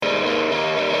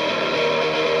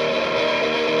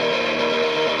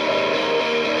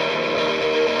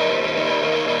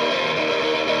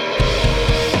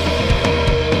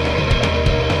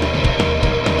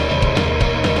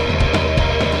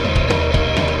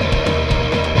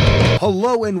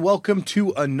Hello and welcome to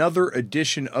another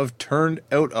edition of Turned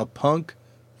Out a Punk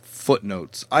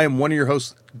Footnotes. I am one of your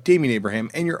hosts, Damian Abraham,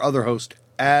 and your other host,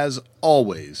 as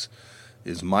always,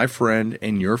 is my friend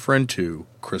and your friend too,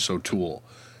 Chris O'Toole.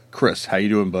 Chris, how you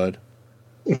doing, bud?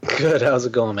 Good. How's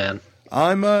it going, man?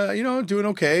 I'm, doing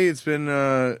okay. It's been,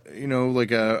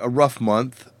 like a rough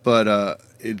month, but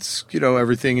it's,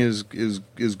 everything is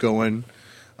going.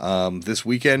 This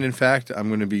weekend, in fact, I'm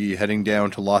going to be heading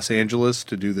down to Los Angeles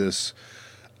to do this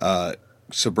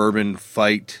suburban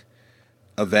fight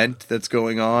event that's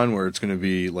going on, where it's going to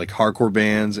be like hardcore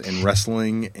bands and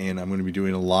wrestling, and I'm going to be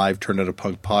doing a live Turned Out a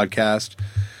Punk podcast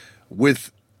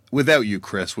without you,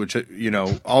 Chris, which,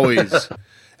 always,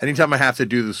 anytime I have to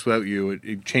do this without you,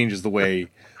 it changes the way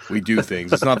we do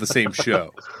things. It's not the same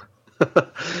show.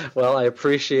 Well, I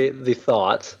appreciate the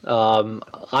thought.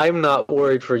 I'm not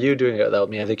worried for you doing it without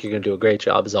me. I think you're going to do a great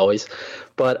job, as always.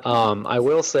 But I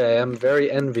will say I am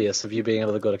very envious of you being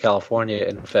able to go to California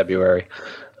in February.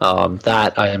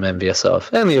 That I am envious of.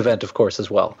 And the event, of course, as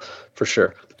well, for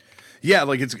sure. Yeah,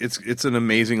 like it's an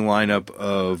amazing lineup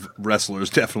of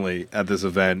wrestlers, definitely, at this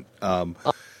event.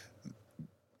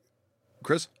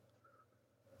 Chris?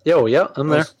 Yo, yeah, I'm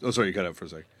there. Oh, sorry, you cut out for a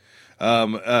second.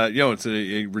 It's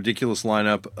a ridiculous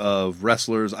lineup of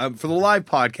wrestlers. For the live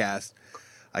podcast,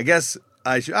 I guess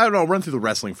I don't know, run through the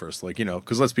wrestling first,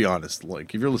 because let's be honest,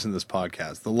 if you're listening to this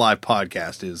podcast, the live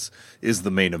podcast is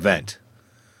the main event.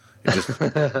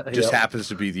 It just happens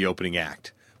to be the opening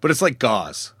act. But it's like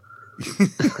gauze.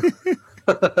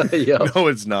 Yep. No,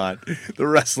 it's not. The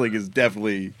wrestling is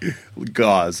definitely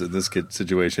gauze in this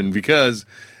situation, because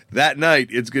that night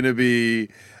it's going to be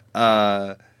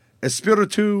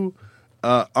Espiritu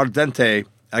Ardente.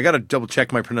 I got to double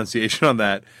check my pronunciation on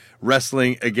that.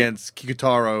 Wrestling against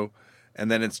Kikutaro, and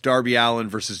then it's Darby Allin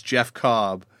versus Jeff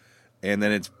Cobb, and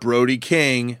then it's Brody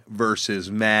King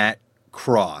versus Matt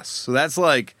Cross. So that's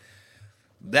like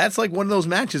one of those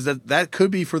matches that could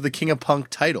be for the King of Punk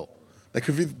title. That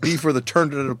could be for the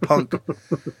Turned Out a Punk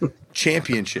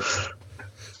championship.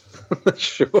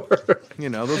 Sure.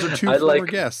 Those are two former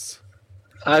guests.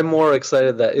 I'm more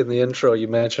excited that in the intro you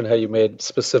mentioned how you made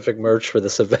specific merch for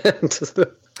this event.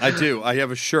 I do. I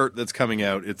have a shirt that's coming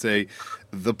out. It's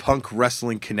the Punk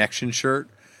Wrestling Connection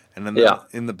shirt, and then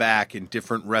in the back, in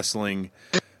different wrestling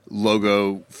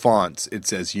logo fonts, it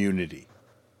says Unity.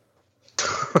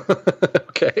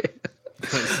 Okay.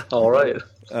 All right.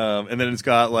 And then it's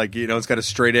got it's got a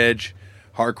straight edge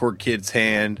hardcore kid's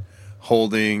hand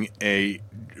holding a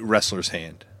wrestler's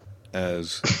hand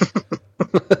as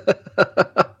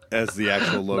the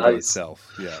actual logo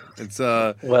itself. Yeah. It's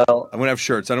well, I'm gonna have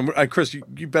shirts. Chris,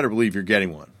 you better believe you're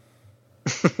getting one.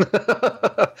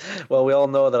 Well, we all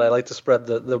know that I like to spread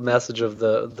the message of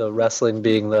the wrestling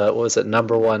being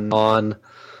number one on.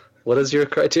 What is your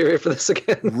criteria for this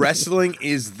again? Wrestling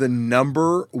is the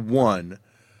number one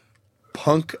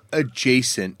punk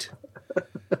adjacent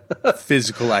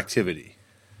physical activity.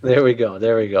 There we go.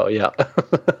 Yeah.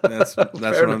 That's what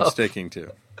I'm sticking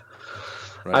to.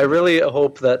 Right. I really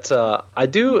hope that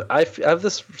I have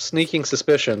this sneaking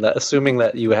suspicion that, assuming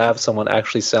that you have someone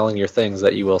actually selling your things,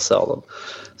 that you will sell them.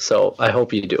 So I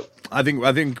hope you do. I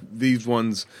think these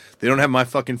ones, they don't have my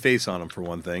fucking face on them, for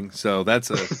one thing. So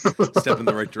that's a step in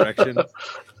the right direction.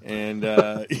 And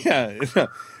no,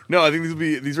 I think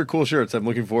these are cool shirts. I'm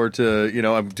looking forward to,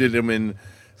 I did them in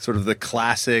sort of the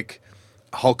classic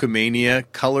Hulkamania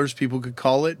colors, people could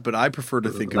call it, but I prefer to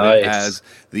think of it as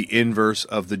the inverse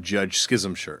of the Judge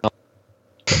Schism shirt.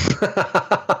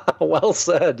 Well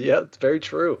said. Yeah, it's very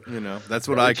true. That's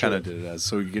what I kind of did it as.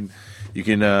 So you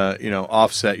can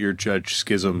offset your Judge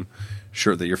Schism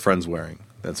shirt that your friend's wearing.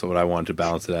 That's what I wanted to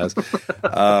balance it as.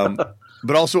 But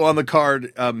also on the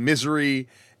card, Misery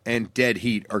and Dead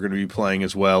Heat are going to be playing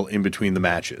as well in between the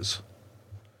matches.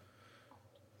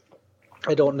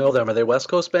 I don't know them. Are they West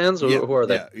Coast bands, or who are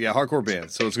they? Yeah, hardcore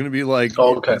bands. So it's going to be like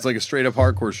it's like a straight up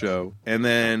hardcore show, and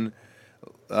then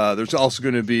there's also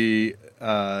going to be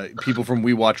people from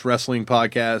We Watch Wrestling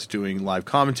podcast doing live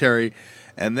commentary,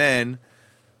 and then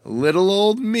little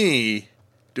old me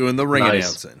doing the ring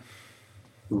announcing.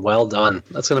 Well done.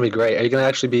 That's going to be great. Are you going to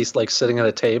actually be sitting at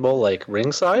a table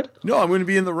ringside? No, I'm going to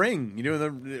be in the ring.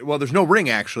 There's no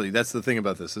ring actually. That's the thing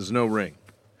about this. There's no ring.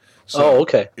 So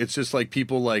okay. It's just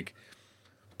people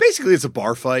basically, it's a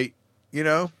bar fight,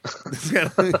 It's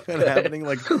kind of happening,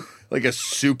 like a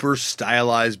super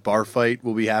stylized bar fight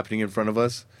will be happening in front of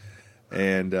us,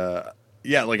 and I'm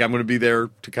going to be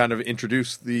there to kind of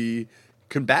introduce the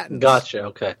combatants. Gotcha.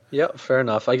 Okay. Yeah, fair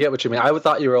enough. I get what you mean. I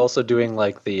thought you were also doing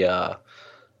the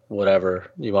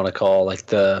whatever you want to call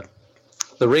the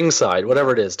ringside,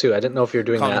 whatever it is too. I didn't know if you're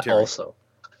doing commentary. That also.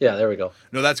 Yeah, there we go.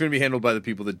 No, that's going to be handled by the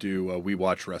people that do We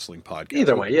Watch Wrestling podcast.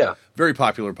 Either way, yeah. Very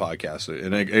popular podcast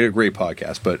and a great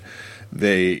podcast, but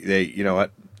they you know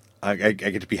what? I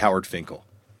get to be Howard Finkel.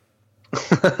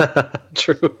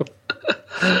 True.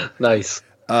 Nice.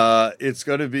 It's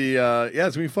going to be it's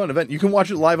going to be a fun event. You can watch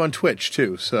it live on Twitch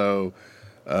too. So,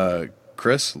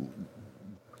 Chris,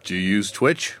 do you use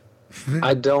Twitch?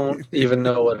 I don't even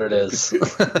know what it is.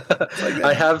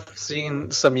 I have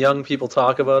seen some young people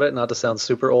talk about it, not to sound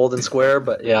super old and square,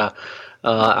 but yeah,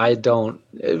 I don't.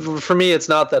 For me, it's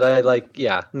not that I like,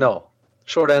 no.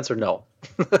 Short answer, no.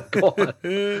 Go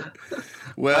on.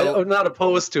 Well, I'm not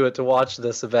opposed to it to watch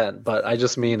this event, but I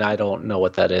just mean I don't know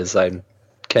what that is. I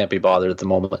can't be bothered at the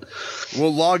moment.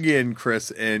 We'll log in, Chris,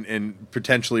 and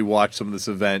potentially watch some of this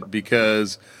event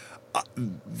because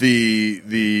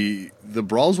the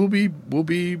brawls will be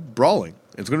brawling.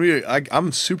 It's going to be.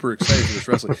 I'm super excited for this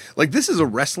wrestling. Like, this is a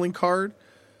wrestling card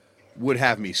would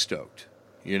have me stoked,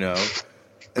 you know.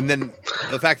 And then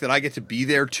the fact that I get to be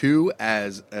there too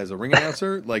as a ring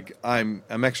announcer, like I'm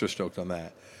extra stoked on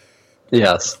that.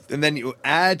 Yes. And then you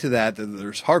add to that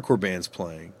there's hardcore bands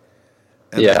playing.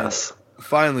 And yes.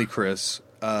 Finally, Chris,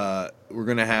 we're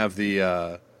going to have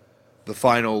the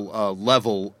final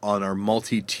level on our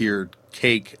multi-tiered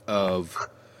cake of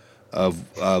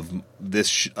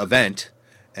this event,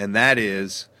 and that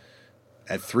is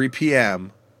at 3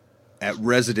 p.m. at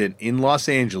Resident in Los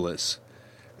Angeles.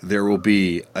 There will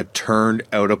be a Turned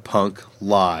Out a Punk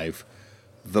live,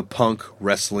 the Punk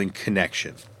Wrestling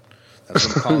Connection. That's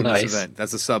what I'm calling nice. This event.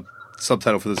 That's the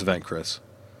subtitle for this event, Chris.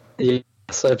 Yes,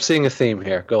 I'm seeing a theme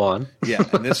here. Go on. Yeah,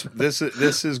 and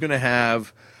this is going to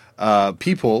have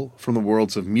people from the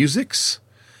worlds of musics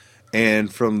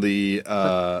and from the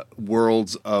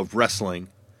worlds of wrestling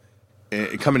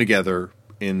coming together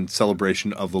in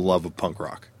celebration of the love of punk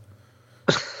rock.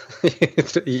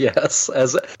 Yes,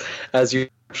 as you're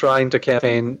trying to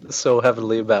campaign so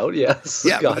heavily about. Yes,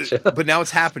 yeah, gotcha. But now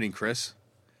it's happening, Chris.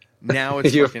 Now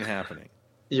it's fucking happening.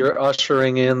 You're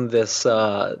ushering in this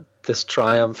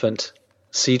triumphant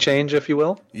sea change, if you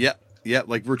will. Yeah.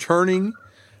 Like returning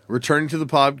to the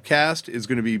podcast is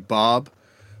going to be Bob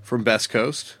from Best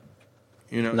Coast.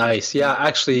 You know, nice. Yeah,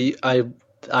 actually, I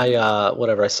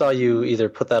whatever. I saw you either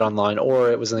put that online or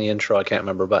it was in the intro. I can't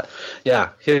remember, but yeah,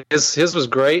 his was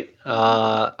great.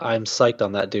 I'm psyched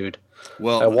on that dude.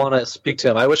 Well, I want to speak to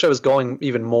him. I wish I was going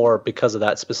even more because of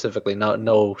that specifically.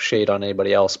 No shade on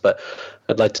anybody else, but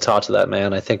I'd like to talk to that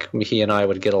man. I think he and I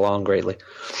would get along greatly.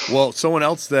 Well, someone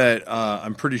else that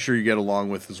I'm pretty sure you get along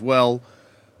with as well,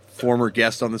 former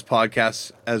guest on this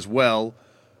podcast as well,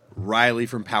 Riley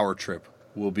from Power Trip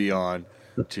will be on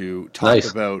to talk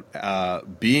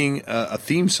about being a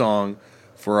theme song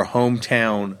for a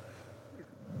hometown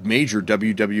major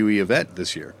WWE event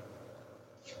this year.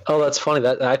 Oh, that's funny.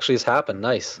 That actually has happened.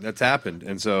 Nice. That's happened,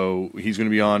 and so he's going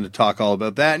to be on to talk all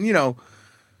about that. And you know,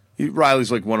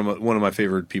 Riley's like one of my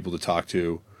favorite people to talk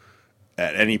to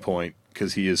at any point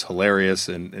because he is hilarious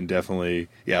and definitely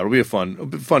it'll be a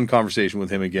fun conversation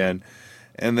with him again.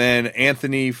 And then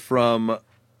Anthony from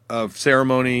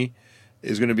Ceremony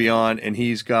is going to be on, and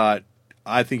he's got.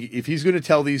 I think if he's going to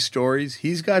tell these stories,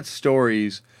 he's got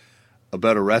stories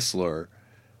about a wrestler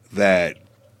that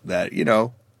you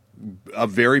know. A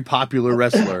very popular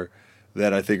wrestler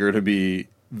that I think are going to be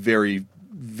very,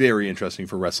 very interesting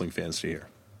for wrestling fans to hear.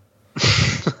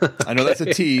 I know that's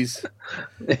a tease,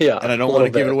 yeah, and I don't want to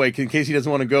give it away in case he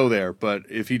doesn't want to go there. But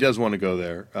if he does want to go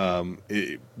there,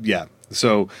 yeah.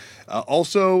 So,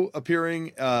 also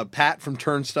appearing, Pat from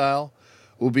Turnstile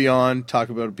will be on, talk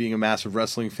about being a massive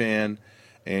wrestling fan,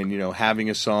 and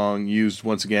having a song used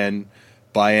once again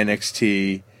by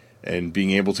NXT. And being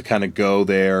able to kind of go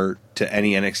there to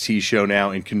any NXT show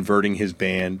now and converting his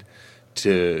band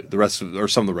to some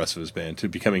of the rest of his band to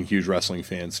becoming huge wrestling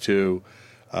fans too.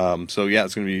 So yeah,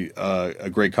 it's going to be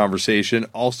a great conversation.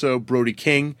 Also, Brody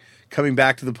King coming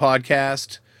back to the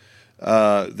podcast.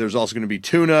 There's also going to be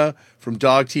Tuna from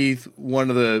Dogteeth,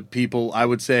 one of the people I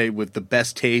would say with the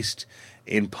best taste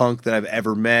in punk that I've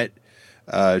ever met.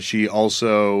 She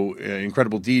also an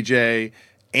incredible DJ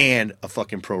and a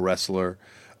fucking pro wrestler.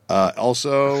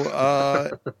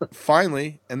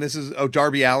 Finally, and this is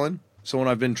Darby Allin, someone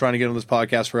I've been trying to get on this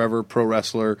podcast forever, pro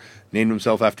wrestler, named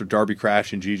himself after Darby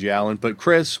Crash and Gigi Allen. But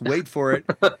Chris, wait for it.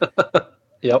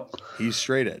 Yep. He's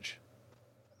straight edge.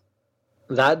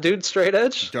 That dude straight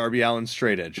edge? Darby Allin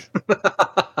straight edge.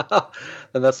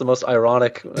 And that's the most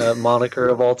ironic moniker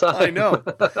of all time. I know.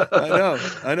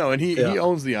 And he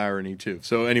owns the irony too.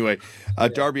 So anyway,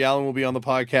 Darby Allin will be on the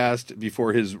podcast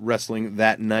before his wrestling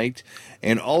that night.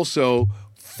 And also,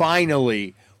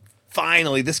 finally,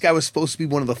 Finally, this guy was supposed to be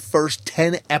one of the first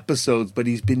 10 episodes, but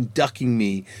he's been ducking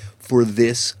me for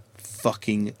this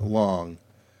fucking long.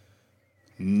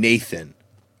 Nathan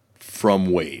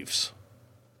from Waves.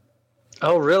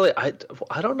 Oh, really? I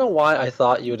don't know why I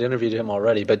thought you had interviewed him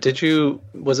already, but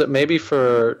was it maybe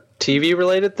for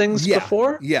TV-related things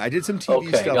before? Yeah, I did some TV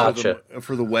stuff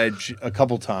for the Wedge a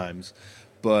couple times,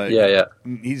 but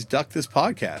he's ducked this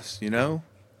podcast, you know?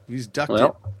 He's ducked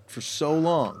it for so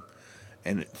long,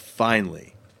 and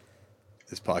finally,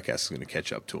 this podcast is going to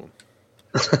catch up to him.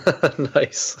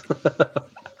 Nice.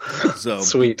 So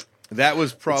sweet. That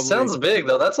was probably... It sounds big,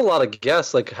 though. That's a lot of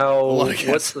guests. Like,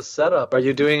 what's the setup? Are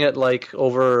you doing it, like,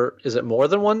 over... Is it more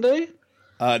than one day?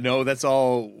 No, that's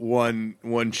all one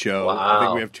show. Wow. I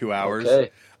think we have 2 hours.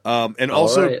 Okay. And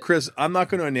also, Chris, I'm not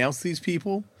going to announce these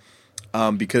people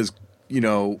because, you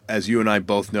know, as you and I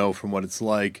both know from what it's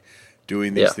like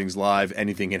doing these things live,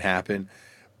 anything can happen.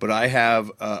 But I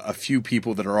have a few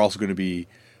people that are also going to be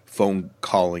phone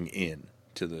calling in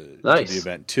to the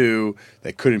event too.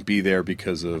 They couldn't be there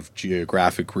because of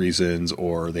geographic reasons,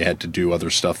 or they had to do other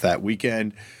stuff that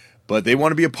weekend. But they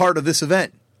want to be a part of this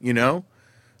event, you know?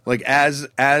 Like as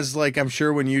like I'm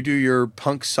sure when you do your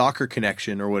punk soccer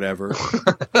connection or whatever.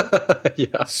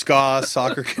 Ska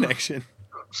soccer connection.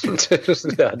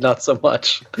 Yeah, not so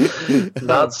much.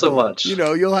 Not so much. You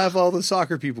know, you'll have all the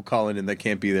soccer people calling in that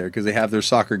can't be there because they have their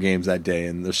soccer games that day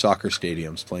in their soccer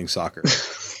stadiums playing soccer.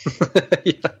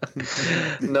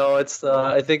 No, it's.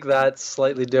 I think that's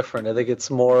slightly different. I think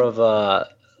it's more of a.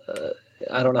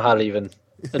 I don't know how to even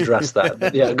address that.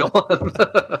 But yeah, go on.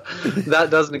 That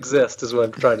doesn't exist, is what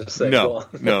I'm trying to say. No,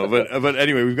 but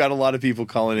anyway, we've got a lot of people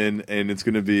calling in, and it's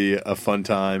going to be a fun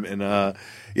time. And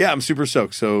I'm super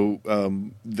stoked. So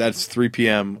that's 3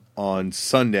 p.m. on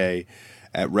Sunday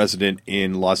at Resident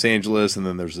in Los Angeles, and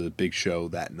then there's a big show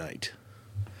that night.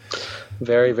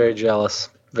 Very, very jealous.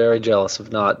 Very jealous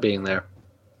of not being there.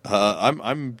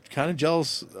 I'm kind of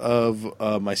jealous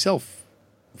of myself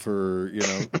for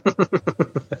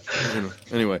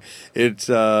Anyway, it's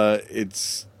been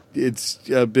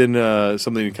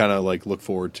something to kind of like look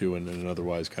forward to and an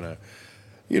otherwise kind of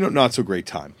not so great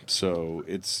time. So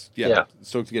it's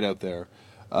stoked to get out there.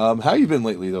 How you been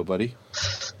lately though, buddy?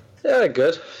 Yeah,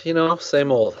 good.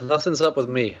 Same old. Nothing's up with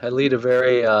me. I lead a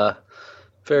very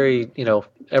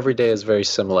every day is very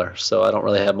similar, so I don't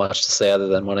really have much to say other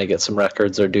than when I get some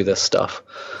records or do this stuff.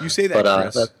 You say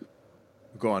that, Chris.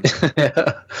 Go on.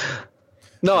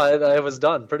 No, I was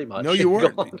done pretty much. No, you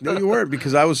weren't. No, you weren't,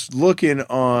 because I was looking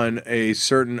on a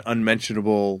certain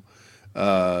unmentionable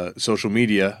social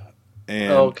media,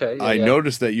 and I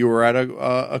noticed that you were at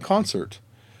a concert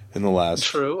in the last.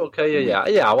 True. Okay.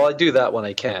 Yeah. Well, I do that when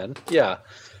I can. Yeah.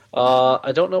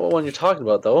 I don't know what one you're talking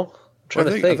about though.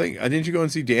 I think didn't you go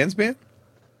and see Dan's band?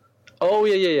 Oh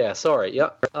yeah. Sorry,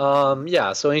 yeah.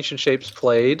 So Ancient Shapes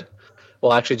played.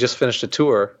 Well, actually, just finished a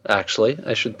tour. Actually,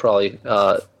 I should probably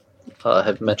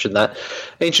have mentioned that.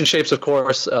 Ancient Shapes, of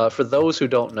course. For those who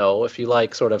don't know, if you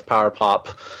like sort of power pop,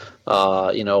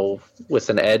 with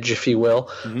an edge, if you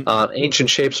will, Ancient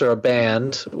Shapes are a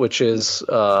band which is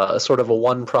sort of a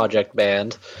one-man project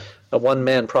band,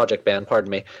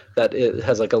 that it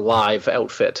has like a live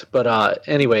outfit. But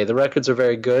anyway, the records are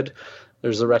very good.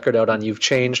 There's a record out on You've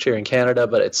Changed here in Canada,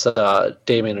 but it's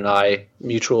Damian and I,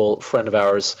 mutual friend of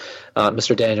ours,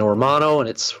 Mr. Daniel Romano, and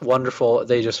it's wonderful.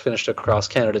 They just finished a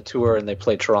cross-Canada tour, and they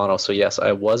played Toronto. So, yes,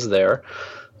 I was there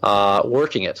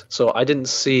working it. So I didn't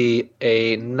see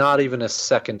not even a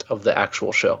second of the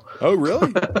actual show. Oh,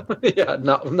 really? Yeah,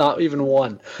 not even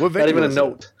one. What venue? Not even a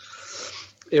note.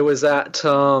 It was at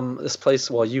this place,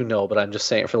 well, but I'm just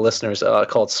saying it for the listeners,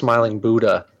 called Smiling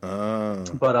Buddha. Oh.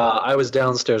 But I was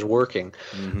downstairs working,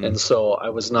 and so I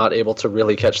was not able to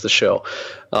really catch the show.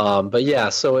 But yeah,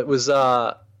 so it was,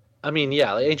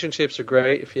 Ancient Shapes are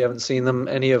great if you haven't seen them.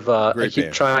 I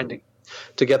keep trying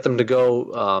to get them to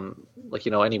go,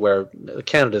 anywhere.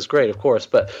 Canada is great, of course,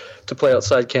 but to play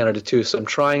outside Canada too. So I'm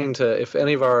trying to, if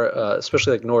any of our,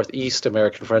 especially like Northeast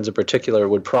American friends in particular,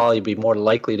 would probably be more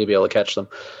likely to be able to catch them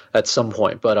at some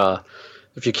point. But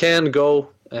if you can, go.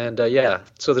 And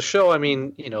so the show, I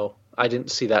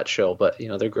didn't see that show, but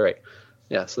they're great.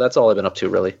 Yeah, so that's all I've been up to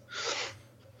really.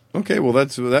 Okay, well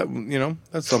that's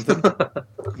something.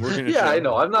 Yeah, I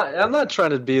know. I'm not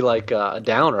trying to be like a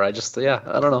downer. I just I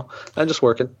don't know. I'm just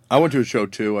working. I went to a show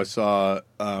too. I saw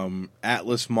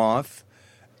Atlas Moth,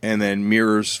 and then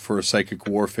Mirrors for Psychic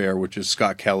Warfare, which is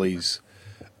Scott Kelly's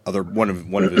one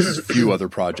of his few other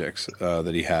projects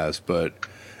that he has. But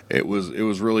it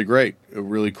was really great. A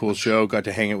really cool show. Got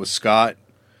to hang out with Scott,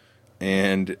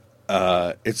 and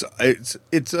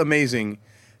it's amazing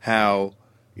how.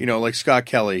 Like Scott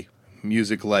Kelly,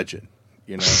 music legend.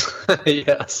 You know,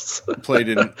 Yes.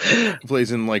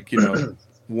 plays in like, you know,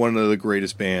 one of the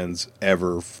greatest bands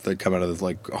ever that come out of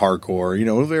like hardcore. You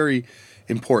know, a very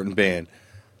important band.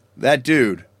 That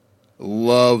dude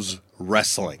loves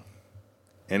wrestling,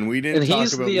 and we didn't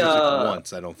talk about music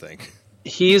once. I don't think.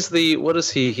 He's the what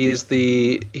is he? He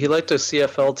liked a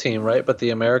CFL team, right? But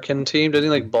the American team, didn't he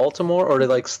like Baltimore, or he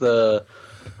likes the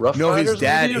Rough Riders?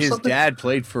 No, his dad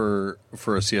played for a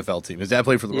CFL team. His dad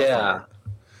played for the Rough Riders.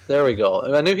 There we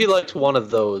go. I knew he liked one of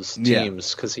those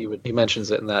teams because he mentions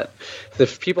it in that.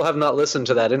 If people have not listened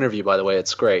to that interview, by the way,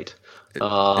 it's great. It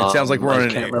sounds like we're on. I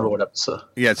can't remember what episode.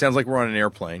 Yeah, it sounds like we're on an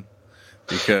airplane.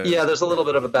 Because there's a little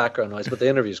bit of a background noise, but the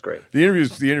interview's great. The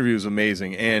interview is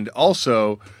amazing, and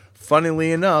also,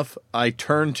 funnily enough, I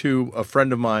turned to a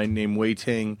friend of mine named Wei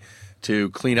Ting to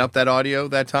clean up that audio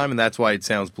that time, and that's why it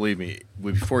sounds. Believe me,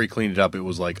 before he cleaned it up, it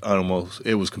was like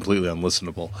it was completely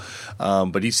unlistenable.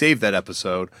 But he saved that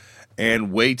episode,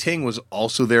 and Wei Ting was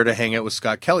also there to hang out with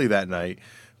Scott Kelly that night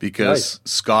because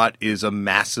Scott is a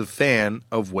massive fan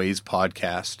of Wei's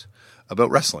podcast about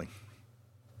wrestling.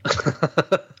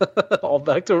 All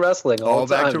back to wrestling. All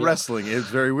back to wrestling. It's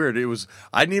very weird.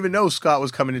 I didn't even know Scott was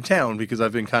coming to town because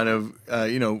I've been kind of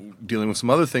dealing with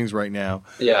some other things right now.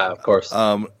 Yeah, of course.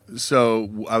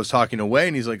 So I was talking to Wei,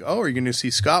 and he's like, "Oh, are you going to see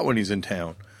Scott when he's in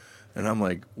town?" And I'm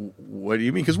like, "What do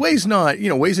you mean?" Because Wei's not,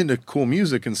 Wei's into cool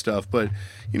music and stuff, but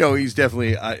he's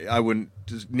definitely. I wouldn't.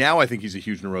 Now I think he's a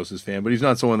huge Neurosis fan, but he's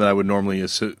not someone that I would normally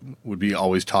would be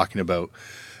always talking about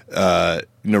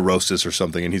Neurosis or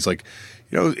something. And he's like,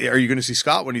 are you going to see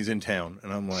Scott when he's in town?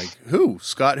 And I'm like, who?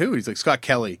 Scott who? He's like, Scott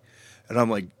Kelly. And I'm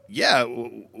like, yeah,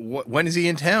 when is he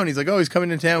in town? He's like, oh, he's coming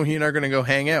to town. He and I are going to go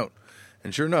hang out.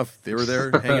 And sure enough, they were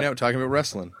there hanging out, talking about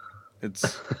wrestling. It's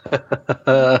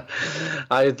the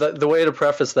way to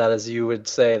preface that is you would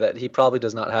say that he probably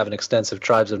does not have an extensive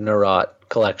Tribes of Neurot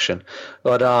collection.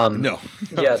 But no,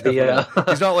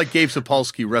 he's not like Gabe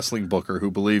Sapolsky, wrestling booker, who,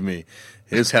 believe me,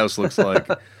 his house looks like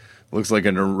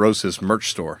a Neurosis merch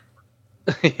store.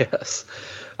 Yes.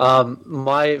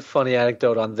 My funny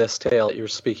anecdote on this tale that you're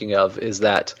speaking of is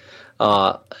that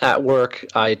at work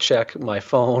I check my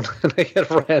phone and I get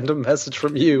a random message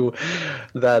from you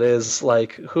that is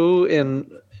like, who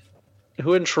in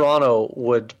Toronto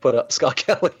would put up Scott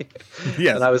Kelly?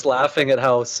 Yes. And I was laughing at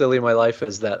how silly my life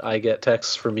is that I get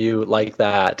texts from you like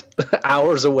that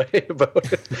hours away about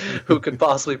who could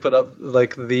possibly put up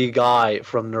like the guy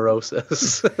from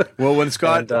Neurosis. Well, when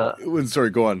Scott, sorry,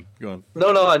 go on.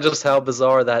 No, just how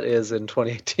bizarre that is in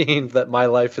 2018 that my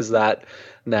life is that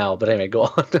now. But anyway, go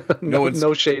on.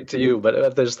 No shade to you,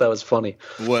 but that was funny.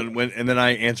 And then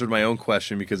I answered my own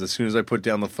question because as soon as I put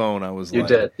down the phone, I was you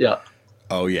did, yeah.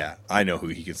 Oh, yeah, I know who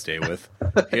he could stay with.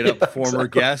 Hit up former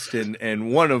guest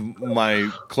and one of my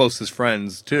closest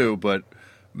friends, too, but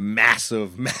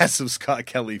massive Scott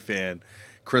Kelly fan,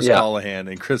 Chris Callahan.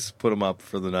 And Chris put him up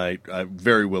for the night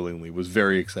very willingly. Was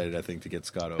very excited, I think, to get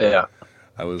Scott over. Yeah,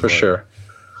 I was sure.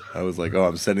 I was like, oh,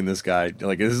 I'm sending this guy.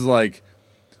 Like, this is like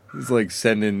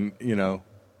sending, I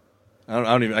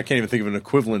can't even think of an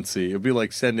equivalency. It would be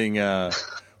like sending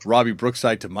Robbie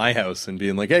Brookside to my house and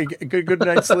being like, hey, good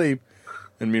night's sleep.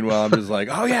 And meanwhile, I'm just like,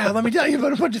 oh, yeah, let me tell you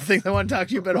about a bunch of things. I want to talk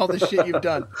to you about all the shit you've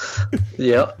done.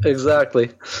 Yeah,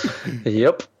 exactly.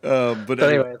 Yep. But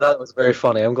anyway, that was very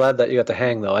funny. I'm glad that you got to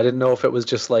hang, though. I didn't know if it was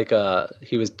just like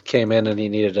came in and he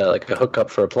needed a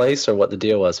hookup for a place or what the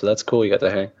deal was. But that's cool. You got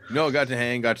to hang. No, I got to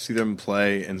hang, got to see them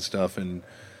play and stuff. And,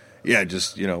 yeah,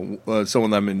 just,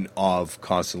 someone I'm in awe of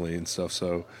constantly and stuff.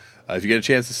 So if you get a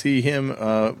chance to see him,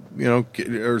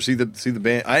 or see the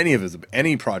band,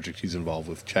 any project he's involved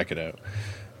with, check it out.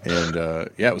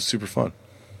 And it was super fun.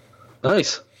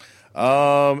 Nice.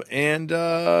 And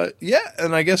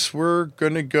I guess we're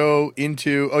gonna go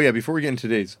into. Oh yeah, before we get into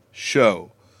today's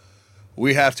show,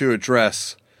 we have to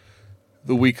address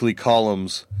the weekly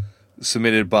columns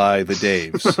submitted by the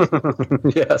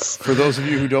Daves. Yes. For those of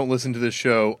you who don't listen to this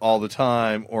show all the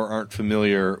time or aren't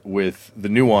familiar with the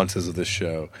nuances of this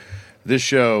show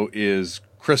is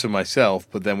Chris and myself,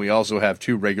 but then we also have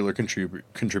two regular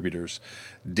contributors,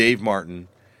 Dave Martin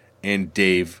and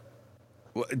David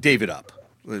Up.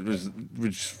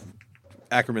 Which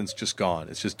Ackerman's just gone.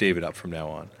 It's just David Up from now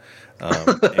on.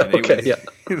 Okay, yeah.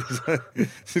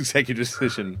 It's executive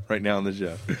decision right now on the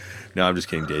show. No, I'm just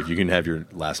kidding, Dave. You can have your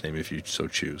last name if you so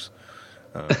choose.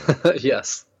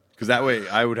 Yes. Because that way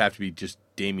I would have to be just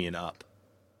Damian Up.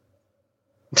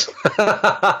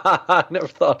 I never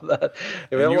thought of that.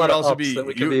 We have a lot of ups that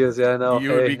we could use. Yeah, I know.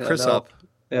 You would be Chris Up.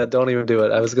 Yeah, don't even do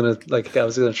it. I was gonna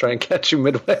try and catch you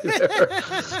midway there,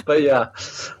 but yeah,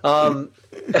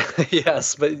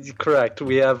 yes, but correct.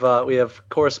 We have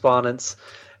correspondence,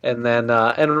 and then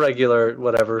and regular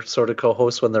whatever sort of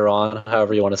co-hosts when they're on,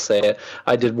 however you want to say it.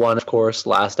 I did one, of course,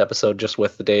 last episode just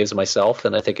with the Daves and myself,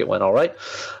 and I think it went all right.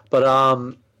 But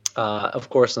of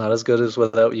course, not as good as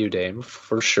without you, Dame,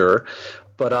 for sure.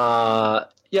 But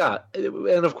yeah,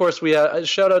 and of course we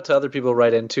shout out to other people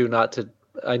right into not to.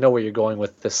 I know where you're going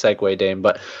with this segue, Dame,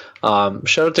 but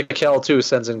shout out to Kel too, who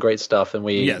sends in great stuff, and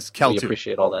we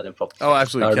appreciate all that info. Oh,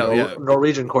 absolutely, Kel,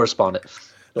 Norwegian correspondent.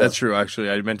 That's true. Actually,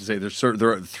 I meant to say there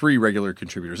are 3 regular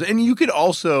contributors, and you could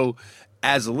also,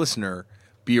 as a listener,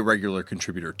 be a regular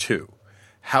contributor too.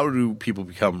 How do people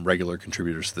become regular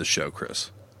contributors to the show,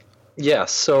 Chris?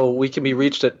 Yes, so we can be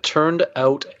reached at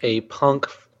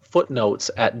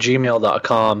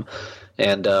turnedoutapunkfootnotes@gmail.com.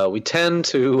 And we tend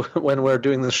to, when we're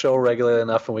doing the show regularly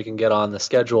enough and we can get on the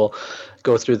schedule,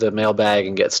 go through the mailbag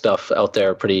and get stuff out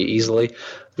there pretty easily.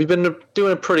 We've been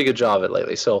doing a pretty good job of it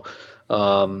lately. So,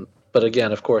 but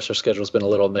again, of course, our schedule's been a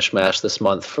little mishmash this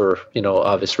month for,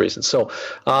 obvious reasons. So,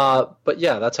 but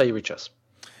yeah, that's how you reach us.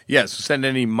 Yeah, so send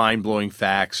any mind-blowing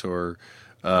facts or,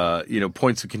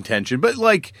 points of contention. But,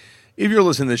 like, if you're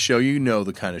listening to this show, you know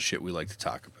the kind of shit we like to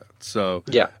talk about. So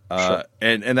yeah, sure.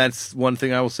 and that's one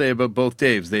thing I will say about both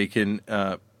Daves. They can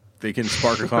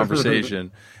spark a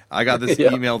conversation. I got this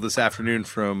email this afternoon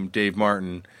from Dave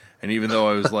Martin, and even though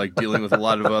I was like dealing with a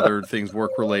lot of other things work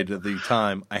related at the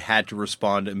time, I had to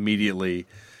respond immediately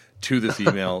to this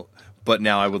email. But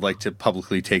now I would like to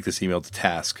publicly take this email to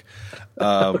task.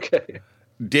 Okay.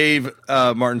 Dave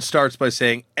Martin starts by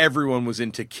saying everyone was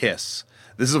into Kiss.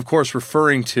 This is, of course,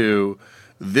 referring to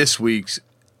this week's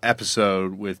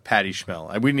episode with Patty Schemel.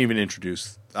 I didn't even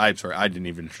introduce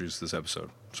this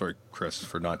episode. Sorry, Chris,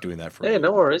 for not doing that for me. Hey,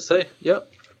 no worries. Hey,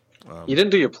 yep. You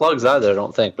didn't do your plugs either, I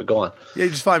don't think, but go on. Yeah,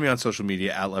 just find me on social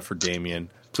media, @LeftForDamian.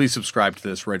 Please subscribe to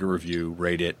this, write a review,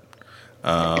 rate it.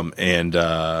 And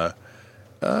that's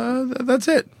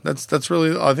it. That's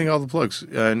really, I think, all the plugs.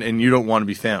 And you don't want to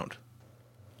be found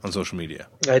on social media.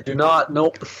 I do not.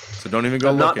 Nope. So don't even go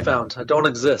I'm looking. not found. I don't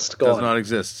exist. Does not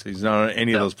exist. He's not on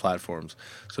any of those platforms.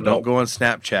 So don't go on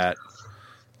Snapchat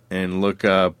and look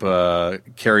up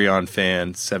Carry On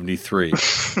Fan 73.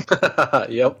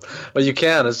 Yep. Well, you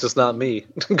can. It's just not me.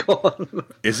 Go on.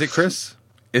 Is it, Chris?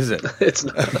 Is it? It's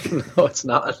not. No, it's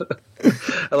not.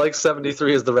 I like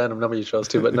 73 as the random number you chose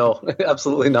to, but no,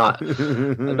 absolutely not.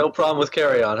 No problem with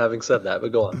Carry On, having said that,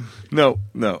 but go on. No.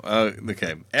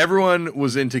 Okay. Everyone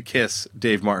was into Kiss,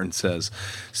 Dave Martin says.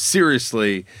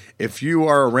 Seriously, if you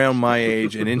are around my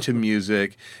age and into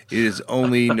music, it is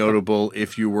only notable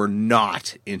if you were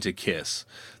not into Kiss.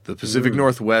 The Pacific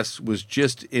Northwest was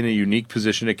just in a unique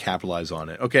position to capitalize on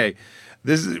it. Okay.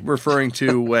 This is referring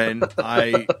to when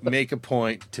I make a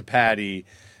point to Patty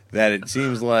that it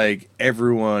seems like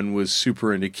everyone was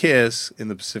super into Kiss in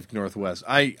the Pacific Northwest.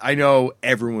 I know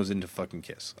everyone was into fucking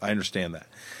Kiss. I understand that.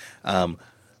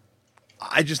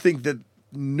 I just think that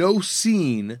no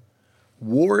scene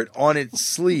wore it on its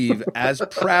sleeve as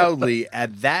proudly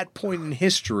at that point in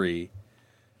history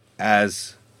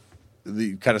as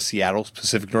the kind of Seattle's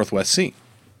Pacific Northwest scene.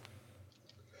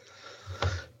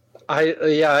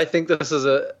 I think this is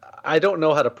I don't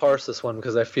know how to parse this one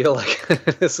because I feel like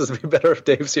this would be better if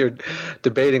Dave's here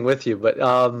debating with you. But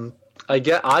I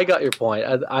got your point.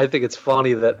 I think it's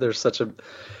funny that there's such a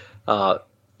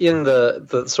in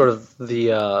the sort of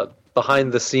the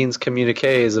behind the scenes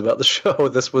communiques about the show.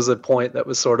 This was a point that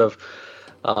was sort of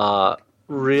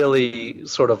really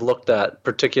sort of looked at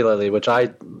particularly, which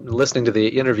listening to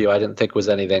the interview, I didn't think was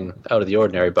anything out of the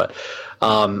ordinary, but.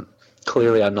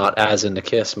 Clearly, I'm not as into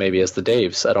Kiss maybe as the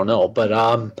Daves. I don't know, but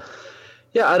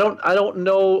yeah, I don't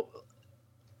know.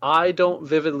 I don't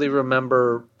vividly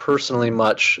remember personally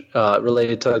much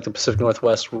related to like the Pacific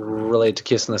Northwest related to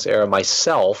Kiss in this era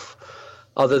myself,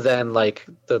 other than like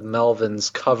the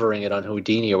Melvins covering it on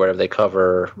Houdini or whatever they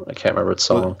cover. I can't remember what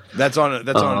song. Well, that's on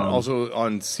also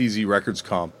on CZ Records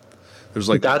comp. There's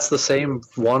like that's the same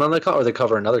one on the cover, or they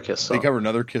cover another Kiss song. They cover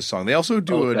another Kiss song. They also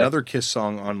do another Kiss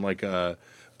song on like a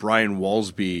Brian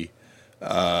Walsby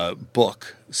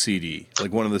book CD,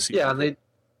 like one of the CDs.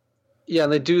 Yeah,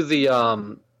 and they do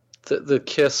the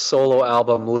Kiss solo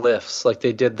album Lifts, like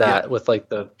they did that with like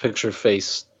the picture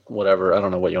face, whatever, I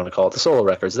don't know what you want to call it, the solo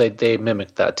records. They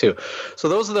mimicked that too. So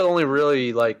those are the only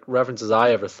really like references I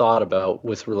ever thought about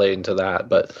with relating to that.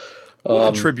 But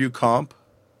tribute comp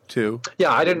too.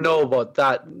 Yeah, I didn't know about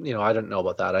that. I didn't know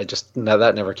about that.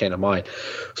 That never came to mind.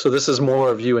 So this is more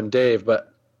of you and Dave, but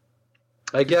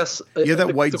I guess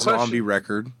that White Zombie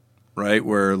record right?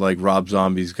 Where like Rob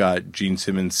Zombie's got Gene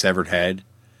Simmons' Severed Head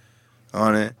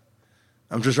on it.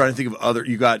 I'm just trying to think of other.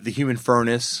 You got The Human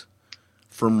Furnace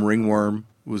from Ringworm,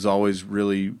 was always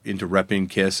really into repping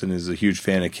Kiss and is a huge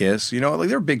fan of Kiss. You know, like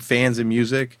they're big fans of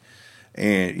music,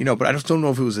 and you know, but I just don't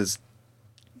know if it was as,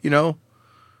 you know,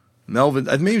 Melvin.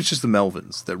 Maybe it's just the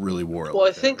Melvins that really wore it. Well,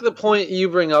 I think the point you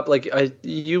bring up, like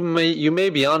you may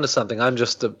be onto something. I'm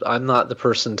not the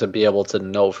person to be able to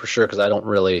know for sure because I don't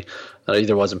really, I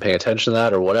either wasn't paying attention to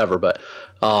that or whatever. But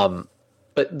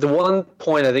the one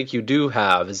point I think you do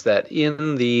have is that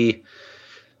in the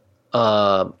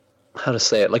how to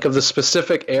say it, like of the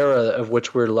specific era of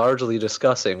which we're largely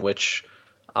discussing, which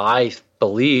I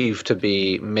believe to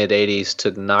be mid '80s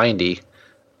to '90,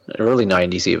 early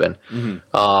 '90s even.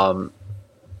 Mm-hmm.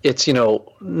 It's, you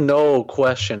know, no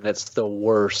question, it's the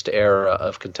worst era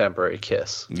of contemporary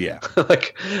Kiss. Yeah.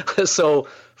 Like, so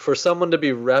for someone to be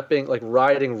repping, like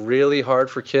riding really hard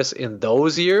for Kiss in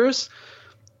those years,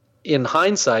 in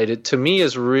hindsight, it to me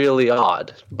is really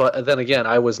odd. But then again,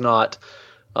 I was not,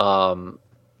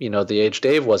 you know, the age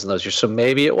Dave was in those years, so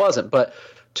maybe it wasn't. But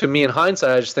to me, in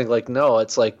hindsight, I just think like, no,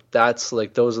 it's like that's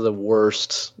like those are the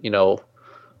worst, you know,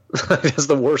 it's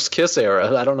the worst Kiss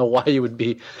era. I don't know why you would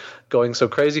be going so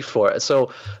crazy for it.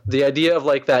 So the idea of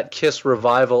like that Kiss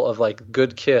revival of like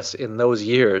good Kiss in those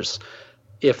years,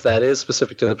 if that is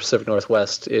specific to the Pacific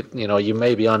Northwest, it, you know, you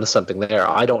may be onto something there.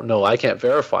 I don't know. I can't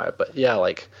verify it, but yeah,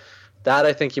 like that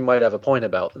I think you might have a point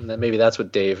about, and then maybe that's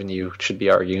what Dave and you should be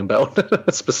arguing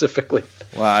about specifically.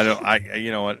 Well,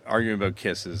 you know what, arguing about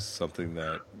Kiss is something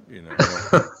that, you know,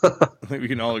 I think we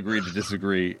can all agree to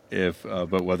disagree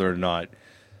but whether or not.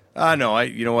 You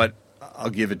know what, I'll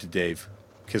give it to Dave.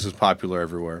 Kiss was popular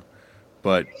everywhere,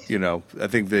 but you know, I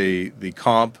think the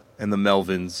Comp and the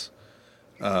Melvins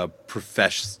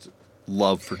professed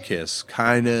love for Kiss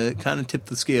kind of tipped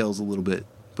the scales a little bit.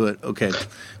 But okay,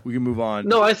 we can move on.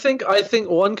 No, I think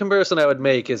one comparison I would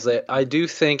make is that I do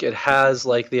think it has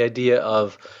like the idea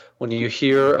of when you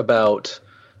hear about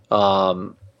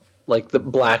like the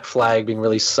Black Flag being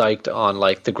really psyched on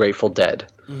like the Grateful Dead.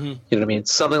 Mm-hmm. You know what I mean?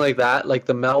 Something like that, like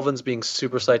the Melvins being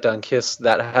super psyched on Kiss,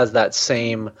 that has that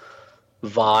same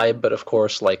vibe, but of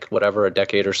course, like whatever, a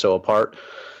decade or so apart.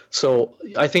 So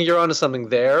I think you're onto something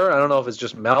there. I don't know if it's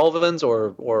just Melvins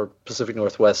or Pacific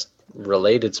Northwest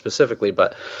related specifically,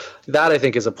 but that I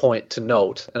think is a point to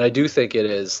note. And I do think it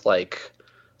is like,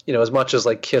 you know, as much as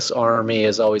like Kiss Army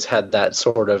has always had that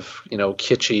sort of, you know,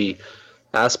 kitschy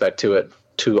aspect to it,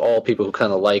 to all people who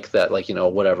kind of like that, like, you know,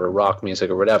 whatever, rock music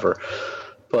or whatever.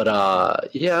 But,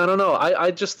 yeah, I don't know.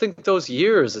 I just think those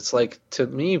years, it's like, to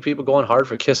me, people going hard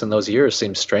for Kiss in those years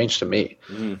seems strange to me.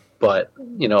 Mm. But,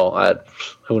 you know,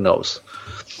 who knows?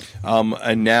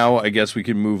 And now I guess we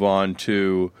can move on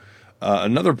to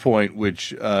another point,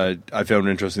 which I found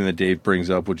interesting that Dave brings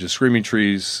up, which is Screaming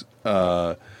Trees.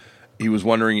 He was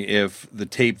wondering if the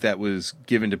tape that was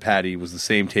given to Patty was the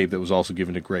same tape that was also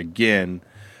given to Greg Ginn.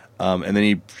 And then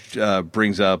he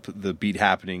brings up the Beat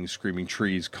Happening Screaming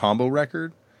Trees combo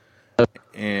record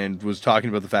and was talking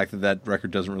about the fact that that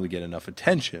record doesn't really get enough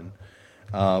attention,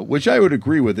 which I would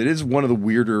agree with. It is one of the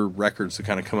weirder records to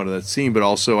kind of come out of that scene, but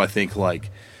also I think like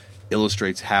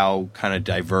illustrates how kind of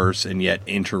diverse and yet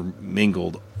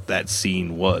intermingled that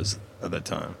scene was at that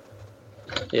time.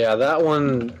 Yeah, that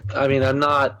one, I mean,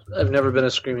 I've never been a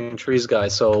Screaming Trees guy,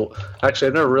 so actually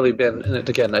I've never really been, and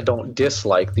again, I don't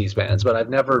dislike these bands, but I've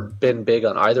never been big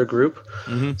on either group,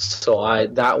 mm-hmm. So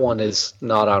that one is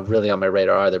not really on my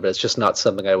radar either, but it's just not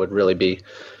something I would really be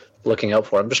looking out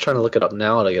for. I'm just trying to look it up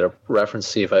now to get a reference,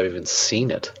 see if I've even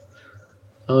seen it.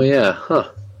 Oh yeah, huh.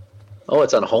 Oh,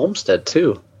 it's on Homestead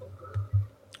too.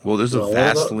 Well, there's a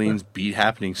Vaseline's Beat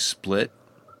Happening split.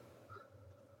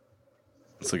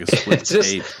 It's like a split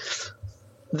tape.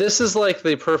 This is like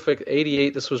the perfect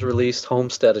 88. This was released.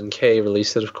 Homestead and K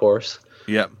released it, of course.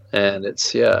 Yep. And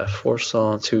it's 4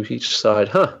 songs, 2 each side.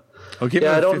 Huh. Okay.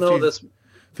 Yeah, I don't know this.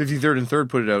 53rd and Third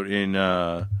put it out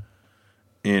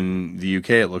in the UK.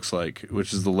 It looks like,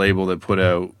 which is the label that put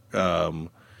out the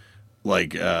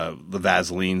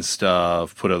Vaseline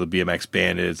stuff, put out the BMX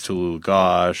Bandits, Tulu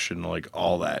Gosh, and like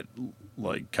all that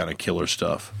like kind of killer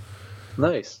stuff.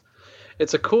 Nice.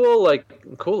 It's a cool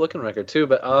looking record too,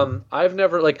 but I've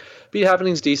never Beat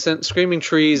Happening's decent. Screaming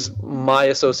Trees, my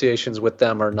associations with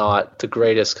them are not the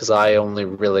greatest because I only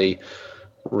really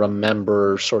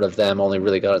remember sort of them only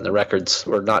really got in the records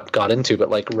or not got into, but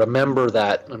like remember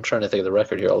that. I'm trying to think of the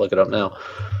record here. I'll look it up now.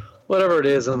 Whatever it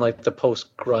is in like the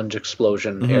post grunge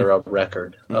explosion mm-hmm. era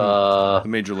record. Mm-hmm. The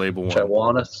major label one. I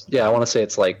want to say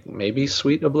it's like maybe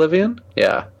Sweet Oblivion.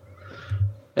 Yeah.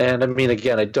 And I mean,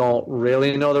 again, I don't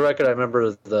really know the record. I can't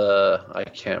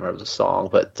remember the song,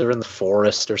 but they're in the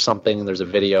forest or something. There's a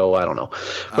video. I don't know.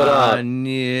 But I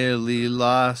nearly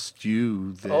lost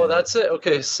you oh, there. that's it.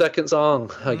 Okay, second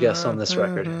song, I guess, on this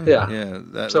record. Yeah. Yeah,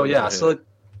 So that was yeah, a hit. so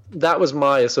that was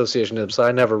my association to them. So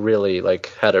I never really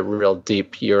like had a real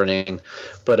deep yearning,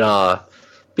 but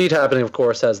Beat Happening, of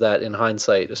course, has that in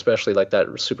hindsight, especially like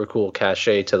that super cool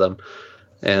cachet to them.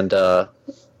 And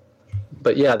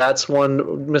but yeah, that's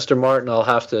one, Mr. Martin. I'll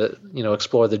have to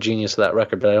explore the genius of that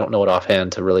record, but I don't know it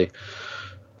offhand to really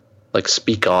like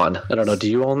speak on. I don't know. Do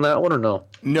you own that one or no?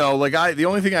 No, like the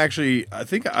only thing I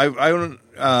think I own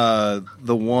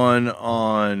the one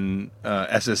on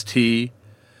SST,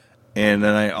 and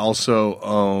then I also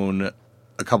own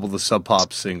a couple of the Sub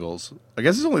Pop singles. I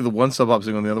guess it's only the one Sub Pop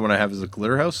single, and the other one I have is a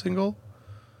Glitter House single.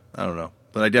 I don't know,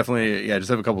 but I definitely just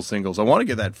have a couple singles. I want to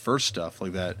get that first stuff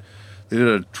like that. They did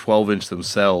a 12-inch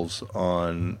themselves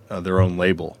on their own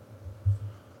label.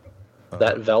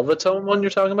 That Velvetone one you're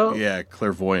talking about? Yeah,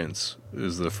 Clairvoyance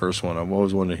is the first one. I've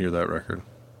always wanted to hear that record.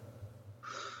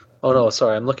 Oh no,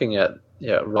 sorry, I'm looking at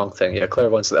wrong thing. Yeah,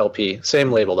 Clairvoyance the LP,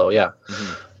 same label though. Yeah,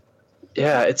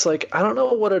 yeah. It's like I don't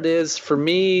know what it is for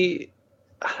me.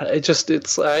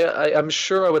 I'm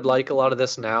sure I would like a lot of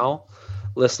this now,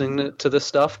 listening to this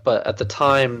stuff, but at the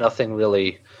time, nothing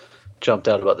really jumped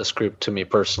out about this group to me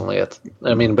personally.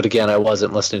 I mean, but again, I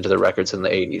wasn't listening to the records in the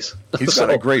 80s. He's got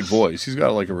a great voice. He's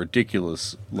got like a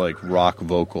ridiculous like rock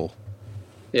vocal.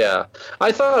 Yeah.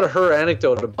 I thought her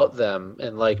anecdote about them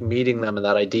and like meeting them and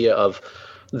that idea of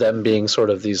them being sort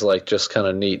of these like just kind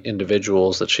of neat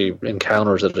individuals that she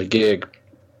encounters at a gig.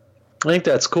 I think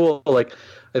that's cool. Like,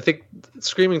 I think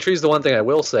Screaming Trees, the one thing I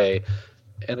will say,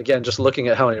 and again, just looking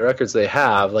at how many records they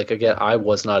have, like, again, I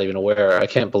was not even aware. I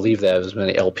can't believe they have as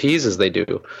many LPs as they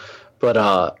do.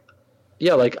 But,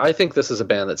 yeah, like, I think this is a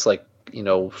band that's, like,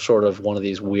 sort of one of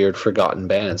these weird forgotten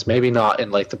bands. Maybe not in,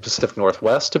 like, the Pacific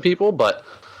Northwest to people, but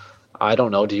I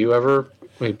don't know. Do you ever,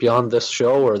 I mean, beyond this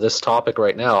show or this topic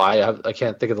right now, I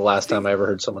can't think of the last time I ever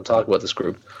heard someone talk about this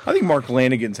group. I think Mark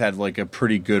Lanigan's had like a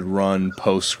pretty good run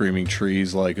post Screaming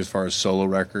Trees, like as far as solo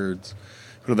records.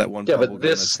 Put out that one Yeah, Bubblegum but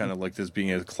this, that's kind of like this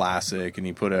being a classic, and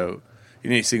he put out,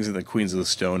 he sings in the Queens of the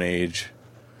Stone Age.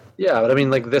 yeah, but I mean,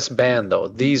 like this band though,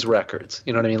 these records,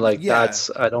 you know what I mean? Like Yeah.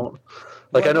 I don't,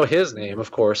 like I know his name,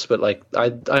 of course, but like I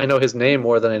know his name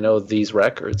more than I know these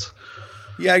records.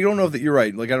 Yeah, I don't know if that you're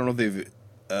right. Like I don't know if they've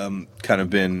kind of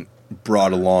been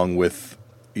brought along with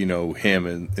him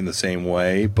in the same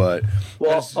way, but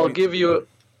Well, I'll give you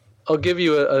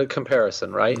a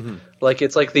comparison, right? Mm-hmm. Like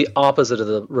it's like the opposite of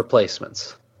the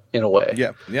Replacements in a way.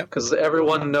 yeah, yeah. Because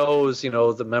everyone knows,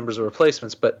 the members of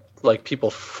Replacements, but like people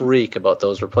freak about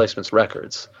those Replacements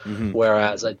records. Mm-hmm.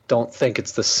 Whereas I don't think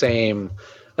it's the same.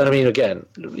 And I mean, again,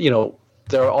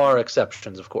 there are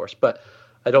exceptions, of course, but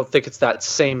I don't think it's that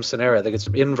same scenario. I think it's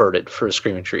inverted for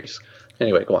Screaming Trees.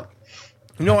 Anyway, go on.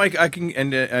 No, I can,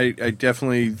 and I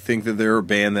definitely think that they're a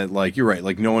band that, like, you're right,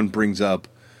 like, no one brings up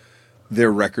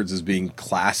their records as being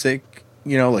classic,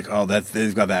 like, oh,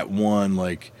 they've got that one,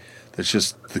 like, that's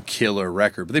just the killer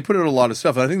record. But they put out a lot of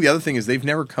stuff. And I think the other thing is they've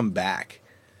never come back.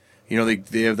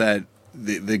 They have that,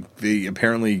 they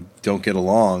apparently don't get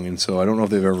along, and so I don't know if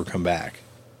they've ever come back.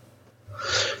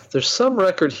 There's some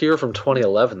record here from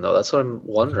 2011, though. That's what I'm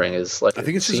wondering. Is like I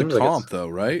think it's just a comp, though,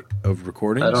 right, of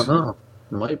recordings? I don't know.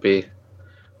 It might be.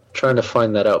 Trying to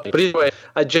find that out. But anyway,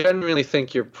 I genuinely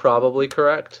think you're probably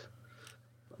correct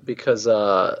because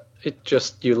it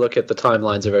just, you look at the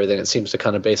timelines of everything, it seems to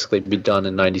kind of basically be done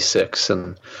in 96,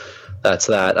 and that's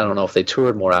that. I don't know if they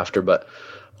toured more after, but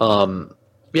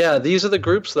yeah, these are the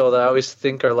groups, though, that I always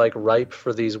think are like ripe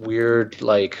for these weird,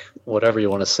 like, whatever you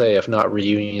want to say, if not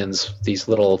reunions, these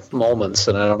little moments,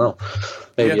 and I don't know.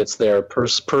 Maybe it's their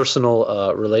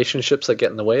personal relationships that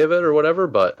get in the way of it or whatever,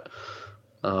 but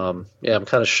yeah, I'm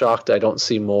kind of shocked I don't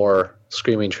see more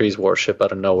Screaming Trees worship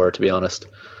out of nowhere, to be honest.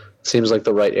 Seems like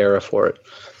the right era for it.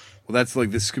 Well, that's like,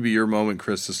 this could be your moment,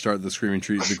 Chris, to start the Great Screaming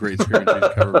Trees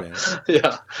cover band.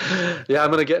 Yeah,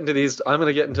 I'm gonna get into these. I'm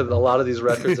gonna get into a lot of these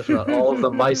records, if not all of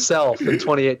them, myself in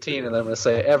 2018, and I'm gonna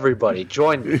say, everybody,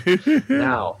 join me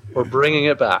now. We're bringing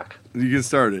it back. You can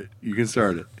start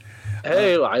it.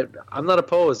 Hey, I'm not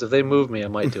opposed. If they move me, I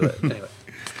might do it. Anyway.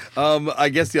 I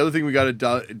guess the other thing we got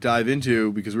to dive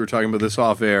into, because we were talking about this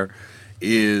off air,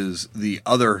 is the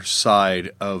other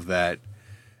side of that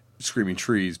Screaming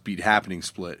Trees Beat Happening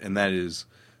split, and that is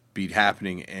Beat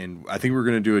Happening, and I think we're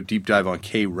going to do a deep dive on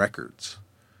K Records.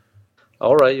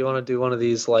 All right, you want to do one of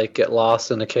these, like, get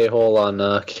lost in a K-hole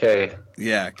on K?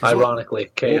 Yeah. Ironically,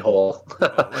 K-hole.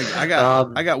 Like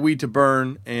I got Weed to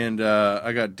Burn, and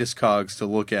I got Discogs to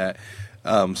look at.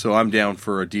 So I'm down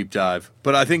for a deep dive.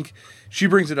 But I think she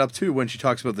brings it up too when she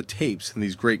talks about the tapes and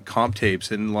these great comp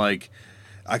tapes, and like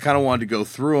I kind of wanted to go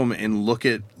through them and look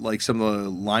at like some of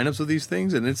the lineups of these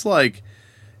things, and it's like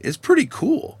it's pretty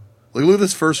cool. Like look at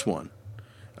this first one.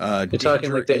 You're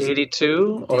talking like the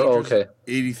 82 or okay,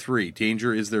 83.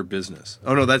 Danger is their business.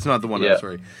 Oh no, that's not the one. Yeah. I'm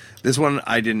sorry. This one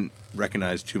I didn't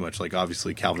recognize too much. Like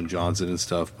obviously Calvin Johnson and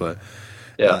stuff, but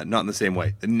not in the same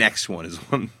way. The next one is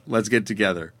one. Let's get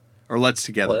together, or let's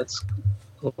together.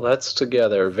 Let's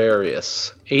together.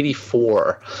 Various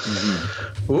 84.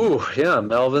 Mm-hmm. Ooh, yeah,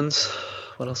 Melvin's.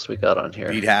 What else do we got on here?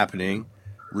 Beat Happening.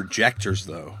 Rejectors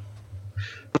though.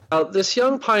 Now this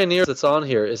Young Pioneer that's on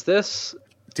here, is this?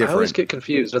 Different. I always get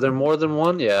confused. Are there more than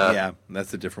one? Yeah. Yeah,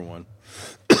 that's a different one.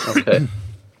 Okay.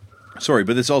 Sorry,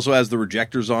 but this also has the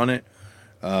Rejectors on it.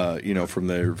 From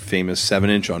their famous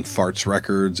 7-inch on Farts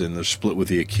Records, and they're split with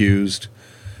The Accused.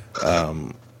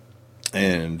 And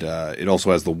it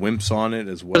also has the Wimps on it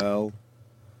as well.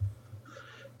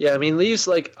 Yeah, I mean,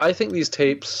 I think these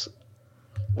tapes,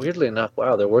 weirdly enough,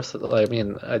 wow, they're worth it. I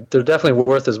mean, they're definitely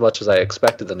worth as much as I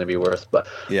expected them to be worth. But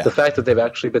the fact that they've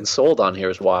actually been sold on here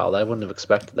is wild. I wouldn't have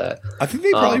expected that. I think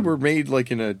they probably were made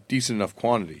like in a decent enough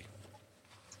quantity.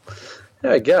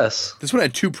 Yeah, I guess. This one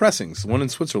had 2 pressings, one in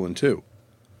Switzerland too.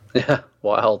 Yeah,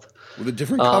 wild. With a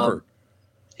different cover.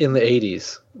 In the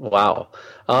 80s. Wow.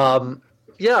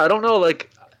 Yeah, I don't know. Like,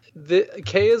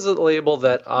 K is a label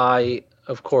that I,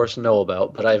 of course, know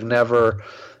about, but I've never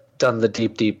done the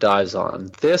deep dives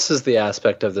on. This is the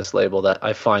aspect of this label that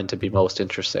I find to be most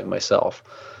interesting myself.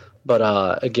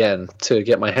 But again, to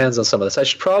get my hands on some of this, I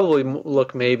should probably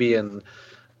look maybe in,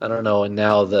 I don't know, and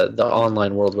now the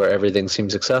online world where everything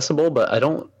seems accessible, but I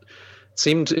don't. It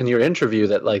seemed in your interview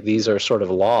that like these are sort of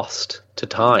lost to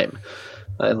time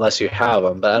unless you have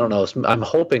them. But I don't know. I'm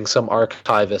hoping some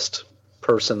archivist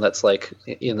person that's like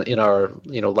in our,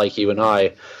 like you and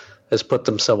I, has put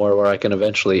them somewhere where I can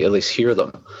eventually at least hear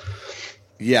them.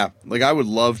 Yeah, like I would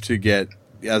love to get,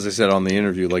 as I said on the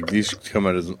interview, like these come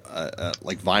out as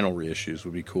like vinyl reissues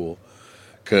would be cool,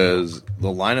 because the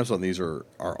lineups on these are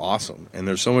awesome, and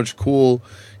there's so much cool.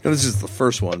 This is the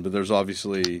first one, but there's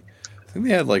obviously, I think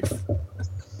they had like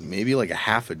maybe like a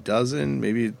half a dozen,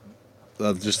 maybe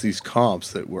just these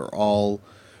comps that were all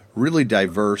really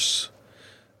diverse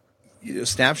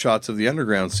snapshots of the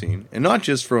underground scene, and not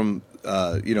just from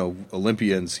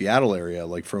Olympia and Seattle area,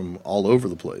 like from all over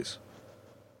the place.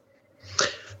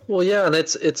 Well, yeah, and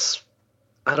it's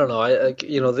I don't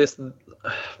know, this,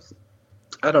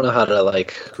 I don't know how to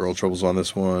like. Girl Trouble's on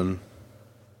this one.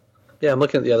 Yeah, I'm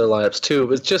looking at the other lineups too.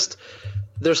 But it's just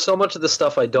there's so much of the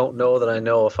stuff I don't know that I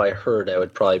know if I heard I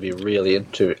would probably be really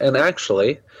into. And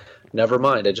actually, never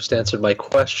mind. I just answered my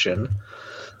question.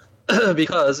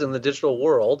 Because in the digital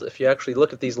world, if you actually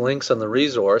look at these links on the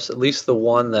resource, at least the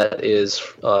one that is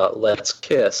Let's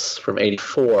Kiss from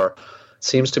 84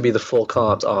 seems to be the full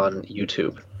comp on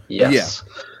YouTube. Yes.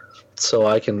 Yeah. So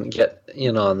I can get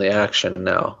in on the action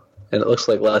now. And it looks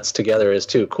like Let's Together is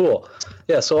too. Cool.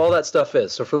 Yeah, so all that stuff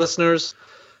is. So for listeners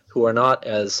who are not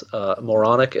as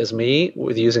moronic as me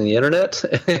with using the internet,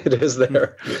 it is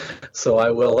there. So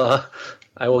I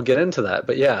will get into that.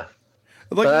 But yeah.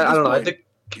 Like, but I don't know. I think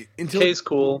K's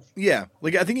cool. Yeah,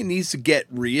 like I think it needs to get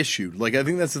reissued. Like I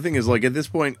think that's the thing is like at this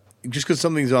point, just because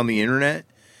something's on the internet,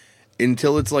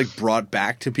 until it's like brought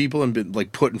back to people and been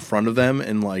like put in front of them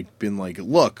and like been like,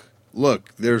 look,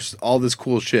 there's all this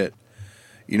cool shit.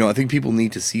 I think people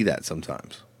need to see that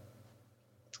sometimes.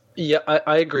 Yeah,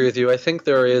 I agree with you. I think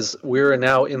we're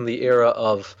now in the era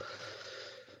of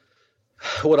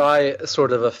what I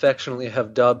sort of affectionately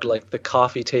have dubbed like the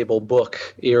coffee table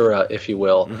book era, if you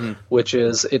will, which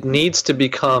is it needs to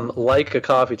become like a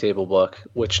coffee table book,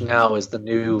 which now is the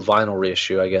new vinyl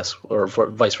reissue, I guess, or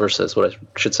vice versa is what I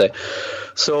should say.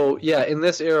 So yeah, in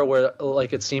this era where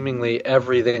like it's seemingly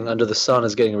everything under the sun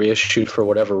is getting reissued for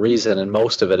whatever reason, and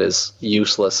most of it is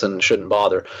useless and shouldn't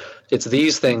bother, it's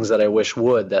these things that I wish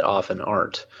would that often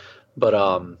aren't. But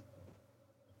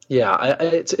yeah,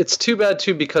 it's too bad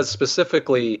too, because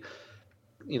specifically,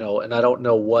 and I don't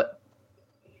know what,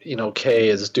 K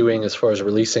is doing as far as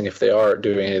releasing, if they are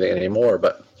doing anything anymore,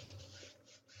 but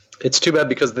it's too bad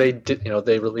because they did,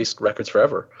 they released records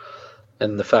forever,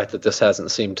 and the fact that this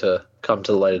hasn't seemed to come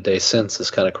to the light of day since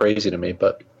is kind of crazy to me.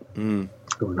 But who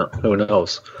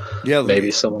knows? Yeah,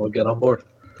 maybe someone will get on board.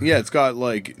 Yeah, it's got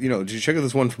like did you check out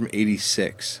this one from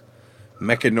 '86?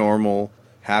 Mechanormal.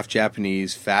 Half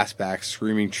Japanese, Fastback,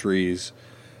 Screaming Trees,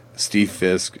 Steve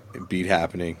Fisk, Beat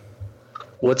Happening.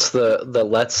 What's the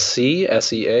Let's See,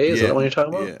 SEA? Is that what you're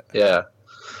talking about? Yeah.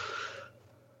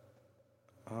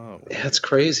 Oh. Yeah, it's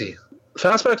crazy.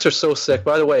 Fastbacks are so sick.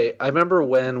 By the way, I remember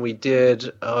when we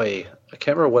did. I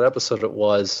can't remember what episode it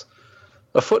was.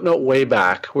 A footnote way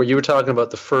back where you were talking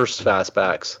about the first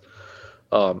Fastbacks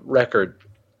record,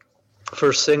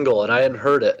 first single, and I hadn't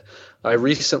heard it. I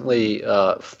recently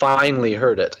finally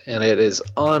heard it, and it is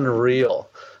unreal.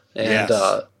 And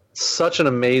Yes. such an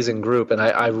amazing group, and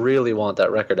I really want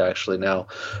that record actually now.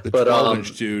 The But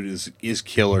 12-inch dude is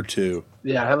killer too.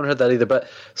 yeah, I haven't heard that either. But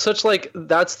such like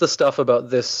that's the stuff about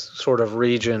this sort of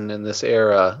region and this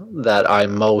era that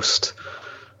I'm most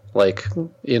like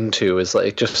into is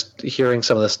like just hearing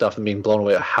some of this stuff and being blown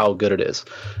away at how good it is.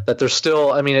 That there's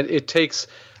still, I mean, it takes.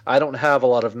 I don't have a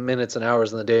lot of minutes and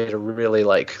hours in the day to really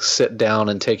like sit down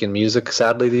and take in music,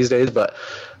 sadly these days. But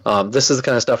this is the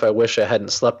kind of stuff I wish I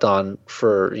hadn't slept on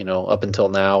for up until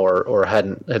now, or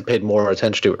had paid more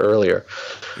attention to earlier.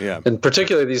 Yeah. And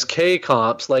particularly these K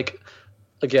comps, like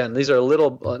again, these are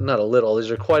not a little, these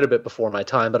are quite a bit before my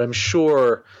time. But I'm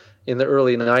sure in the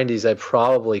early 90s, I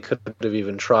probably could have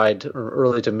even tried, or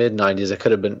early to mid 90s, I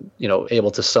could have been able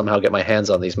to somehow get my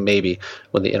hands on these maybe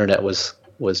when the internet was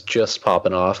just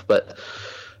popping off. But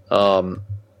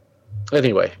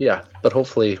anyway, yeah. But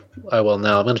hopefully I will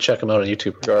now. I'm going to check them out on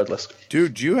YouTube regardless.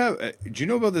 Dude, do you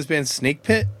know about this band Snake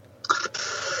Pit?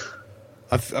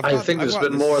 I think there's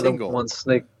been more than one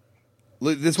Snake.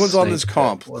 This one's on this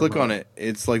comp. Click on it.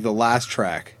 It's like the last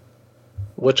track.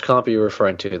 Which comp are you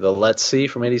referring to? The Let's See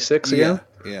from '86 again?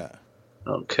 Yeah.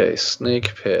 Okay,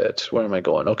 Snake Pit. Where am I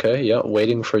going? Okay, yeah.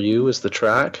 Waiting for You is the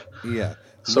track. Yeah.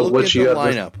 So look which at you the have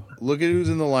lineup. Look at who's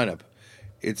in the lineup.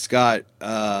 It's got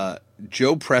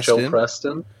Joe Preston. Joe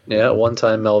Preston. Yeah,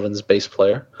 one-time Melvin's bass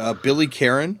player. Billy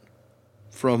Karen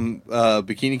from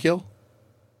Bikini Kill.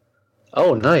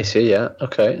 Oh, nice. Yeah.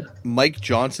 Okay. Mike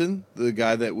Johnson, the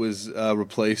guy that was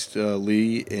replaced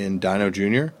Lee in Dino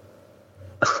Jr.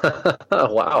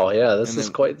 Wow. Yeah, this is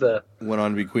quite the. Went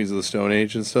on to be Queens of the Stone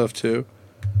Age and stuff too.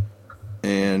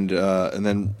 And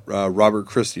then Robert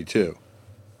Christie too.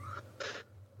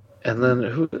 And then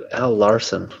who? Al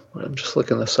Larson. I'm just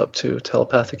looking this up too.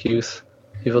 Telepathic Youth,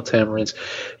 Evil Tamarines.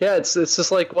 Yeah, it's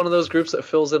just like one of those groups that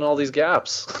fills in all these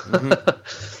gaps.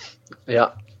 Mm-hmm.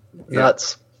 Yeah,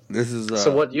 nuts. This is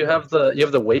so. What you have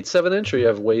the weight 7-inch, or you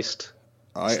have waist?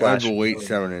 I have the weight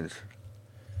 7-inch.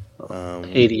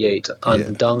 88 on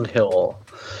Dunghill.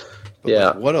 But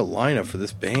yeah, what a lineup for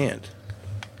this band.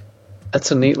 That's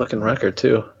a neat looking record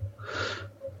too.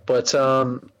 But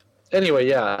anyway,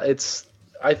 yeah, it's.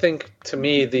 I think to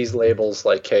me these labels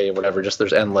like K, whatever, just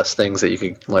there's endless things that you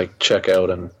could like check out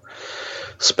and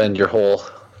spend your whole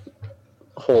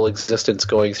existence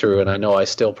going through. And I know I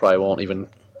still probably won't even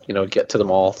get to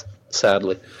them all,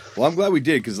 sadly. Well, I'm glad we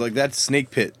did, because like that Snake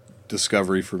Pit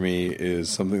discovery for me is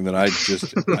something that I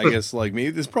just I guess like maybe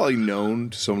this is probably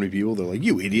known to so many people. They're like,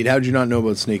 you idiot, how'd you not know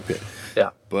about Snake Pit? Yeah.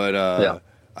 But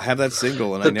I have that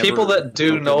single, and the people that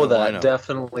do know that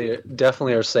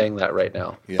definitely are saying that right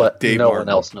now. Yeah, but Dave no Martin. one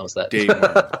else knows that. Dave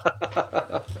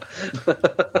Martin.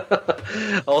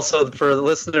 Also, for the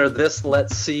listener, this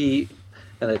Let's See,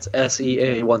 and it's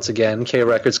SEA once again, K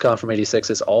Records Con from '86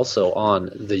 is also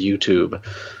on the YouTube.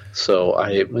 So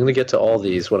I'm going to get to all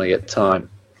these when I get time.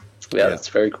 Yeah, that's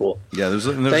very cool. Yeah, there's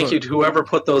thank you to whoever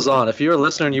put those on. If you're a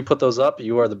listener and you put those up,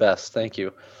 you are the best. Thank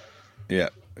you. Yeah.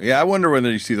 Yeah, I wonder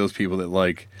whether you see those people that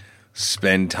like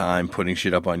spend time putting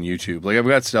shit up on YouTube. Like I've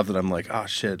got stuff that I'm like, oh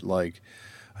shit, like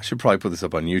I should probably put this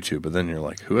up on YouTube, but then you're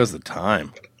like, who has the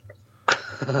time?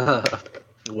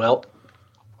 Well,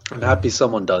 I'm happy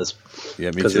someone does. Yeah,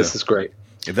 me too. Because this is great.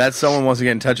 If that someone wants to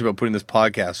get in touch about putting this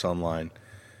podcast online,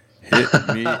 hit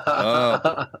me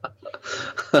up.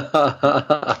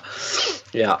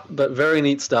 Yeah, but very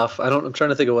neat stuff. I'm trying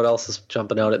to think of what else is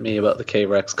jumping out at me about the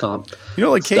K-Rex comp.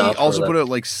 Like K also put out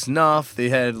like Snuff. They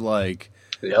had like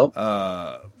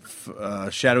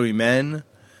Shadowy Men.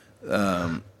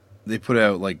 They put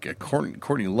out like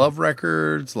Courtney Love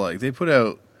records. Like they put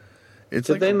out. Did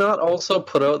they not also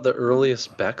put out the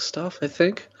earliest Beck stuff? I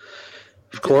think.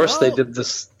 Of course, they did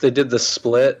this. They did the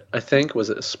split. I think was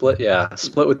it a split? Yeah,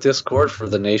 split with Discord for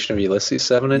the Nation of Ulysses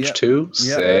 7-inch too.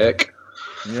 Sick.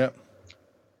 Yep.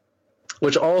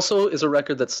 Which also is a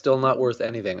record that's still not worth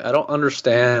anything. I don't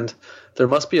understand. There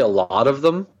must be a lot of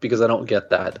them because I don't get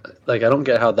that. Like I don't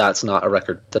get how that's not a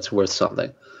record that's worth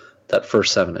something. That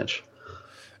first 7-inch.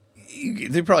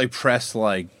 They probably pressed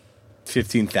like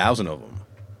 15,000 of them.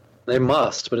 They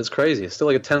must, but it's crazy. It's still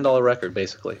like a $10 record,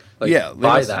 basically. Like, yeah,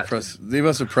 buy that. They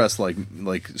must have pressed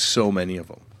like so many of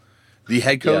them. The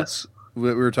Headcoats that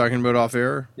we were talking about off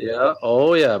air. Yeah.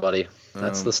 Oh yeah, buddy.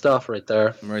 That's the stuff right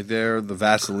there. Right there. The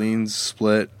Vaseline's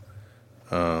split.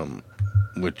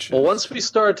 Which well, once we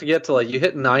start to get to like you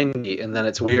hit 90, and then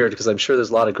it's weird because I'm sure there's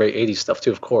a lot of great 80s stuff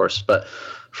too, of course. But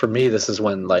for me, this is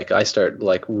when like I start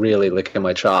like really licking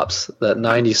my chops. That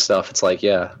 90s stuff, it's like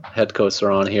head coats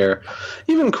are on here.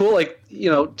 Even cool, like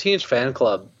Teenage Fan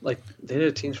Club, like they did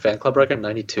a Teenage Fan Club record in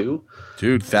 '92.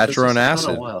 Dude, Thatcher on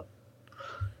Acid.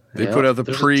 They put out the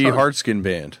pre-Heartskin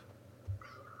band.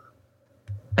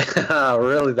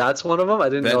 Really? That's one of them? I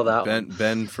didn't know that one.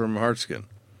 Ben from Heartskin.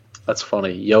 That's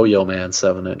funny. Yo-Yo Man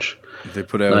 7-inch. They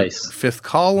put out Fifth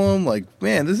Column. Like,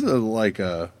 man, this is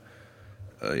a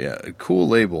cool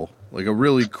label. Like a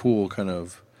really cool kind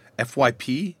of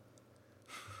FYP.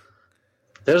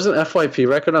 There's an FYP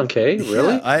record on K?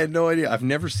 Really? Yeah, I had no idea. I've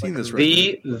never seen this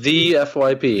record. The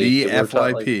FYP. The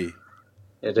FYP.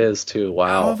 It is too.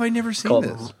 Wow. How have I never seen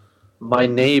this? My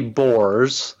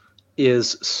Neighbors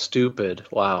is Stupid.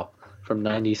 Wow. From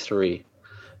 93.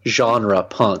 Genre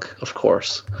punk, of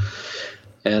course.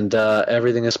 And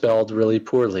everything is spelled really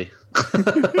poorly.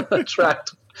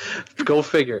 Tracked. Go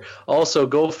figure. Also,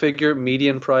 go figure,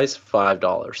 median price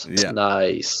 $5. Yeah.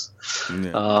 Nice.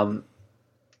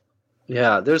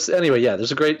 Yeah. There's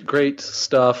a great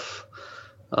stuff.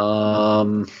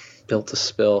 Built to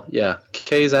Spill. Yeah.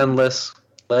 K's Endless,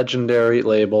 legendary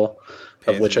label,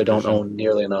 of which I don't own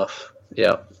nearly enough.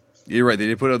 Yeah. You're right. They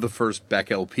did put out the first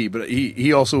Beck LP, but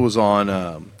he also was on.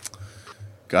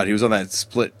 He was on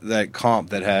that comp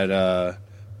that had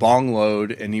Bong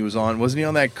Load, and he was on. Wasn't he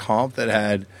on that comp that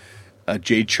had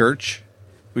J Church?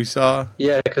 We saw.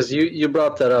 Yeah, because you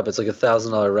brought that up. It's like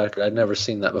 $1,000 record. I'd never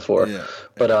seen that before. Yeah.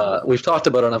 But we've talked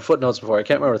about it on Footnotes before. I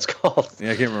can't remember what it's called. Yeah,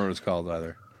 I can't remember what it's called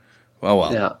either.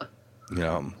 Well.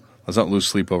 Yeah. Let's not lose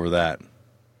sleep over that.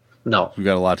 No. We've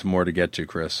got a lot more to get to,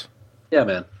 Chris. Yeah,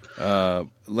 man.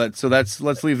 Let's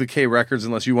leave the K records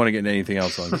unless you want to get into anything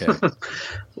else on K.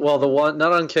 Well, the one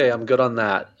not on K, I'm good on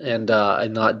that, and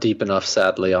I'm not deep enough,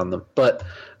 sadly, on them. But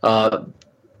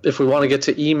if we want to get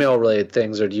to email related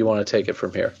things, or do you want to take it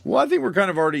from here? Well, I think we're kind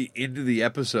of already into the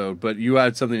episode, but you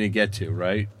had something to get to,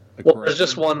 right? Well, there's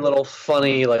just one little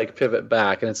funny pivot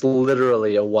back, and it's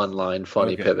literally a one-line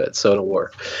funny pivot, so it'll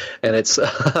work. And it's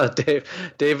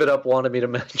David Up wanted me to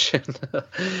mention.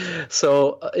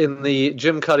 So in the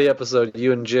Jim Cuddy episode,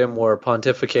 you and Jim were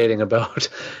pontificating about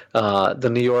the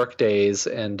New York days,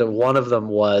 and one of them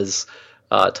was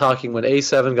talking when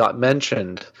A7 got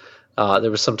mentioned.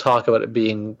 There was some talk about it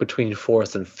being between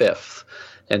 4th and 5th.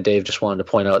 And Dave just wanted to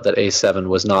point out that A7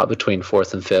 was not between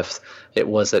 4th and 5th. It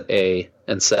was at A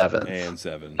and 7th. A and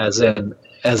 7. As in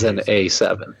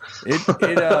A7.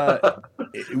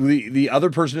 The other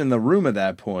person in the room at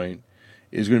that point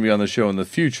is going to be on the show in the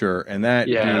future, and that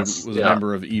dude was a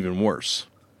member of Even Worse.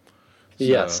 So,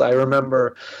 yes, I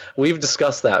remember. We've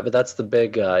discussed that, but that's the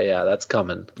big, that's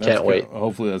coming. Can't wait.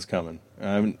 Hopefully that's coming.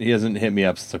 He hasn't hit me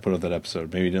up since I put out that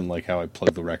episode. Maybe he didn't like how I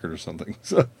plugged the record or something.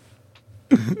 So.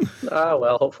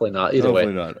 Well, hopefully not.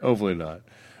 Hopefully not.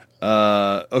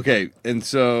 Okay, and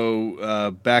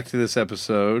so back to this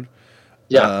episode.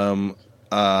 Yeah.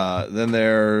 Then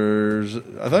there's.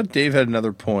 I thought Dave had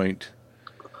another point.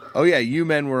 Oh yeah, you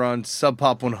men were on Sub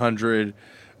Pop 100,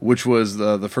 which was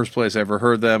the first place I ever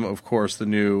heard them. Of course, the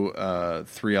new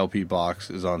 3 LP box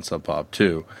is on Sub Pop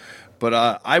too.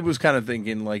 But I was kind of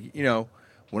thinking,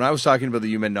 when I was talking about the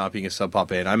U Men not being a Sub Pop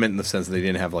band, I meant in the sense that they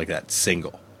didn't have that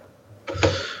single.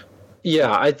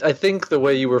 Yeah, I think the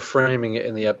way you were framing it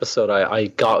in the episode, I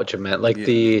got what you meant.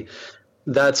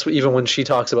 That's even when she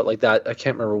talks about that. I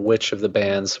can't remember which of the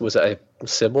bands was it.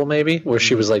 Sybill maybe, where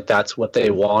she was like, "That's what they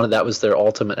wanted. That was their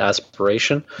ultimate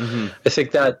aspiration." Mm-hmm. I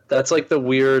think that's the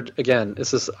weird. Again,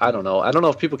 this is I don't know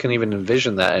if people can even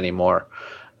envision that anymore.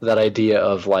 That idea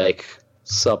of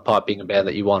Sub Pop being a band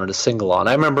that you wanted to single on.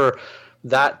 I remember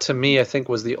that to me, I think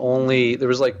was the only. There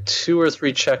was 2 or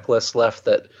 3 checklists left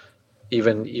that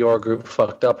even your group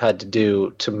Fucked Up had to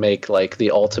do to make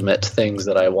the ultimate things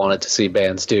that I wanted to see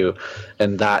bands do,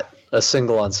 and that a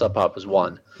single on Sub Pop was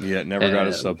one. Yeah, never got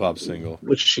a Sub Pop single,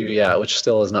 which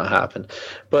still has not happened.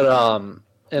 But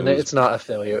it's not a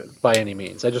failure by any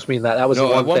means. I just mean that was at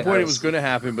one point it was going to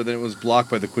happen, but then it was blocked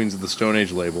by the Queens of the Stone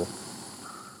Age label.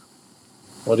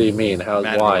 What do you mean?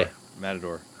 Why?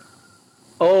 Matador.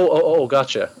 Oh,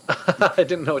 gotcha. I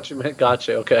didn't know what you meant.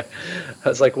 Gotcha. Okay. I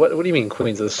was like, what do you mean,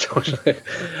 Queens of the Stone Age?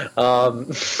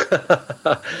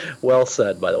 Well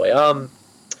said, by the way.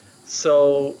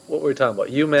 So what were we talking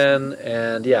about? U-Men,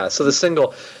 and so the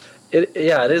single. It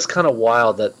is kind of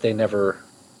wild that they never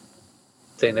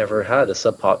had a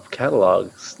Sub Pop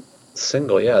catalog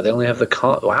single. Yeah, they only have the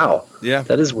wow. Yeah,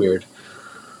 that is weird.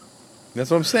 That's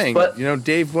what I'm saying. But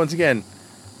Dave, once again,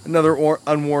 another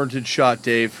unwarranted shot,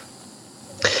 Dave.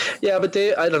 Yeah, but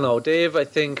Dave, I don't know. Dave, I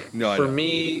think No, I for know.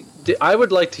 me, I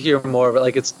would like to hear more of it.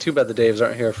 Like, it's too bad the Daves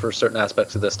aren't here for certain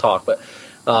aspects of this talk. But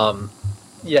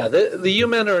yeah, the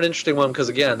U-Men are an interesting one because,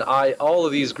 again, all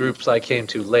of these groups I came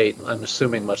to late, I'm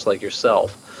assuming much like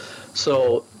yourself.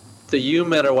 So the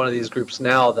U-Men are one of these groups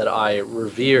now that I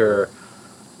revere,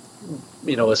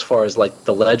 as far as like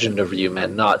the legend of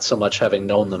U-Men, not so much having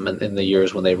known them in the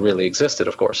years when they really existed,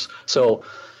 of course. So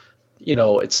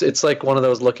it's like one of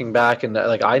those looking back and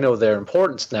like I know their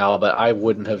importance now, but I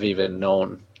wouldn't have even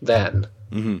known then.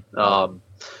 Mm-hmm.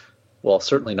 Well,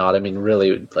 certainly not. I mean,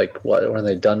 really, like what were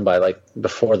they done by like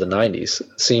before the '90s,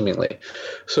 seemingly?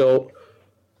 So,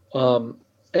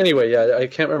 anyway, yeah, I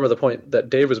can't remember the point that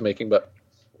Dave was making, but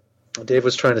Dave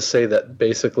was trying to say that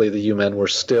basically the U-Men were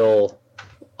still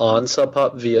on Sub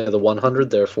Pop via the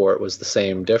 100, therefore it was the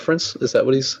same difference. Is that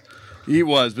what he's? He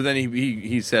was, but then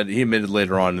he said he admitted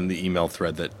later on in the email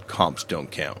thread that comps don't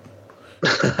count.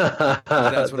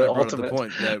 That's when I brought up the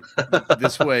point that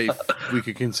this way we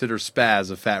could consider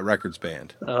Spaz a Fat Records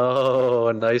band.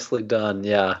 Oh, nicely done.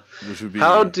 Yeah. Which would be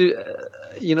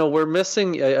we're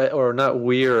missing, or not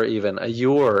we're even,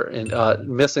 you're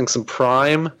missing some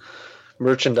prime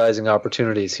merchandising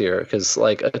opportunities here because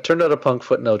like a Turned Out a Punk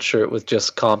Footnote shirt with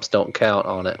just comps don't count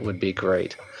on it would be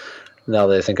great. Now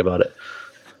that I think about it.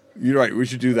 You're right. We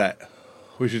should do that.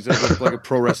 We should set up like a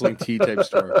pro wrestling tee type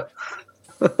store.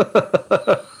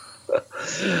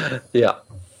 Yeah.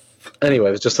 Anyway,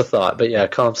 it was just a thought, but yeah,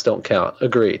 comps don't count.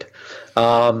 Agreed.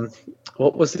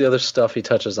 What was the other stuff he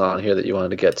touches on here that you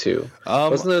wanted to get to?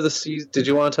 Wasn't there did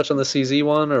you want to touch on the CZ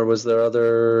one, or was there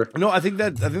other? No, I think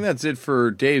that's it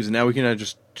for Dave's, and now we can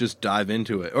just dive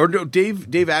into it. Or no,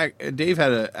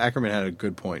 Ackerman had a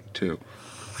good point too.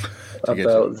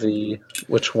 About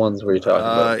which ones were you talking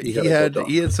about?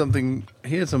 He had some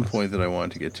point that I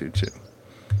wanted to get to too.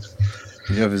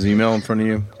 Do you have his email in front of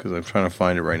you? Because I'm trying to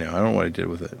find it right now. I don't know what I did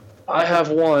with it. I have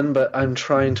one, but I'm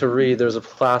trying to read. There's a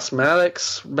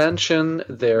plasmatics mention.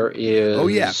 There is... Oh,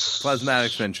 yeah.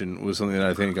 Plasmatics mention was something that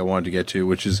I think I wanted to get to,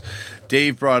 which is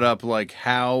Dave brought up, like,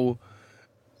 how...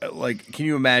 Like, can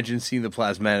you imagine seeing the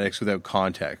plasmatics without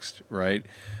context, right?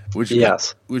 Which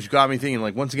got me thinking,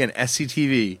 like, once again,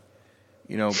 SCTV,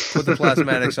 put the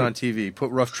plasmatics on TV,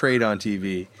 put Rough Trade on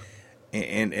TV,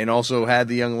 and also had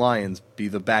the Young Lions be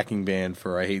the backing band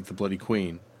for I Hate the Bloody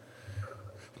Queen.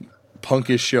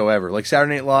 Punkest show ever. Like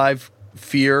Saturday Night Live,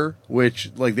 Fear,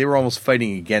 which like they were almost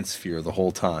fighting against Fear the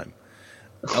whole time.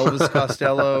 Elvis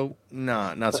Costello,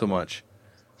 not so much.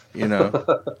 I'm going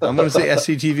to say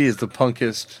SCTV is the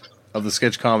punkest of the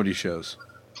sketch comedy shows.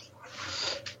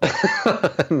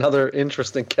 Another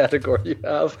interesting category you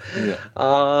have. Yeah.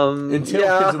 Kids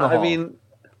in the Hall. I mean,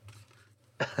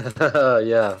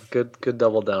 yeah, good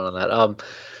double down on that.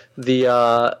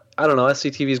 I don't know,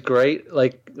 SCTV is great.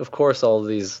 Like, of course, all of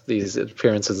these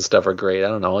appearances and stuff are great. I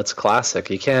don't know, it's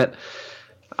classic. You can't.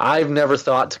 I've never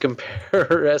thought to compare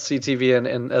SCTV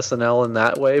and SNL in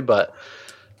that way, but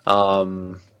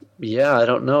yeah, I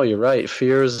don't know. You're right.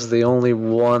 Fear's the only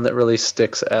one that really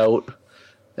sticks out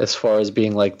as far as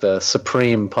being like the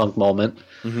supreme punk moment.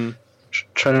 Mm-hmm.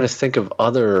 Trying to think of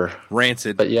other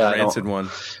Rancid, but yeah, Rancid one.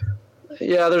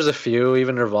 Yeah, there's a few.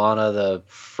 Even Nirvana, the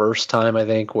first time I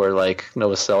think, where like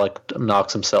Novoselic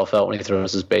knocks himself out when he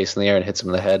throws his bass in the air and hits him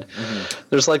in the head. Mm-hmm.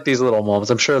 There's like these little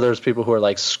moments. I'm sure there's people who are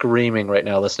like screaming right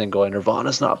now, listening, going,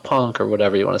 "Nirvana's not punk" or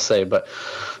whatever you want to say. But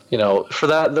for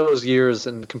those years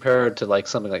and compared to like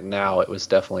something like now, it was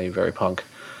definitely very punk.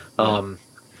 Sinead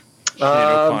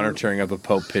O'Connor tearing up a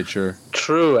Pope picture.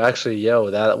 True, actually,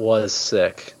 that was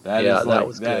sick. That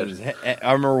was good.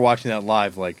 I remember watching that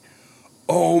live, like.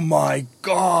 Oh my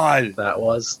God! That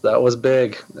was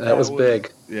big. That was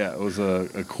big. Yeah, it was a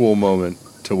cool moment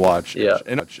to watch. Yeah,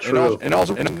 and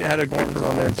also it had a great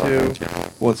on there too.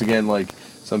 Once again, like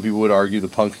some people would argue the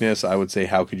punkness. I would say,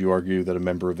 how could you argue that a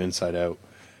member of Inside Out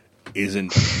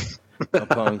isn't a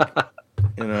punk?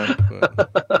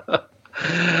 But.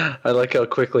 I like how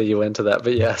quickly you went to that,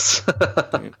 but yes.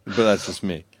 But that's just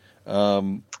me.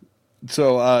 Like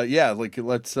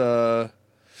let's.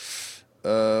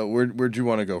 Where'd you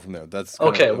want to go from there? That's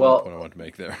okay. Well, what I want to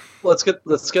make there. Let's get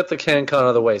the CanCon out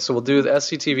of the way. So we'll do the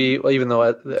SCTV. Well, even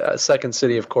though Second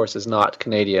City, of course, is not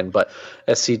Canadian, but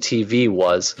SCTV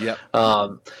was. Yeah.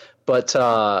 But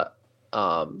the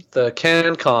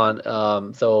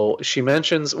CanCon, though, she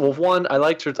mentions. Well, one, I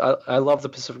liked her. I love the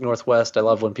Pacific Northwest. I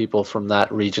love when people from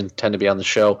that region tend to be on the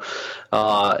show.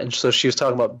 And so she was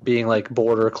talking about being like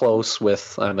border close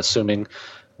with. I'm assuming.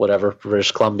 Whatever,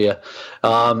 British Columbia.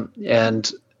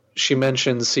 And she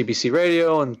mentions CBC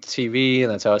Radio and TV,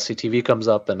 and that's how SCTV comes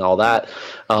up and all that.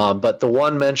 But the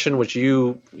one mention which I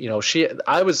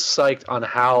was psyched on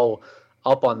how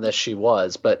up on this she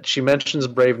was, but she mentions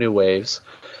Brave New Waves,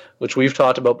 which we've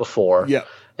talked about before. Yeah.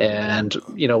 And,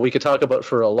 we could talk about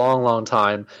for a long, long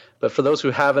time. But for those who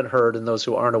haven't heard and those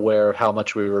who aren't aware of how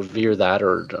much we revere that,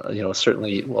 or,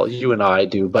 certainly, well, you and I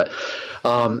do. But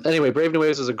anyway, Brave New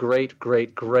Waves is a great,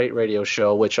 great, great radio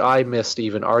show, which I missed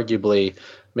even arguably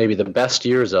maybe the best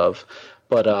years of.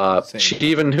 But she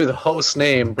even knew the host's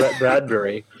name, Brett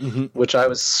Bradbury, which I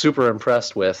was super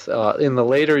impressed with. In the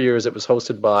later years, it was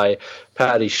hosted by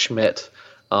Patty Schmidt.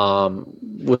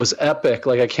 Was epic.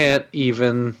 Like, I can't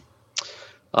even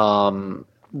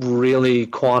really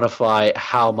quantify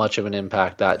how much of an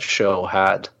impact that show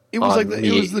had. It was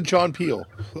it was the John Peel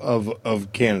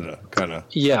of Canada, kind of.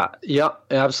 Yeah,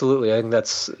 absolutely. I think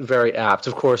that's very apt.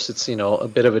 Of course, it's a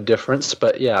bit of a difference,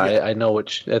 but I know I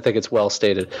think it's well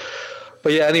stated.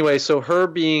 But yeah, anyway, so her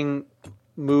being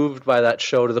moved by that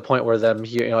show to the point where them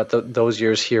at those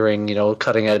years hearing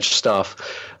cutting edge stuff.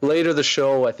 Later, the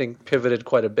show I think pivoted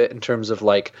quite a bit in terms of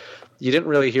like. You didn't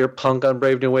really hear punk on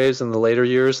Brave New Waves in the later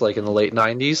years, like in the late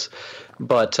 '90s,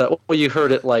 but you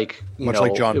heard it like much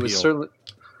like John Peel. Was certainly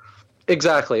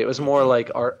exactly. It was more like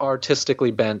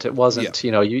artistically bent. It wasn't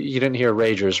you didn't hear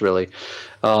Ragers really,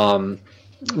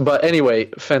 but anyway,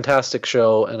 fantastic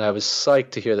show, and I was psyched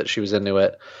to hear that she was into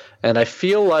it, and I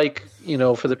feel like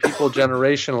for the people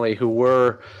generationally who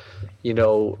were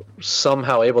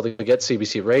somehow able to get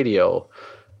CBC Radio.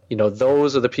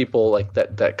 Those are the people like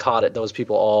that caught it. Those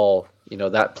people all,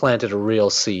 that planted a real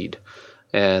seed.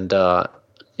 And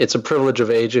it's a privilege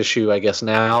of age issue, I guess,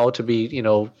 now to be,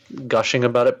 gushing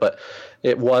about it. But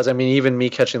it was, even me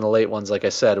catching the late ones, like I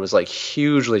said, it was like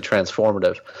hugely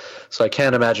transformative. So I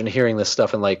can't imagine hearing this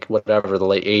stuff in like whatever, the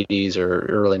late 80s or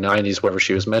early 90s, wherever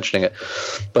she was mentioning it.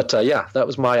 But that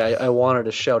was I wanted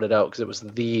to shout it out because it was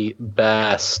the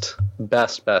best.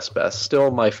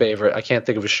 Still my favorite. I can't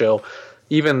think of a show.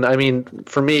 Even,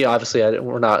 for me, obviously,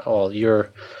 we're not all you're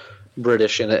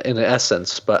British in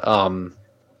essence, but John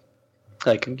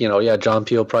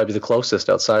Peel probably be the closest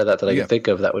outside of that I can think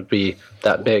of that would be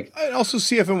that big. And also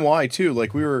CFNY too.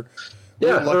 Like we were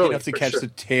lucky enough to catch the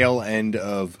tail end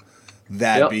of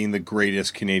that being the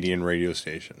greatest Canadian radio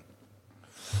station.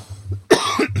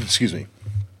 Excuse me.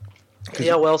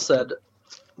 Yeah, well said.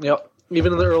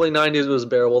 Even in the early '90s, it was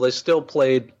bearable. They still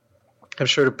played. I'm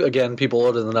sure, again, people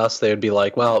older than us, they would be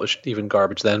like, well, it was even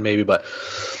garbage then, maybe, but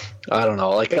I don't know.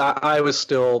 Like,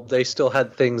 they still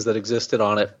had things that existed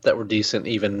on it that were decent,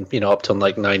 even, up till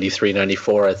like 93,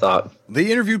 94, I thought. They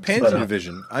interviewed Pansy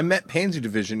Division. I met Pansy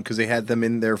Division because they had them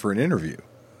in there for an interview.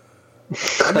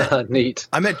 Neat.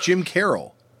 I met Jim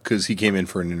Carroll because he came in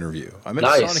for an interview. I met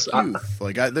Sonic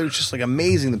Youth. They were just like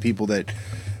amazing, the people that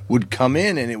would come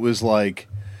in, and it was like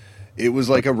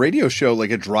a radio show,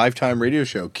 like a drive time radio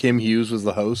show. Kim Hughes was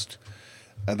the host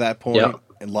at that point,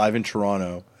 and live in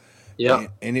Toronto. Yeah.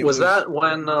 And it was that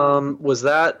when was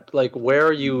that like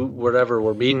where you whatever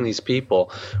were meeting these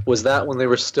people? Was that when they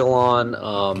were still on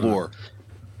Bloor?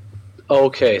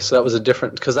 Okay, so that was a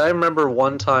different, because I remember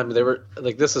one time they were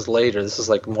like, this is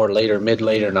like more later,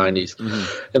 mid-later 90s,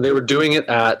 and they were doing it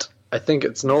at, I think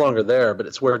it's no longer there, but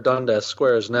it's where Dundas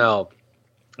Square is now.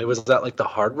 It was at like the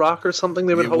Hard Rock or something.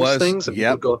 They would host things. And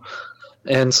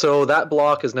and so that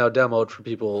block is now demoed for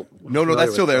people. No,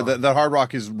 that's still there. The Hard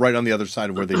Rock is right on the other side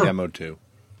of where they demoed to.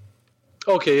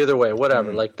 Okay, either way,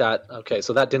 whatever. Like that. Okay,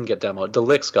 so that didn't get demoed. The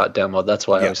Licks got demoed. That's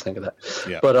why I always think of that.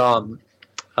 Yeah.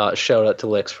 But shout out to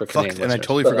Licks for Canadian listeners. And I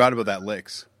totally forgot about that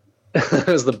Licks. It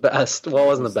was the best. Well, it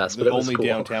wasn't the best, but it was only cool.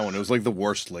 Downtown one. It was like the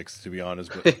worst Licks, to be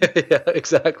honest. But. Yeah,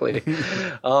 exactly.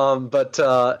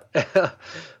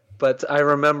 But I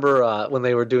remember when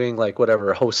they were doing like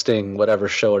hosting whatever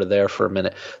show to there for a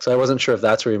minute. So I wasn't sure if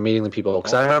that's where you're meeting the people.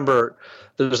 Because I remember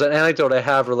there's an anecdote I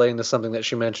have relating to something that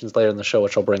she mentions later in the show,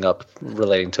 which I'll bring up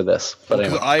relating to this. But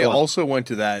anyway, I also went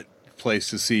to that place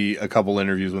to see a couple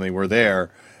interviews when they were there,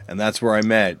 and that's where I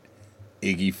met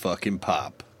Iggy fucking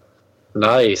Pop.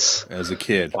 Nice. As a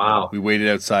kid. Wow. We waited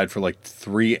outside for like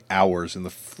 3 hours in the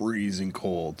freezing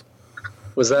cold.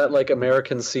 Was that like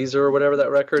American Caesar or whatever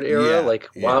that record era?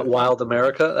 Wild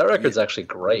America? That record's actually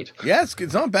great. Yeah,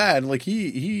 it's not bad. Like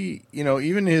he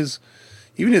even his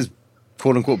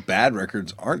quote unquote bad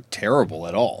records aren't terrible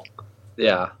at all.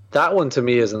 Yeah. That one to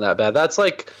me isn't that bad. That's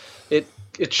like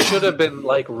it should have been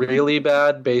like really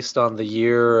bad based on the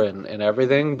year and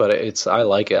everything, but I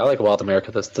like it. I like Wild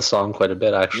America, the song, quite a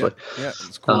bit actually. Yeah,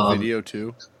 it's a cool video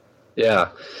too. Yeah.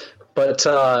 But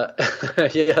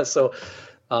so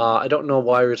I don't know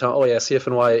why we were talking. Oh yeah,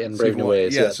 CFNY and Brave New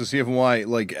Ways. Yeah, so CFNY,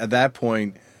 like at that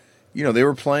point, they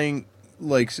were playing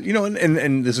like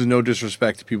and this is no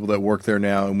disrespect to people that work there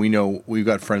now, and we know we've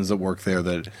got friends that work there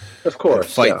that of course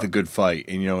that fight the good fight,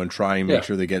 and try and make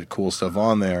sure they get cool stuff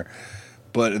on there.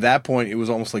 But at that point, it was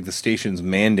almost like the station's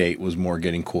mandate was more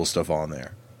getting cool stuff on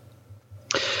there.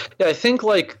 Yeah, I think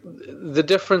like the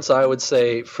difference I would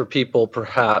say for people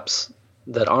perhaps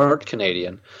that aren't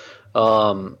Canadian,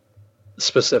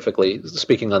 specifically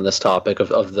speaking on this topic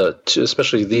of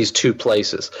especially these two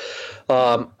places.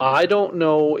 I don't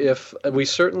know if we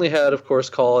certainly had, of course,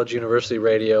 college, university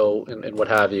radio, and what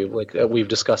have you. Like we've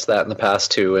discussed that in the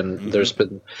past too, and there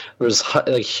was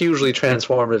like hugely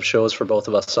transformative shows for both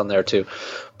of us on there too.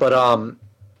 But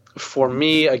for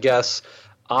me, I guess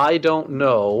I don't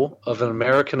know of an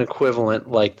American equivalent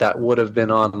like that would have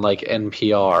been on like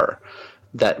NPR,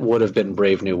 that would have been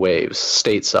Brave New Waves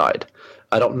stateside.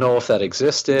 I don't know if that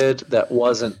existed. That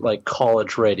wasn't like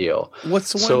college radio.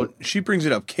 What's the one? She brings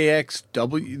it up.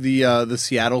 KXW, the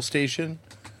Seattle station.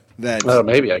 That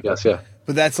maybe, I guess, yeah.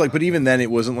 But that's like. But even then, it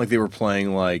wasn't like they were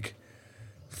playing like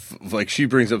she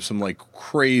brings up some like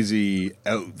crazy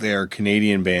out there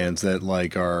Canadian bands that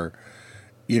like are,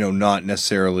 not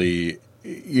necessarily,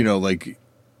 ever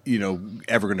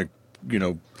going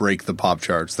to break the pop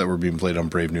charts that were being played on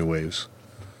Brave New Waves.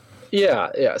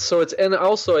 Yeah. So and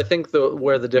also I think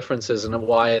where the difference is and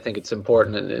why I think it's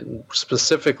important, and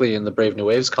specifically in the Brave New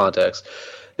Waves context,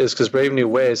 is because Brave New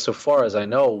Waves, so far as I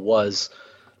know, was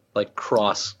like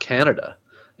cross Canada.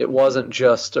 It wasn't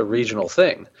just a regional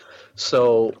thing.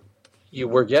 So you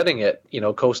were getting it,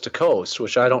 coast to coast,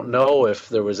 which I don't know if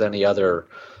there was any other,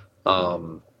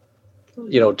 whatever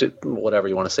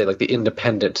you want to say, like the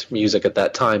independent music at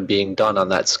that time being done on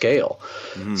that scale.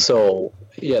 Mm-hmm. So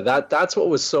yeah, that's what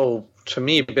was so, to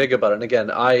me, big about it. And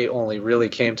again, I only really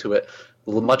came to it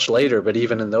much later, but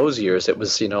even in those years, it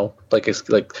was, like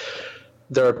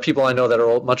there are people I know that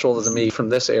are much older than me from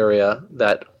this area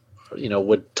that,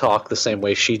 would talk the same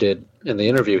way she did in the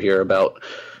interview here about,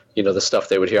 the stuff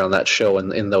they would hear on that show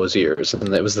in those years.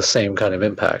 And it was the same kind of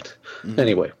impact. Mm-hmm.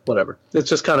 Anyway, whatever. It's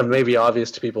just kind of maybe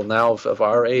obvious to people now of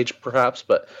our age, perhaps,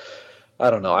 but I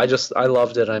don't know. I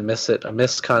loved it. I miss it. I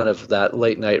miss kind of that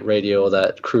late night radio,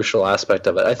 that crucial aspect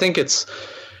of it. I think it's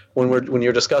when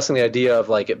you're discussing the idea of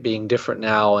like it being different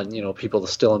now, and people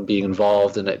still being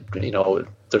involved in it,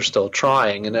 they're still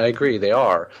trying, and I agree they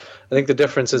are. I think the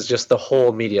difference is just the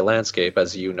whole media landscape,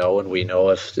 as you know and we know,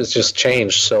 it's just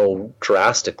changed so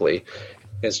drastically.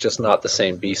 It's just not the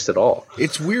same beast at all.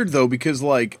 It's weird though, because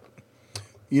like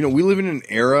we live in an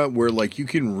era where like you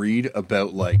can read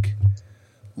about like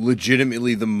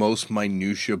legitimately the most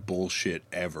minutia bullshit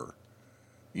ever.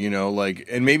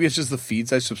 And maybe it's just the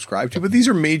feeds I subscribe to, but these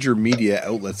are major media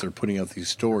outlets that are putting out these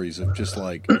stories of just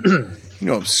like,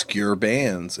 obscure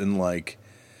bands and like,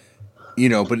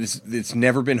 but it's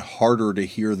never been harder to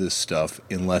hear this stuff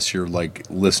unless you're like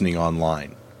listening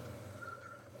online.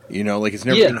 Like it's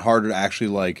never been harder to actually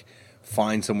like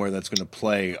find somewhere that's going to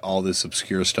play all this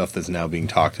obscure stuff that's now being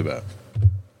talked about.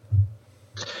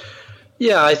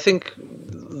 Yeah, I think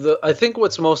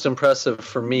what's most impressive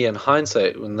for me in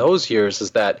hindsight in those years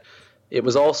is that it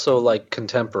was also like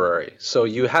contemporary. So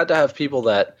you had to have people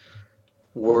that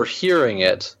were hearing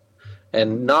it,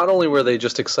 and not only were they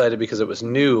just excited because it was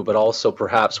new, but also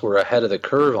perhaps were ahead of the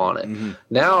curve on it. Mm-hmm.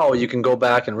 Now you can go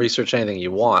back and research anything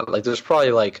you want. Like there's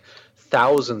probably like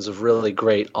thousands of really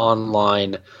great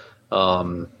online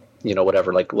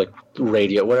whatever, like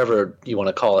radio, whatever you want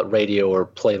to call it, radio or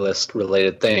playlist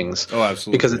related things. Oh,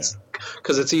 absolutely.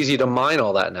 Because it's easy to mine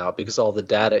all that now because all the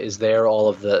data is there, all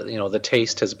of the, the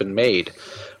taste has been made.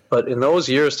 But in those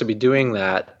years to be doing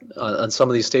that on some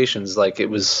of these stations, like it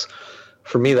was,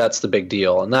 for me, that's the big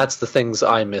deal. And that's the things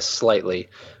I miss slightly,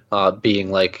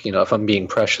 being like, if I'm being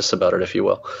precious about it, if you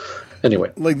will.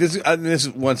 Anyway. Like this is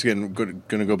once again going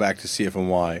to go back to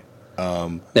CFNY.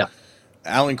 Yeah.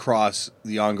 Alan Cross,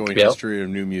 The Ongoing History of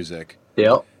New Music.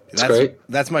 Yep, that's great.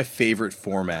 That's my favorite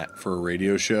format for a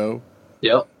radio show.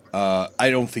 Yep. I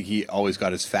don't think he always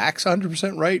got his facts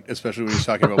 100% right, especially when he's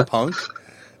talking about punk.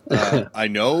 I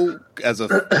know,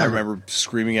 I remember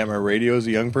screaming at my radio as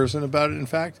a young person about it, in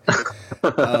fact.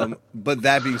 But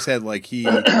that being said, like he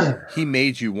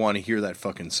made you want to hear that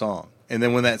fucking song. And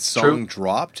then when that song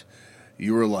dropped,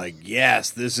 you were like, yes,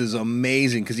 this is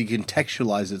amazing, because he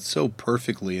contextualized it so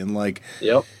perfectly. And like,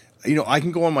 I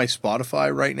can go on my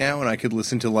Spotify right now and I could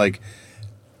listen to like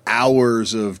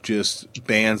hours of just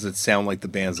bands that sound like the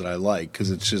bands that I like,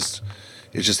 because it's just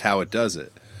how it does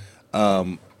it.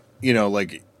 But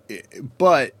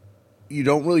you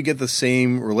don't really get the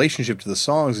same relationship to the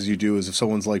songs as you do as if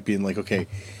someone's like being like, okay,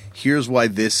 here's why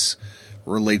this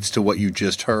relates to what you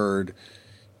just heard.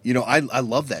 You know, I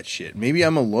love that shit. Maybe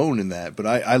I'm alone in that, but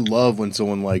I love when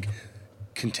someone like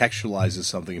contextualizes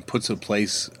something and puts a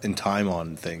place and time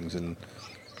on things, and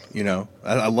you know,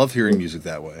 I love hearing music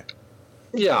that way.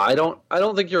 Yeah, I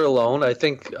don't think you're alone. I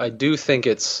do think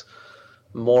it's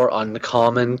more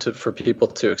uncommon for people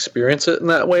to experience it in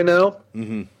that way now.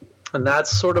 Mm-hmm. And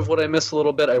that's sort of what I miss a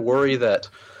little bit. I worry that,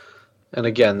 and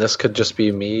again, this could just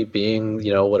be me being,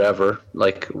 you know, whatever,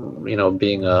 like, you know,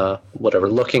 being whatever,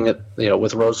 looking at, you know,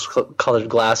 with rose-colored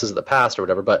glasses at the past or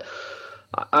whatever. But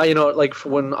I, you know, like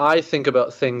when I think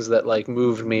about things that like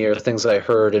moved me or things I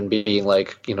heard and being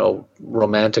like, you know,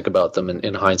 romantic about them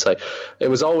in hindsight, it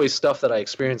was always stuff that I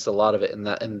experienced a lot of it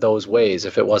in those ways.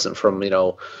 If it wasn't from, you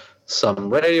know, some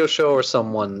radio show or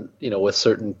someone, you know, with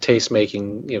certain taste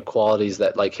making, you know, qualities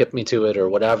that like hit me to it or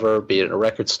whatever, be it in a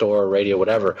record store or radio,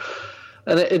 whatever.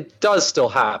 And it does still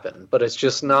happen, but it's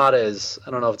just not as,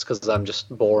 I don't know if it's because I'm just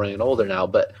boring and older now,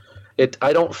 but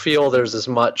I don't feel there's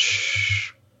not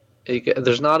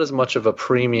as much of a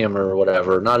premium or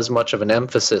whatever, not as much of an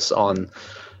emphasis on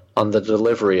the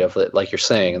delivery of it, like you're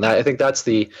saying. And I think that's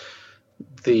the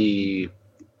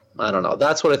I don't know,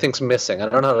 that's what I think's missing. I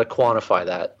don't know how to quantify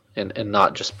that and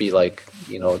not just be like,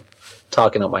 you know,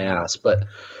 talking out my ass. But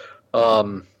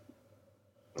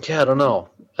yeah, I don't know.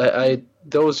 I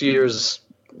those years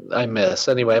I miss.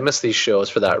 Anyway, I miss these shows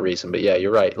for that reason. But yeah,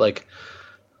 you're right. Like,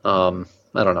 I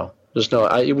don't know. There's no.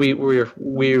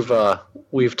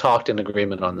 We've talked in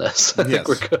agreement on this. I think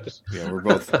we're good. Yeah, we're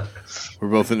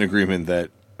both in agreement that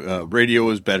radio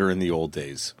was better in the old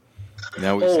days.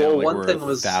 Now we sound like we're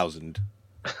 1,000.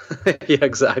 Yeah,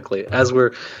 exactly. As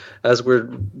we're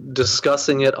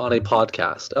discussing it on a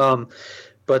podcast.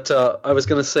 But I was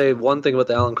going to say one thing about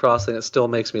the Alan Cross thing that still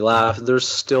makes me laugh. There's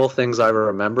still things I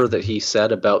remember that he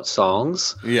said about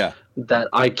songs that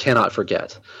I cannot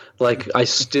forget. Like, I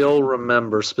still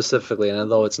remember specifically, and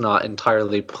although it's not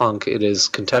entirely punk, it is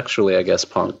contextually, I guess,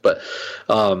 punk, but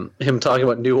him talking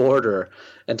about New Order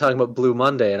and talking about Blue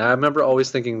Monday. And I remember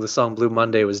always thinking the song Blue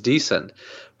Monday was decent,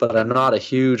 but I'm not a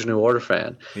huge New Order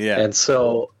fan. Yeah. And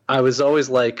so I was always,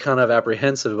 like, kind of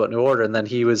apprehensive about New Order, and then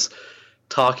he was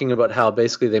talking about how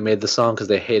basically they made the song because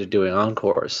they hated doing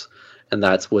encores, and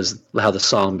that was how the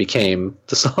song became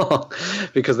the song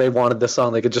because they wanted the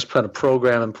song they could just put a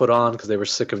program and put on because they were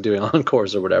sick of doing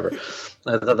encores or whatever.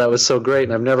 I thought that was so great,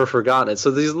 and I've never forgotten it.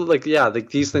 So these, like, yeah,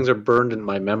 these things are burned in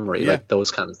my memory, like those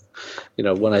kind of, you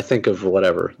know, when I think of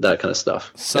whatever, that kind of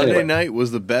stuff. Sunday night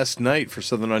was the best night for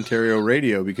Southern Ontario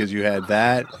radio because you had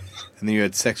that, and then you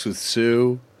had Sex with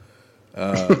Sue.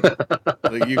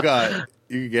 Like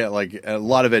you get like a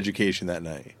lot of education that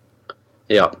night.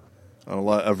 Yeah.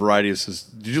 A variety of.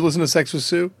 Did you listen to Sex with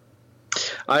Sue?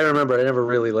 I remember. I never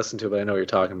really listened to it, but I know what you're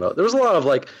talking about. There was a lot of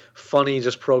like funny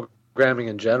just programming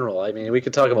in general. I mean, we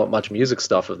could talk about much music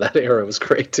stuff of that era. It was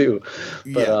great too.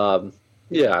 But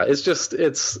yeah,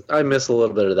 I miss a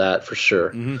little bit of that for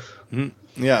sure. Mm-hmm.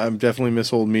 Mm-hmm. Yeah, I definitely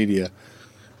miss old media.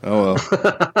 Oh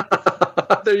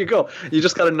well. There you go. You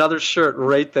just got another shirt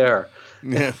right there.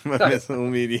 Yeah, I miss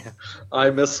old media. I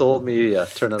miss old media.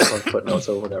 Turn it on Footnotes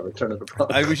or whatever. Turn it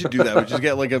on. We should do that. We just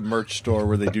get like a merch store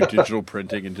where they do digital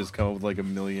printing and just come up with like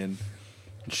 1 million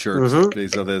shirts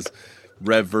based on this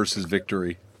Rev versus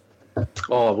Victory.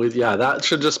 Oh, that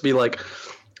should just be like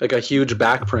a huge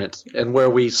backprint and where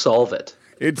we solve it.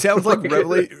 It sounds like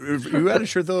Revelation. You had a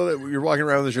shirt though that you're walking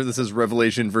around with a shirt that says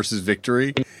Revelation versus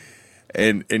Victory.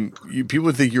 And people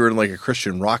would think you were in like a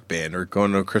Christian rock band or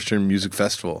going to a Christian music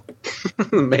festival.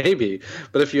 Maybe,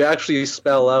 but if you actually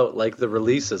spell out like the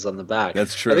releases on the back,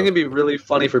 that's true. I think it'd be really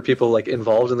funny for people like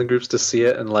involved in the groups to see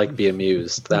it and like be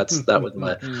amused. That would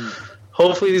my.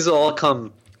 Hopefully, these will all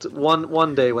come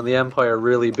one day when the empire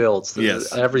really builds.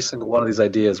 Yes, every single one of these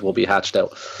ideas will be hatched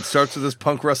out. It starts with this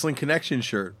Punk Wrestling Connection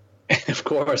shirt. Of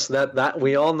course, that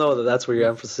we all know that's where your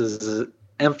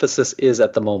emphasis is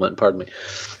at the moment. Pardon me.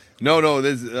 No.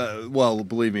 Well,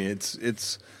 believe me,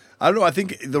 it's. I don't know. I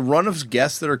think the run of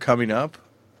guests that are coming up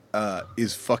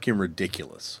is fucking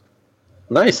ridiculous.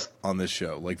 Nice on this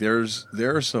show. Like there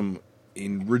are some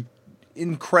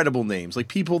incredible names, like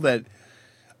people that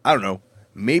I don't know.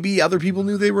 Maybe other people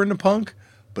knew they were into punk,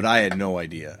 but I had no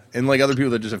idea. And like other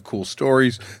people that just have cool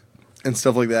stories and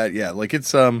stuff like that. Yeah, like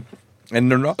it's and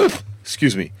they're not.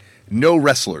 Excuse me. No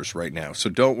wrestlers right now, so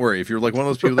don't worry. If you're like one of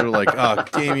those people that are like, oh,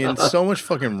 Damian, so much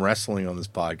fucking wrestling on this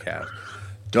podcast.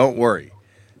 Don't worry.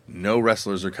 No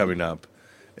wrestlers are coming up.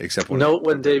 except when Note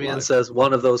when Damian says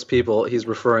one of those people, he's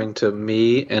referring to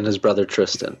me and his brother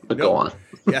Tristan. But go on.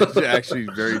 Yeah, it's actually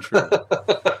very true.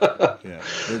 Yeah,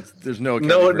 there's no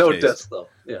accounting for taste. Diss though.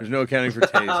 Yeah. There's no accounting for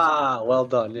taste. Well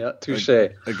done. Yeah, touche.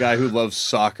 A guy who loves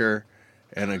soccer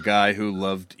and a guy who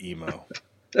loved emo.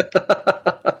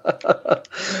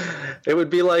 It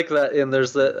would be like that. And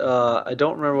there's that. I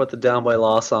don't remember what the Down by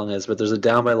Law song is, but there's a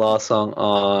Down by Law song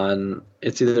on.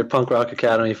 It's either Punk Rock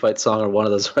Academy Fight Song or one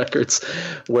of those records,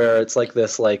 where it's like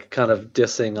this, like kind of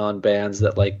dissing on bands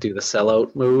that like do the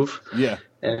sellout move. Yeah.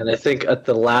 And I think at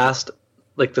the last,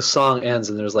 like the song ends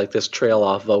and there's like this trail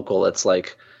off vocal that's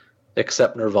like,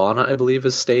 except Nirvana, I believe,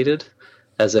 is stated.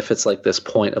 As if it's like this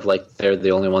point of like they're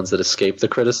the only ones that escape the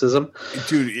criticism.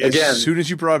 Dude, as soon as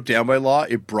you brought up Down by Law,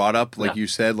 it brought up, like you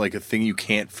said, like a thing you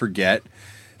can't forget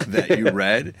that you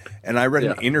read. And I read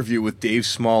an interview with Dave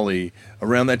Smalley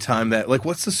around that time that, like,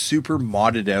 what's the super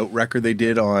modded out record they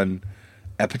did on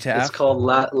Epitaph? It's called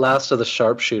Last of the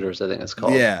Sharpshooters, I think it's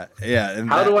called. Yeah, yeah. And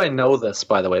How do I know this,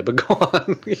 by the way? But go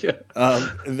on.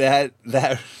 That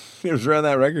it was around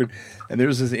that record. And there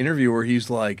was this interview where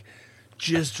he's like,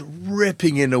 just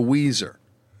ripping into Weezer.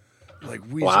 Like,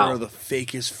 Weezer are the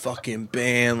fakest fucking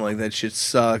band. Like, that shit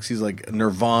sucks. He's like,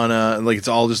 Nirvana. Like, it's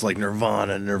all just like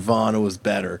Nirvana. Nirvana was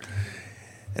better.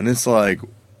 And it's like,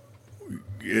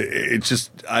 it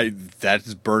just, that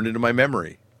just burned into my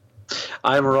memory.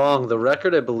 I'm wrong. The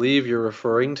record I believe you're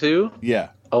referring to. Yeah.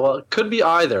 Oh, well, it could be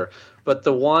either. But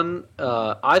the one,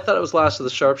 I thought it was Last of the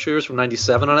Sharpshooters from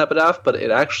 97 on Epitaph, but it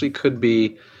actually could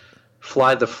be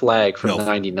Fly the Flag from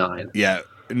 99. Yeah.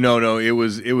 No, it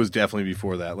was definitely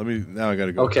before that. Now I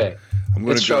gotta go. Okay.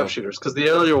 It's Sharpshooters, because the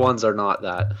earlier ones are not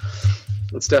that.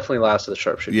 It's definitely Last of the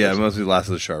Sharpshooters. Yeah, mostly Last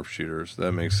of the Sharpshooters.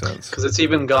 That makes sense. Because it's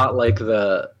even got like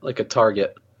a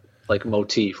Target like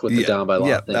motif with the Down by Law.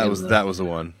 Yeah, that was the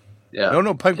one. Yeah.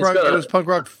 No, punk rock. It was punk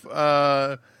rock.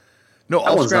 No,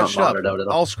 all scratched up.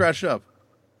 All scratched up.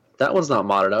 That one's not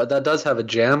modded out. That does have a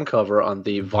Jam cover on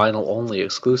the vinyl only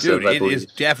exclusive. Dude, it is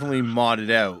definitely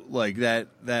modded out. Like that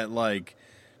like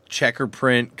checker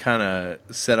print kind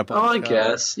of setup. I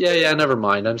guess. Yeah. Never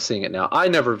mind. I'm seeing it now. I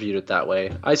never viewed it that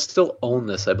way. I still own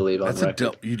this, I believe, on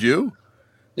record. You do?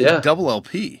 Yeah. It's a double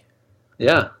LP.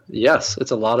 Yeah. Yes.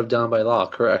 It's a lot of Down by Law.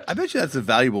 Correct. I bet you that's a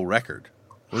valuable record.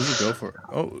 What does it go for?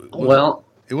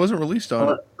 It wasn't released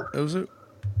on it. Was it?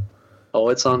 Oh,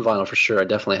 it's on vinyl for sure. I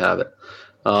definitely have it.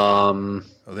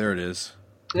 There it is.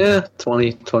 Yeah,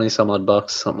 20 some odd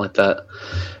bucks, something like that.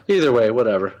 Either way,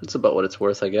 whatever. It's about what it's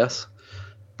worth, I guess.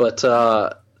 But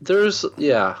I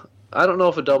don't know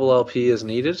if a double LP is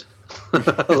needed.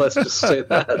 Let's just say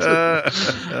that.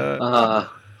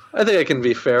 I think I can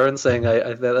be fair in saying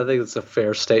I think it's a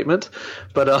fair statement.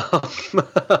 But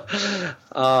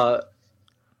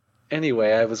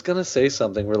anyway, I was going to say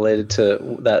something related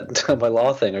to that Down by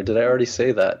Law thing, or did I already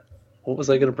say that? What was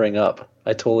I going to bring up?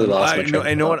 I totally lost my train of thought.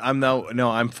 I know what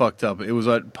I'm fucked up. It was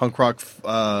a Punk Rock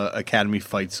Academy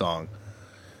Fight song.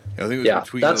 I think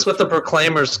it was that's with the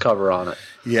Proclaimers cover on it.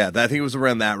 Yeah, I think it was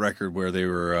around that record where they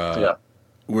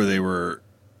were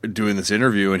doing this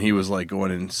interview, and he was like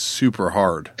going in super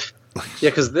hard.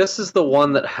 Yeah, because this is the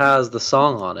one that has the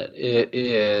song on it. It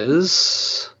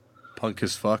is Punk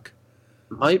as Fuck.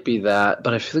 Might be that,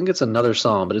 but I think it's another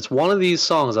song. But it's one of these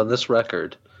songs on this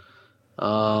record.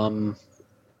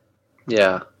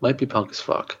 Yeah, might be Punk as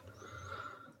Fuck.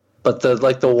 But the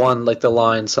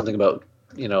line something about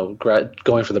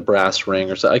going for the brass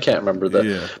ring or something. I can't remember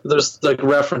There's like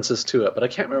references to it, but I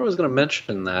can't remember what I was going to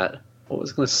mention that. What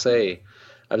was I going to say?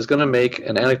 I was going to make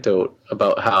an anecdote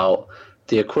about how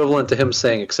the equivalent to him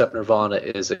saying "except Nirvana"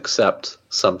 is "except"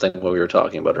 something what we were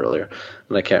talking about earlier,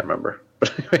 and I can't remember.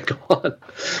 But anyway, go on.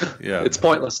 Yeah, it's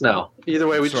pointless now. Either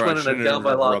way, we just went in a Down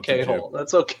by Law K-hole.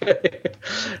 That's okay.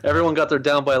 Everyone got their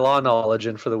Down by Law knowledge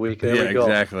in for the week. There we go.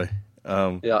 Exactly.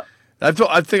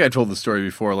 I think I told the story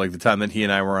before, like the time that he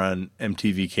and I were on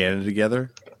MTV Canada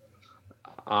together.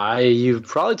 You've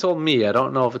probably told me. I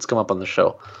don't know if it's come up on the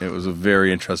show. It was a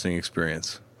very interesting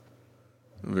experience.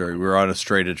 We were on a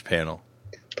straight edge panel.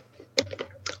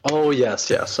 Oh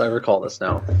yes, I recall this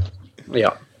now.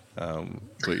 Yeah.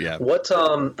 But yeah.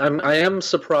 I am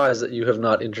surprised that you have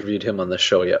not interviewed him on this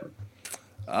show yet.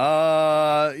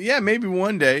 Yeah, maybe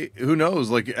one day. Who knows?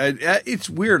 Like, it's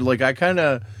weird. Like, I kind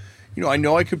of, I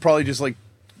know I could probably just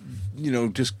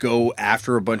just go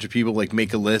after a bunch of people, like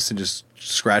make a list and just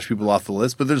scratch people off the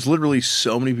list. But there's literally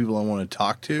so many people I want to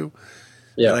talk to.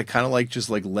 Yeah. And I kind of like just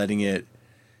like letting it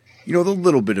you know, the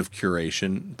little bit of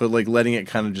curation, but like letting it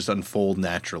kind of just unfold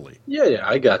naturally. Yeah,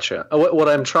 I gotcha. What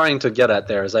I'm trying to get at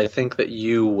there is I think that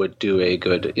you would do a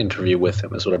good interview with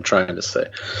him, is what I'm trying to say.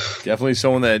 Definitely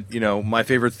someone that, you know, my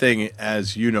favorite thing,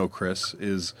 as you know, Chris,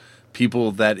 is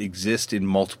people that exist in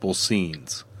multiple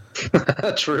scenes.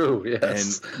 True,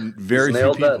 yes. And very He's few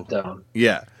nailed people. that down.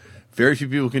 Yeah. Very few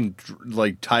people can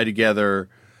like tie together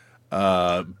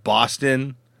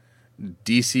Boston,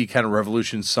 DC kind of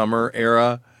Revolution Summer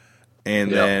era,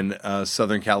 and then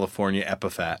Southern California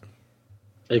Epitaph.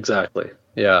 Exactly.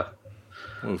 Yeah.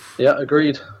 Oof. Yeah,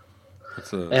 agreed.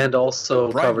 And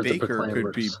also Brian covered Baker the Proclaimers.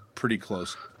 could be pretty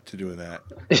close to doing that.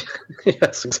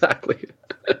 Yes, exactly.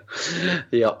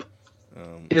 Yep.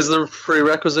 Is the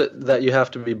prerequisite that you have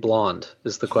to be blonde?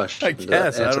 Is the question? I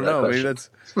guess. I don't know. Maybe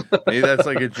that's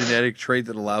like a genetic trait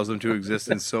that allows them to exist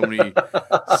in so many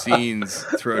scenes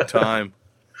throughout time.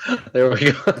 There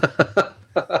we go.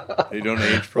 They don't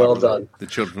age properly. Well done. The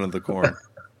children of the corn.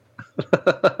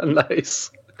 Nice.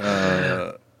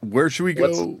 Where should we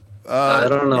go? I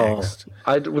don't know. Next?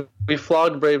 We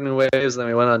flogged Brave New Ways, then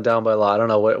we went on Down by Law. I don't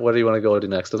know. What do you want to go to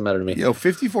next? Doesn't matter to me.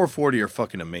 5440 are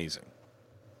fucking amazing.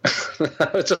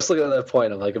 I was just looking at that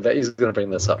point. I'm like, I bet he's going to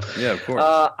bring this up. Yeah, of course.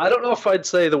 I don't know if I'd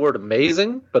say the word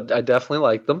amazing, but I definitely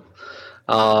like them.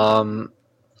 I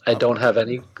don't have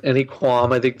any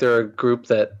qualm. I think they're a group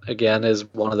that, again, is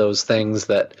one of those things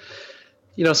that,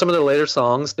 you know, some of their later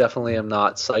songs definitely am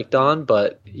not psyched on,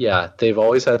 but yeah, they've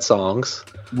always had songs.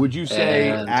 Would you say,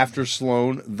 after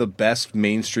Sloan, the best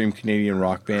mainstream Canadian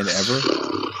rock band ever?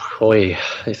 Boy,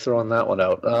 you're throwing that one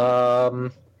out.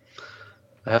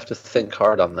 I have to think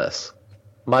hard on this.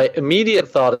 My immediate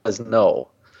thought is no,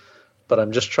 but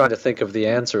I'm just trying to think of the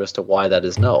answer as to why that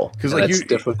is no. Because like it's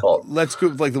difficult. Let's go.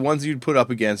 Like the ones you'd put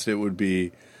up against it would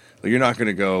be, like, you're not going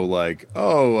to go like,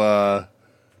 Our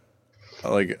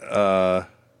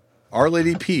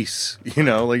Lady Peace. You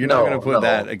know, like you're not going to put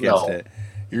that against it.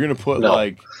 You're going to put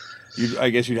like,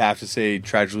 I guess you'd have to say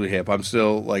Tragically Hip. I'm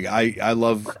still like I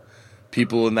love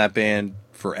people in that band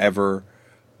forever.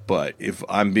 But if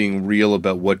I'm being real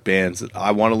about what bands that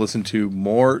I want to listen to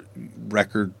more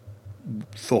record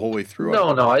the whole way through.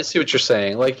 No, I see what you're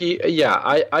saying. Like,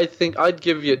 yeah, I think I would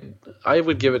give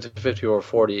it to 50 or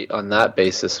 40 on that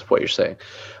basis of what you're saying.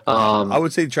 I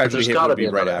would say Tragically Hip would be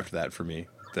right after that for me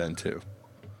then too.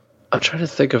 I'm trying to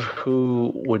think of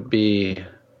who would be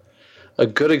a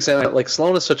good example. Like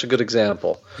Sloan is such a good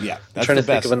example. Yeah, I'm trying to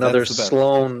think of another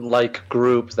Sloan-like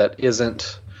group that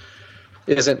isn't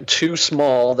too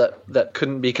small that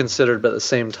couldn't be considered, but at the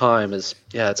same time it's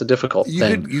a difficult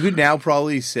thing. You could now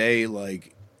probably say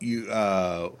like New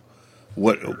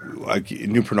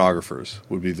Pornographers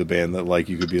would be the band that like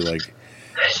you could be like.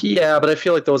 Yeah, but I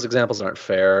feel like those examples aren't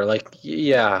fair. Like,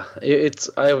 I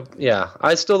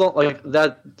still don't like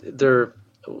that.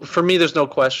 For me, there's no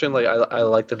question. Like, I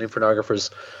like the New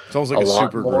Pornographers. It's almost like a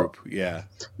super group. Yeah.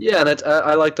 Yeah, and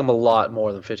I like them a lot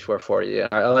more than 5440. Yeah,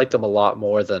 I like them a lot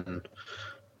more than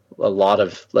a lot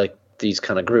of like these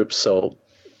kind of groups. So,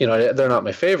 you know, they're not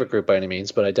my favorite group by any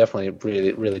means, but I definitely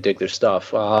really, really dig their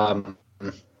stuff.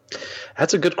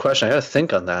 That's a good question. I got to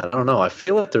think on that. I don't know. I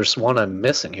feel like there's one I'm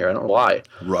missing here. I don't know why.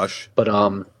 Rush. But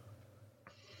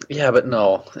yeah, but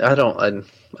no, I don't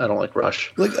like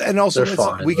Rush. Like, and also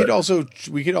fine, we could also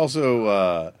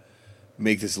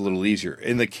make this a little easier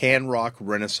in the can rock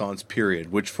Renaissance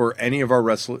period, which for any of the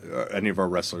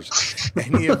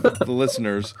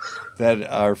listeners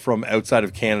that are from outside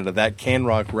of Canada, that can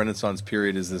rock Renaissance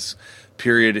period is this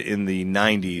period in the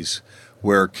 90s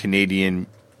where Canadian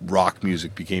rock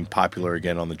music became popular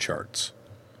again on the charts.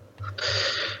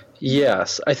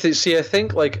 Yes, I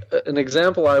think like an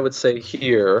example I would say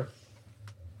here,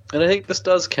 and I think this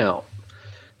does count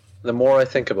the more I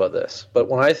think about this, but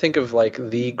when I think of like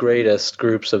the greatest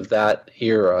groups of that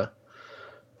era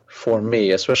for me,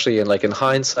 especially in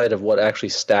hindsight of what actually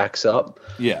stacks up.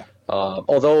 Yeah.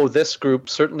 Although this group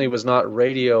certainly was not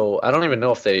radio, I don't even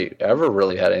know if they ever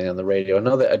really had anything on the radio.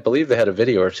 I believe they had a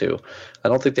video or two. I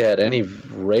don't think they had any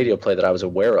radio play that I was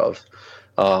aware of.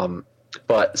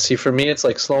 But see, for me, it's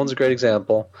like Sloan's a great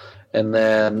example, and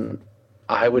then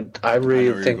I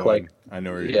really think like I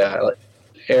know where you're going. Like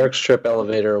Eric's Trip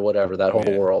Elevator or whatever, that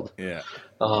whole world. Yeah.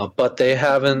 But they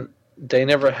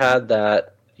never had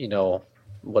that, you know,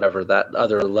 whatever, that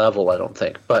other level, I don't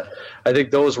think. But I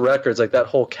think those records, like that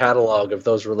whole catalog of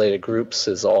those related groups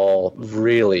is all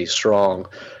really strong,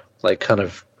 like kind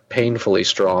of painfully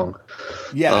strong.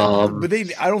 Yeah, but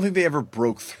I don't think they ever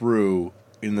broke through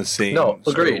in the same sort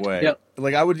of way. Yeah.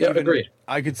 Like I would agreed.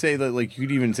 I could say that like you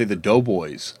could even say the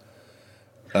Doughboys.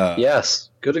 Yes,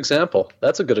 good example.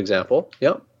 That's a good example.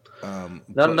 Yep.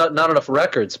 Not enough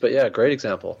records, but yeah, great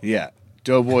example. Yeah,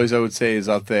 Doughboys I would say is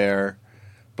up there,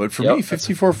 but for me,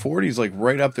 5440 is like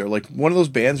right up there. Like one of those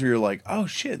bands where you're like, oh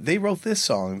shit, they wrote this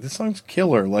song. This song's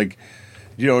killer. Like,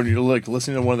 you know, you're like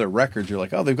listening to one of their records, you're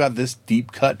like, oh, they've got this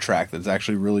deep cut track that's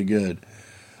actually really good.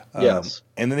 Yes,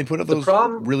 and then they put up those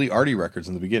really arty records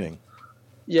in the beginning.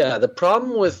 Yeah, the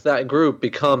problem with that group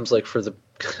becomes like for the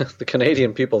the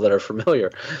Canadian people that are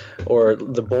familiar, or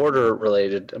the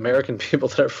border-related American people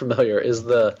that are familiar, is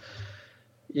the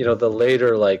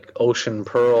later like Ocean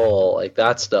Pearl, like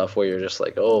that stuff where you're just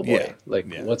like, oh boy,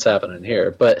 what's happening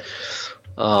here? But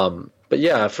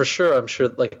yeah, for sure, I'm sure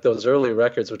like those early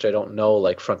records, which I don't know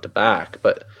like front to back,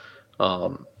 but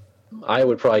I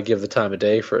would probably give the time of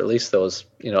day for at least those,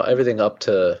 everything up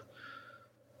to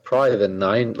probably the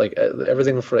 9, like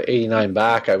everything for 89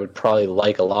 back, I would probably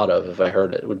like a lot of if I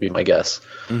heard it, would be my guess.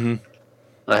 Mm-hmm.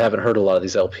 I haven't heard a lot of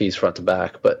these LPs front to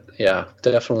back, but yeah,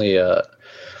 definitely. I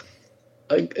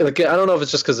don't know if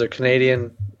it's just because they're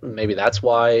Canadian. Maybe that's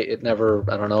why it never,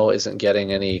 I don't know, isn't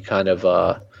getting any kind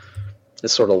of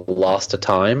it's sort of lost to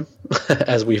time,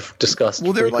 as we've discussed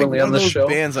frequently on this show.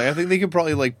 Bands, like, I think they could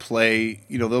probably like play,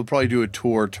 they'll probably do a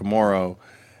tour tomorrow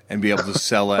and be able to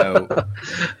sell out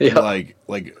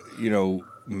like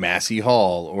Massey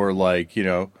Hall, or like,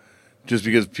 just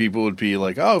because people would be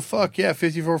like, oh fuck yeah,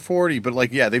 5440, but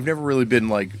like, yeah, they've never really been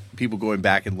like people going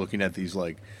back and looking at these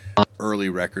like early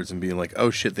records and being like,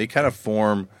 oh shit, they kind of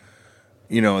form,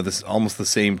 this almost the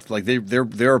same, like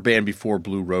they're a band before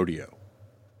Blue Rodeo.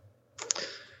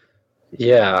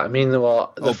 Yeah, I mean,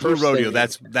 well, the Blue Rodeo,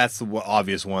 that's the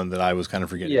obvious one that I was kind of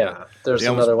forgetting. Yeah, there's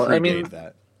another one. I mean,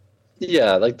 that.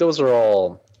 Yeah, like those are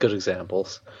all good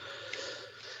examples.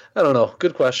 I don't know.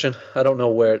 Good question. I don't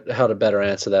know how to better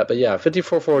answer that. But yeah,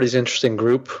 5440 is an interesting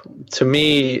group. To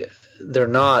me, they're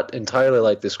not entirely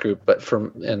like this group, but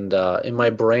in my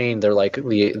brain, they're like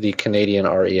the Canadian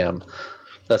REM.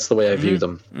 That's the way I view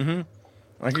them. Mm-hmm.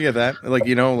 I can get that. Like,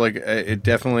 it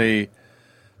definitely,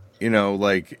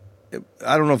 like,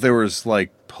 I don't know if there was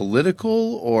like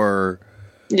political or...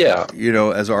 Yeah,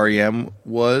 as REM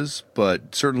was,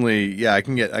 but certainly, yeah, I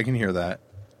can hear that.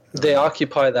 They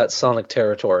occupy that sonic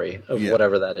territory of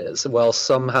whatever that is, while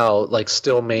somehow like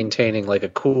still maintaining like a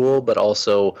cool, but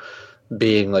also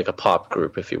being like a pop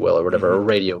group, if you will, or whatever, a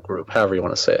radio group, however you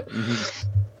want to say it.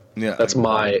 Mm-hmm. Yeah,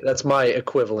 that's my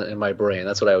equivalent in my brain.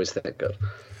 That's what I always think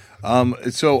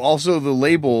of. So also the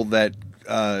label that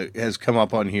has come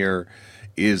up on here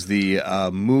is the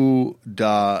Mo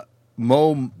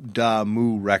Da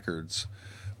Mu Records,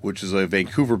 which is a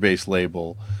Vancouver-based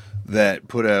label that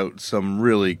put out some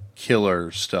really killer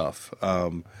stuff,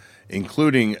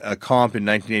 including a comp in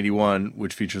 1981,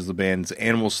 which features the bands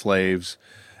Animal Slaves,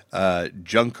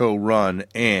 Junko Run,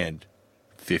 and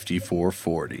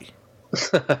 5440.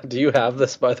 Do you have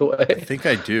this, by the way? I think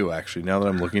I do, actually, now that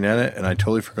I'm looking at it, and I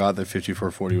totally forgot that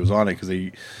 5440 was on it, because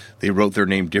they wrote their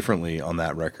name differently on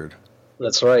that record.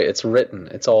 That's right. It's written.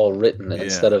 It's all written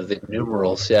instead of the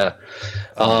numerals. Yeah.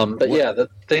 The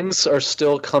things are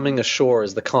still coming ashore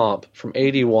as the comp from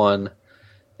 81.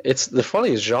 It's the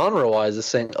funniest genre-wise is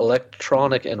saying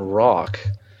electronic and rock.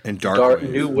 And dark wave.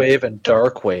 New wave and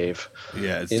dark wave.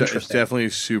 Yeah, it's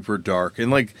definitely super dark. And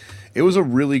like, it was a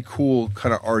really cool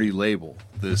kind of arty label,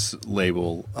 this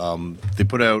label. They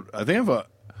put out, I think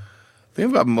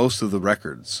I've got most of the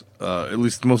records, at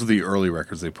least most of the early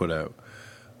records they put out.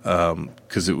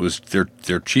 Because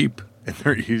they're cheap and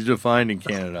they're easy to find in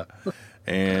Canada,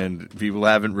 and people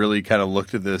haven't really kind of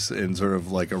looked at this in sort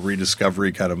of like a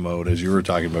rediscovery kind of mode, as you were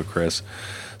talking about, Chris.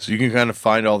 So you can kind of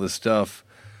find all this stuff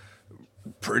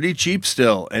pretty cheap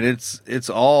still, and it's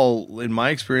all, in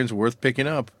my experience, worth picking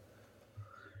up.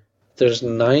 There's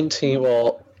 19,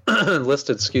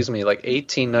 listed, like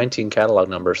 18, 19 catalog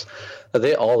numbers. Are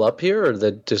they all up here, or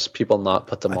did just people not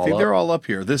put them all up? I think they're all up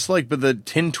here. But the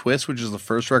Tin Twist, which is the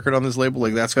first record on this label,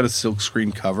 like that's got a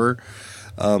silkscreen cover.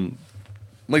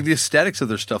 Like the aesthetics of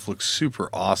their stuff looks super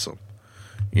awesome.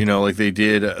 Like they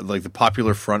did, like the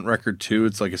Popular Front record too.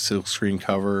 It's like a silkscreen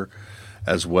cover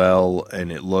as well,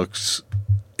 and it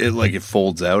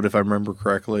folds out, if I remember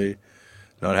correctly.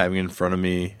 Not having it in front of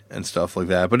me and stuff like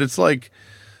that, but it's like.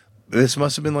 This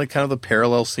must have been like kind of the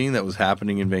parallel scene that was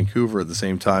happening in Vancouver at the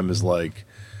same time as like,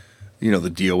 the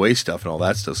DOA stuff and all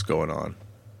that stuff's going on.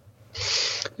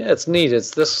 Yeah, it's neat.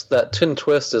 That Tin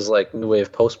Twist is like new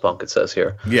wave post-punk, it says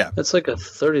here. Yeah. It's like a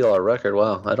 $30 record.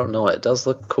 Wow, I don't know. It does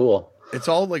look cool. It's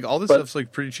all like, all this stuff's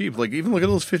like pretty cheap. Like even look at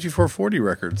those 5440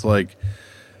 records. Like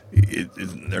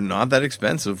they're not that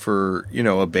expensive for,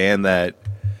 a band that,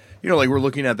 like we're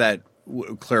looking at that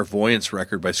Clairvoyance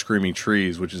record by Screaming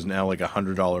Trees, which is now like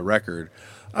 $100 record,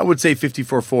 I would say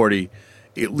 5440,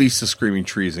 at least the Screaming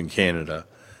Trees in Canada.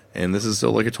 And this is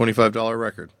still like a $25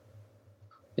 record.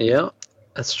 Yeah,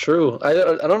 that's true. I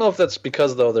don't know if that's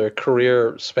because, though, their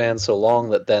career spans so long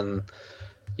that then,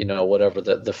 whatever,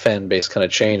 the fan base kind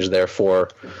of changed. Therefore,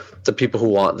 the people who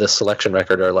want this selection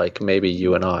record are like maybe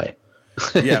you and I.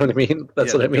 You know what I mean?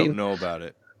 That's what I mean. Don't know about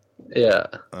it. Yeah.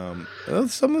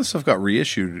 Some of the stuff got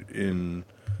reissued in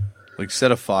like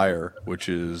Set Afire, which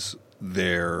is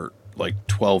their like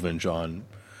 12-inch on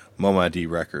Momadi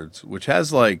Records, which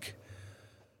has like,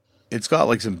 it's got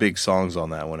like some big songs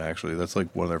on that one, actually. That's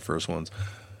like one of their first ones.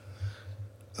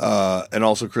 And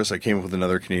also, Chris, I came up with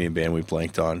another Canadian band we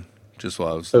blanked on just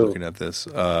while I was looking at this.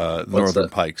 Northern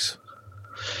Pikes.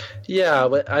 Yeah,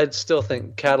 but I'd still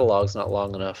think catalog's not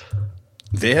long enough.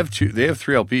 They have 3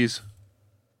 LPs.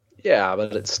 Yeah,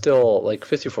 but it's still like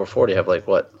 5440 have like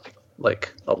what?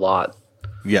 Like a lot.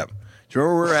 Yeah. Do you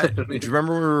remember do you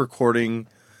remember when we were recording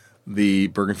the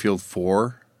Bergenfield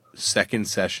 4 second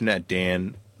session at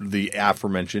the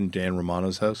aforementioned Dan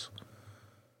Romano's house?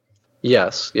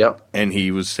 Yes, yeah. And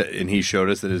he showed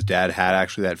us that his dad had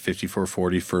actually that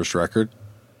 5440 first record.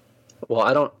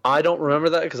 Well, I don't remember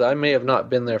that because I may have not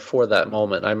been there for that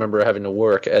moment. I remember having to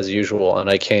work as usual, and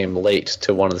I came late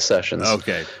to one of the sessions.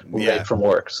 Okay, late from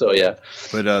work. So yeah,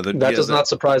 but that does not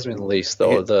surprise me in the least.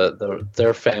 Though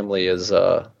their family is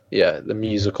the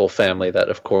musical family. That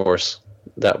of course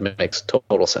that makes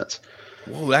total sense.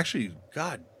 Well, actually,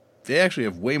 God, they actually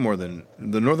have way more than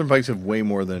the Northern Pikes have way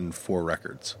more than 4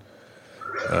 records.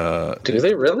 Do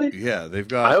they really? Yeah, they've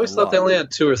got. I always thought they only had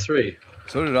 2 or 3.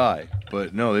 So did I,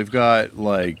 but no, they've got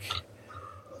like,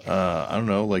 I don't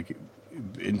know, like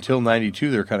until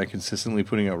 92, they're kind of consistently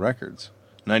putting out records.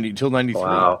 Till 93,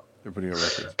 wow. They're putting out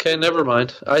records. Okay, never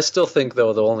mind. I still think,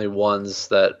 though, the only ones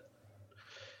that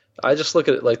I just look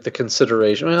at it like the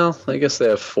consideration. Well, I guess they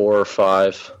have 4 or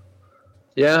 5.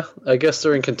 Yeah, I guess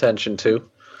they're in contention too.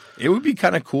 It would be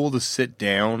kind of cool to sit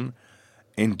down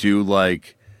and do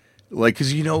like,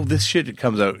 because this shit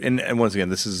comes out, and once again,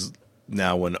 this is.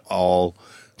 Now when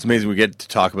it's amazing we get to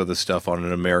talk about this stuff on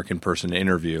an American person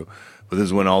interview, but this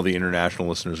is when all the international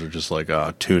listeners are just like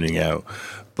tuning out.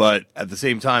 But at the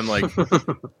same time, like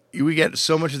we get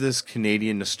so much of this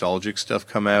Canadian nostalgic stuff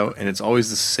come out, and it's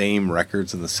always the same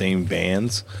records and the same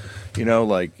bands.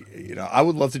 I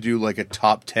would love to do like a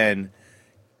top 10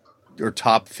 or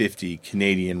top 50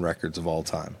 Canadian records of all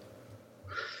time.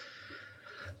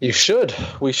 You should.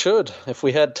 We should. If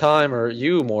we had time, or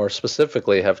you more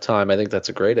specifically have time, I think that's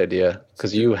a great idea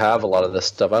because you have a lot of this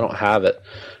stuff. I don't have it.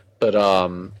 But,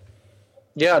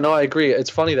 yeah, no, I agree.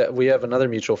 It's funny that we have another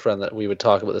mutual friend that we would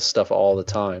talk about this stuff all the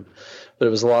time. But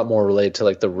it was a lot more related to,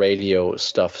 like, the radio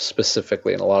stuff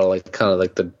specifically and a lot of, like, kind of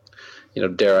like the,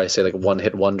 dare I say, like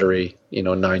one-hit wondery,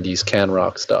 90s can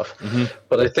rock stuff. Mm-hmm.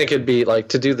 But I think it'd be, like,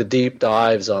 to do the deep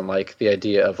dives on, like, the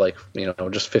idea of, like,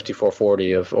 just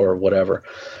 5440 or whatever.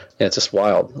 And it's just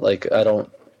wild. Like, I don't,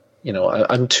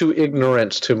 I'm too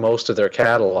ignorant to most of their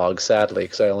catalog, sadly,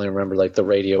 because I only remember, like, the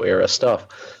radio era stuff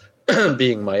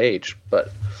being my age. But,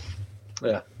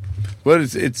 yeah.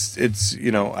 But it's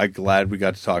I'm glad we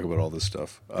got to talk about all this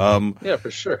stuff. Yeah,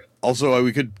 for sure. Also,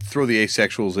 we could throw the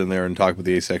Asexuals in there and talk about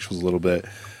the Asexuals a little bit.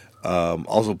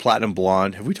 Also, Platinum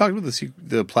Blonde. Have we talked about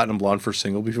the Platinum Blonde first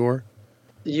single before?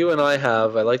 You and I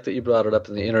have. I like that you brought it up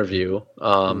in the interview.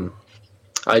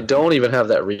 I don't even have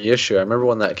that reissue. I remember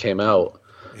when that came out.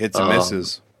 Hits and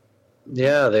misses.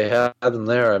 Yeah, they had them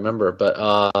there. I remember, but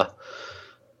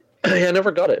yeah, I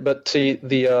never got it. But see,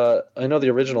 I know the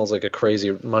original is like a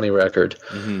crazy money record.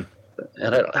 Mm-hmm.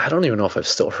 And I don't even know if I've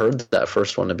still heard that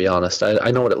first one, to be honest. I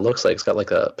know what it looks like. It's got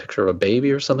like a picture of a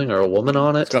baby or something, or a woman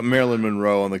on it. It's got Marilyn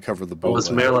Monroe on the cover of the book. Oh,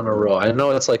 it's Marilyn Monroe. I know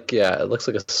it's like, yeah, it looks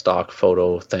like a stock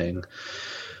photo thing.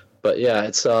 But yeah,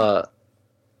 it's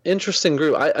interesting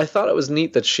group. I thought it was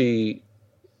neat that she,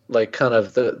 like, kind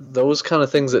of those kind of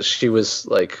things that she was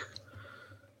like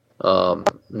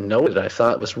noted. I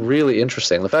thought was really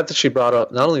interesting. The fact that she brought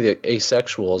up not only the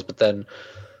Asexuals, but then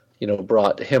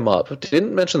brought him up.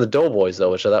 Didn't mention the Doughboys though,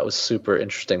 which I thought was super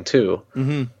interesting too.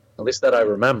 Mm-hmm. At least that I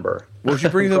remember. Well, she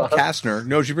brings up Kastner.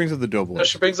 No, she brings up the Doughboys. No,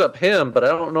 she brings up him, but I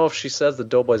don't know if she says the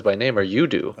Doughboys by name, or you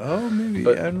do. Oh, maybe.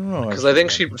 But, I don't know. Because I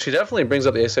think she definitely brings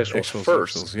up the Asexuals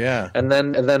first. Yeah. And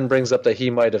then brings up that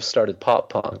he might have started pop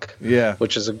punk. Yeah.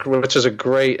 Which is a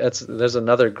great. There's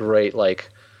another great, like.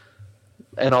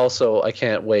 And also, I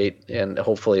can't wait, and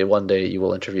hopefully one day you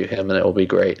will interview him, and it will be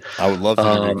great. I would love to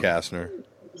interview Kastner.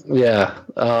 Yeah.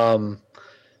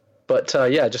 But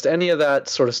yeah, just any of that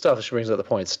sort of stuff. She brings up the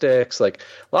point sticks, like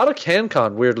a lot of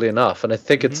CanCon, weirdly enough, and I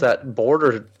think it's that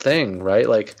border thing, right?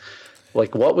 Like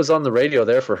what was on the radio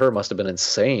there for her must have been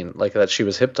insane. Like that she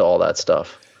was hip to all that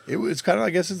stuff. It was kind of,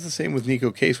 I guess it's the same with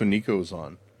Nico Case when Nico was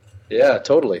on. Yeah,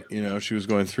 totally. You know, she was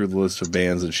going through the list of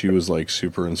bands that she was like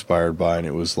super inspired by, and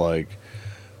it was like,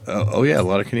 oh yeah, a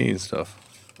lot of Canadian stuff.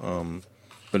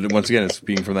 But once again, it's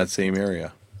being from that same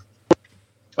area.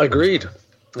 Agreed.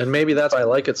 And maybe that's why I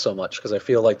like it so much, because I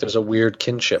feel like there's a weird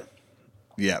kinship.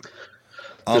 Yeah.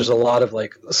 There's a lot of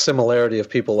like similarity of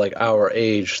people like our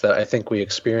age that I think we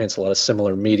experience a lot of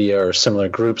similar media or similar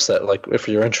groups that, like, if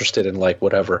you're interested in like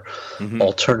whatever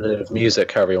alternative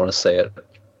music, however you want to say it.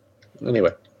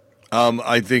 Anyway.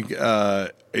 I think, do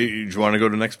you want to go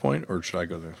to the next point, or should I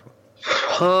go to the next one?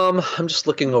 I'm just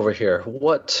looking over here.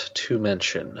 What to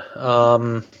mention?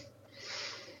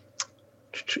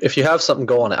 If you have something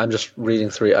going, I'm just reading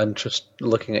through. I'm just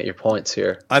looking at your points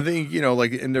here. I think,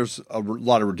 like, and there's a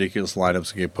lot of ridiculous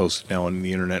lineups that get posted now on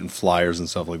the internet and flyers and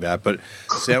stuff like that. But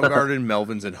Soundgarden,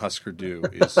 Melvins, and Husker Du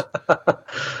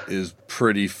is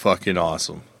pretty fucking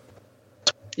awesome.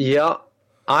 Yeah,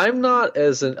 I'm not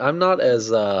as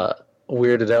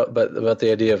weirded out about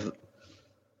the idea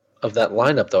of that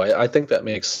lineup, though. I think that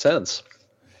makes sense.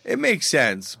 It makes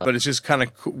sense, but it's just kind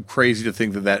of crazy to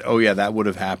think that that would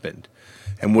have happened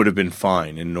and would have been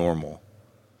fine and normal.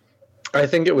 I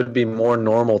think it would be more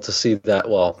normal to see that.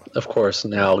 Well, of course,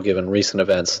 now given recent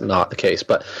events, not the case.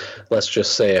 But let's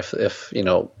just say if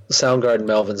Soundgarden,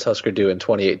 Melvins, Husker Du in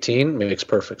 2018 makes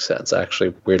perfect sense.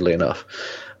 Actually, weirdly enough,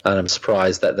 and I'm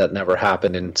surprised that never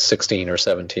happened in 16 or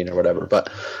 17 or whatever. But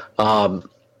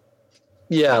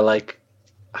yeah, like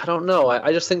I don't know.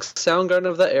 I just think Soundgarden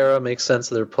of that era makes sense.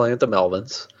 They're playing at the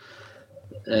Melvins,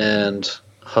 and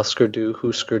Husker Du,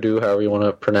 however you want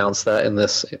to pronounce that in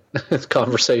this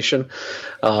conversation.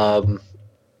 Yeah,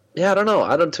 I don't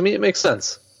know. To me, it makes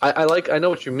sense. I know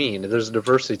what you mean. There's a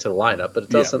diversity to the lineup, but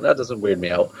that doesn't weird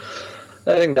me out.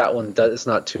 I think that one is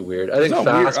not too weird. I think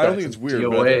Fastback, I don't think it's weird.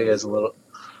 DOA is a little.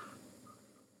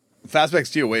 Fastback's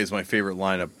DOA is my favorite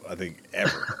lineup, I think,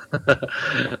 ever.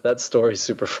 That story's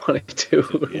super funny,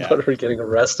 too. Yeah. About her getting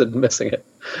arrested and missing it.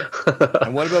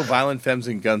 And what about Violent Femmes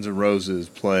and Guns N' Roses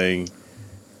playing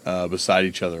beside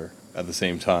each other at the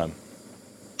same time?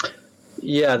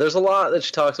 Yeah, there's a lot that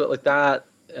she talks about like that.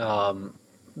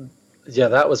 Yeah,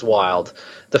 that was wild.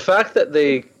 The fact that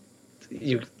they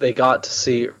got to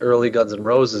see early Guns N'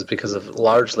 Roses because of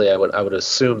largely, I would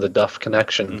assume, the Duff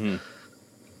connection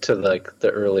to like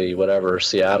the early whatever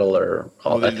Seattle or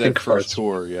I think first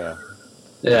tour, yeah.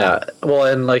 Yeah, well,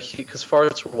 and like because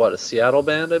Farts were a Seattle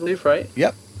band, I believe, right?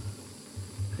 Yep.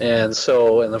 And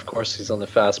of course he's on the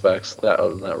Fastbacks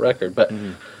that record, but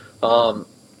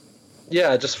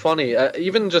yeah, just funny.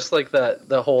 Even just like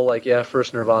the whole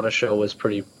first Nirvana show was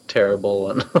pretty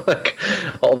terrible and like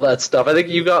all that stuff. I think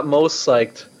you got most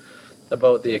psyched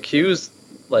about the Accused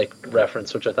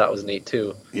reference, which I thought was neat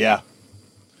too. Yeah.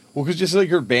 Well, because just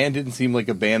her band didn't seem like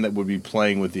a band that would be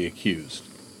playing with the Accused.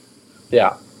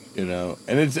 Yeah. And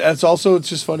it's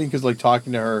just funny because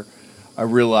talking to her, I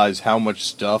realized how much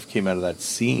stuff came out of that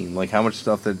scene, how much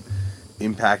stuff that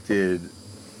impacted,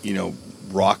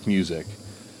 rock music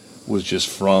was just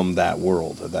from that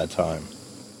world at that time.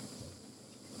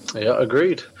 Yeah,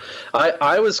 agreed.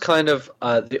 I was kind of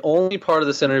the only part of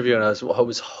this interview, and I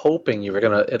was hoping you were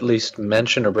going to at least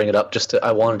mention or bring it up.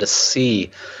 I wanted to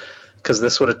see, because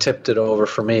this would have tipped it over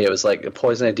for me. It was like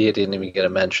Poison Idea didn't even get a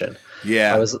mention.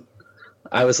 Yeah, I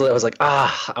was like,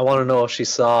 I want to know if she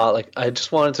saw, I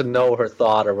just wanted to know her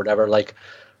thought or whatever,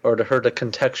 or to her to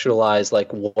contextualize,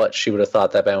 what she would have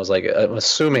thought that band was like. I'm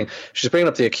assuming she's bringing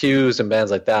up the Accused and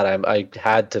bands like that. I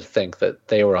had to think that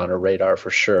they were on her radar for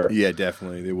sure. Yeah,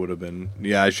 definitely. They would have been.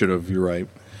 Yeah, I should have. You're right.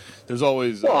 There's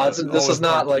always. Well, this is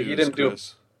not like you didn't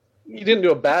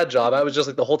do a bad job. I was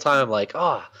just the whole time I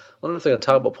wonder if they're going to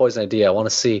talk about Poison Idea. I want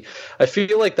to see. I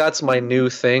feel like that's my new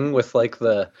thing with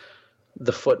the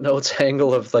Footnotes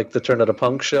angle of the Turn Out a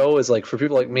Punk show is for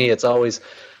people like me, it's always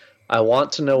I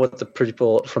want to know what the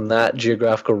people from that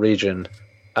geographical region,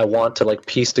 I want to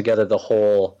piece together the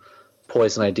whole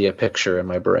Poison Idea picture in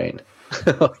my brain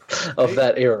of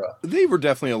that era. They were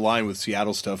definitely aligned with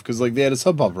Seattle stuff because they had a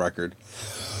Sub Pop record.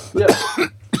 Yeah.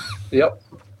 Yep.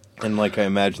 And I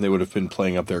imagine they would have been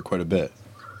playing up there quite a bit.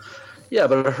 Yeah,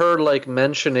 but her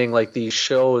mentioning these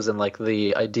shows and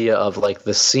the idea of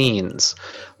the scenes,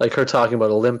 her talking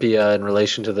about Olympia in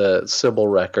relation to the Sybill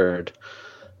record,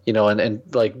 and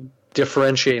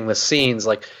differentiating the scenes,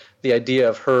 the idea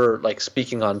of her like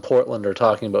speaking on Portland or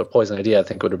talking about Poison Idea, I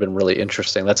think would have been really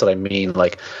interesting. That's what I mean.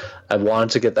 Like, I wanted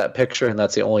to get that picture, and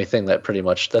that's the only thing that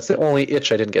that's the only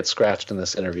itch I didn't get scratched in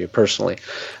this interview personally.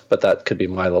 But that could be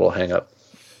my little hang up.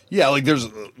 Yeah, like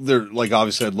like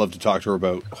obviously I'd love to talk to her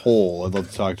about Hole. I'd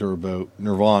love to talk to her about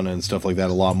Nirvana and stuff like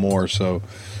that a lot more. So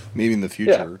maybe in the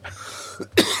future.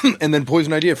 Yeah. And then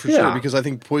Poison Idea for sure, because I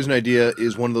think Poison Idea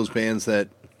is one of those bands that,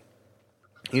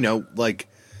 like,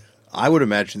 I would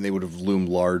imagine they would have loomed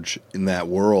large in that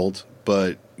world,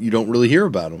 but you don't really hear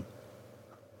about them.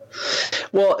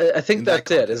 Well, I think that's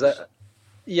it. Is that,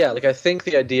 yeah, like I think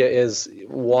the idea is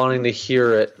wanting to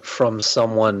hear it from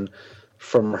someone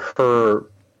from her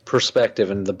perspective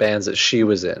and the bands that she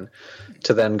was in,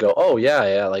 to then go, oh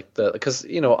yeah, like because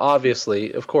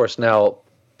obviously, of course, now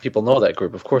people know that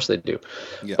group, of course they do,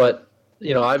 but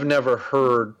I've never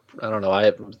heard. I don't know.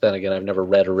 I've never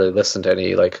read or really listened to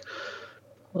any like.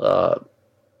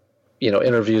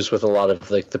 Interviews with a lot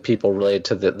of like the people related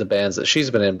to the bands that she's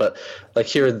been in, but like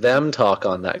hear them talk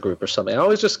on that group or something. I'm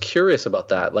always just curious about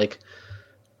that, like,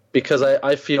 because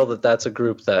I feel that that's a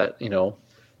group that,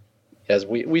 as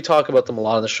we talk about them a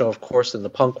lot on the show, of course, in the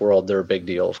punk world, they're a big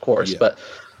deal, of course, but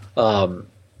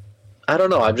I don't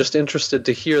know. I'm just interested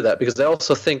to hear that, because I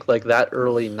also think like that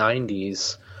early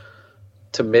 90s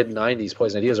to mid 90s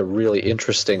Poison Idea is a really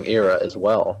interesting era as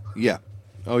well. Yeah.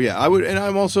 Oh yeah, I would, and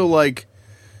I'm also like,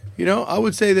 I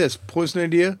would say this: Poison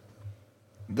Idea.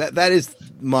 That is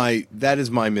my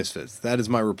Misfits. That is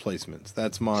my Replacements.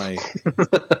 That's my.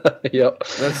 Yep.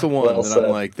 That's the one that said.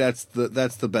 I'm like. That's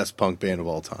the best punk band of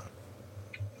all time.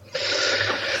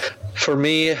 For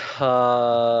me,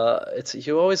 it's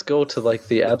you always go to like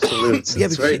the absolutes.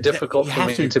 It's very difficult for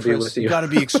me to be with you. You got to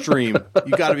be extreme.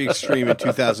 You got to be extreme in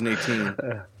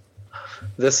 2018.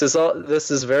 This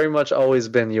has very much always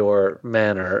been your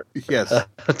manner, yes,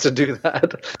 to do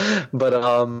that. But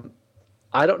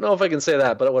I don't know if I can say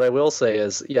that. But what I will say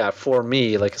is, for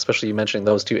me, like especially you mentioning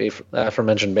those two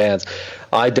aforementioned bands,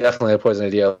 I definitely have Poison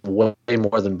Idea way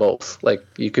more than both. Like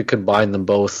you could combine them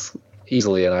both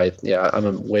easily, and I'm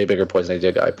a way bigger Poison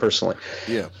Idea guy personally.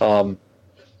 Yeah.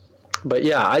 But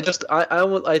yeah, I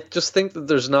just think that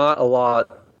there's not a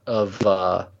lot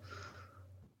of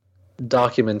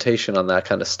documentation on that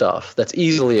kind of stuff that's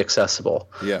easily accessible.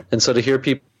 Yeah. And so to hear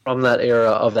people from that era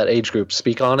of that age group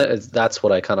speak on it, that's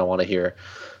what I kind of want to hear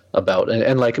about.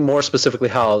 And like more specifically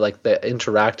how like they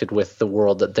interacted with the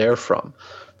world that they're from.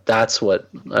 That's what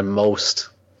I'm most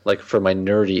like for my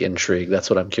nerdy intrigue. That's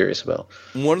what I'm curious about.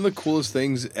 One of the coolest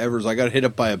things ever is I got hit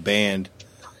up by a band,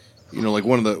 like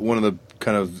one of the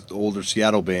kind of older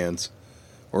Seattle bands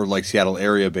or like Seattle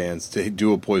area bands to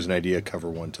do a Poison Idea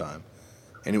cover one time.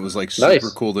 And it was like super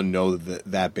cool to know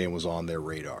that band was on their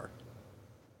radar.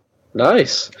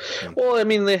 Nice. Well, I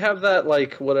mean, they have that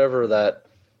like whatever that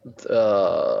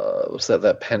what's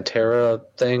that Pantera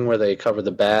thing where they cover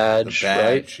the badge,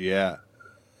 right? Yeah.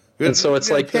 And so it's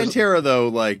like Pantera though,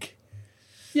 like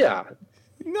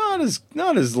not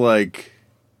as like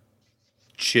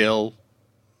chill.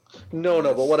 No,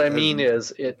 but what I mean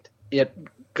is it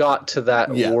got to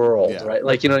that world, right?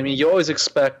 Like what I mean. You always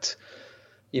expect.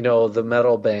 The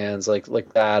metal bands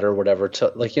like that or whatever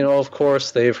to like, of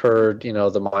course they've heard,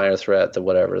 the Minor Threat, the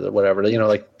whatever,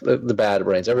 like the Bad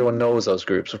Brains. Everyone knows those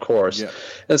groups, of course. Yeah.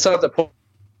 And it's not that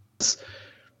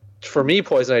for me,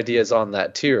 Poison Idea is on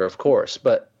that tier, of course,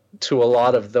 but to a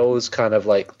lot of those kind of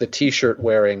like the t-shirt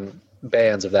wearing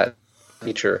bands of that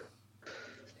nature,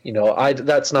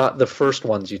 that's not the first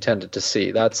ones you tended to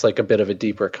see. That's like a bit of a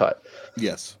deeper cut.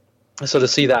 Yes. So to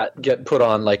see that get put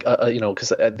on, like,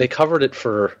 because they covered it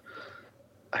for,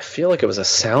 I feel like it was a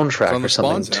soundtrack or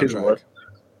something too.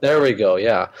 There we go,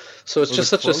 yeah. So it's just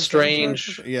such a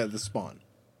strange. Soundtrack? Yeah, the Spawn.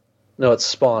 No, it's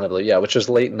Spawn, I believe, yeah, which is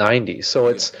late '90s. So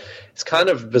it's kind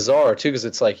of bizarre too, because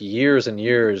it's like years and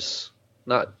years.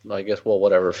 Not, I guess. Well,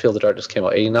 whatever. Field of Darkness came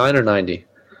out '89 or '90.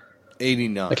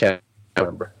 '89. I can't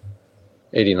remember.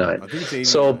 '89. I think it's '89.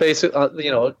 So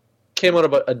basically, came out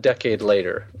about a decade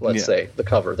later, let's say, the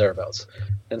cover, thereabouts.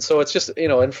 And so it's just,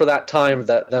 and for that time,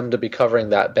 that them to be covering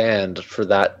that band for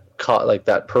that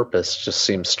that purpose just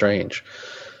seems strange.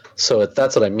 So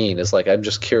that's what I mean, is like, I'm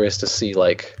just curious to see,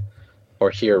 like,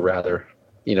 or hear rather,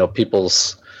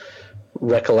 people's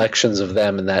recollections of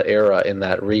them in that era, in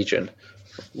that region,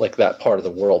 like that part of the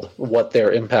world, what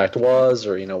their impact was,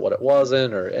 or, what it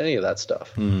wasn't, or any of that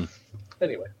stuff. Mm.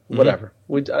 Anyway, whatever.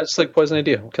 I just like Poison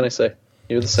Idea. What can I say?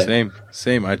 You're the same.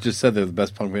 Same. I just said they're the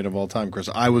best punk band of all time, Chris.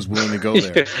 I was willing to go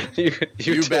there.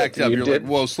 you backed up. You're like,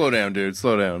 whoa, slow down, dude.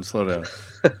 Slow down.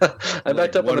 I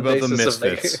backed up on the basis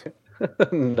Misfits?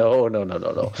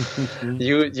 No.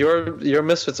 Your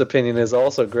Misfits opinion is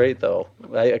also great, though.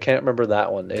 I can't remember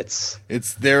that one. It's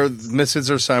their Misfits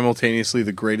are simultaneously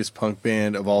the greatest punk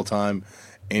band of all time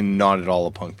and not at all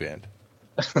a punk band.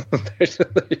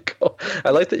 there you go.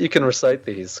 I like that you can recite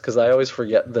these because I always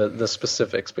forget the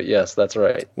specifics. But yes, that's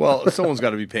right. Well, someone's got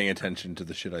to be paying attention to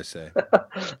the shit I say.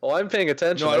 Well, I'm paying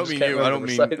attention. No, I don't mean you. I don't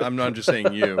mean. I'm not just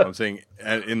saying you. I'm saying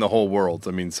in the whole world.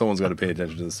 I mean, someone's got to pay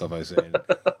attention to the stuff I say.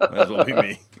 Might as well be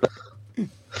me.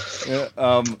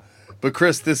 Yeah, but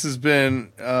Chris, this has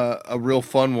been a real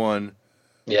fun one.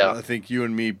 Yeah, I think you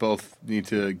and me both need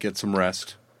to get some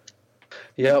rest.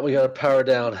 Yeah, we got to power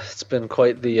down. It's been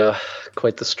quite the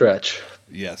stretch.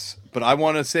 Yes, but I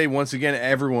want to say once again,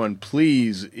 everyone,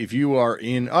 please, if you are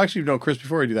in... Actually, no, Chris,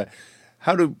 before I do that,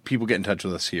 how do people get in touch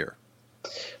with us here?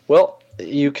 Well,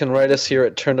 you can write us here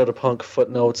at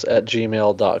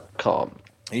turnedoutapunkfootnotes@gmail.com.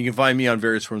 And you can find me on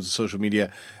various forms of social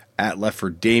media at Left for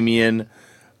Damian.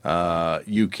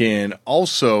 You can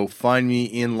also find me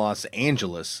in Los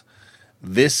Angeles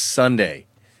this Sunday.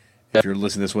 If you're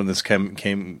listening to this when this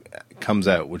comes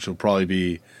out, which will probably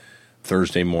be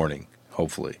Thursday morning,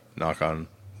 hopefully. Knock on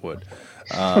wood.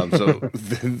 So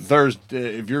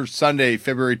Thursday, if you're Sunday,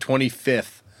 February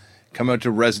 25th, come out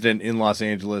to Resident in Los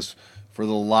Angeles for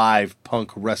the live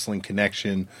Punk Wrestling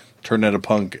Connection Turn Out a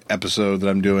Punk episode that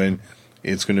I'm doing.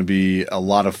 It's going to be a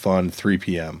lot of fun, 3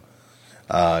 p.m.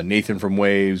 Nathan from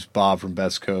Waves, Bob from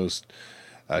Best Coast,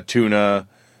 Tuna,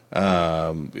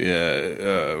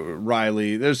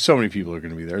 Riley. There's so many people that are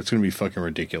going to be there. It's going to be fucking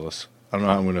ridiculous. I don't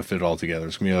know how I'm going to fit it all together.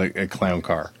 It's going to be like a clown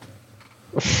car.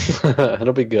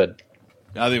 It'll be good.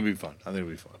 I think it'll be fun.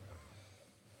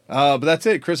 But that's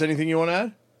it. Chris, anything you want to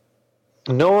add?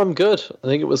 No, I'm good. I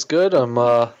think it was good.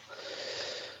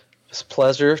 It's a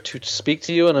pleasure to speak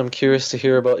to you, and I'm curious to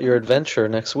hear about your adventure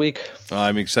next week.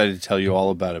 I'm excited to tell you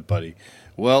all about it, buddy.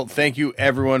 Well, thank you,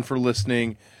 everyone, for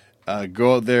listening.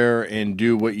 Go out there and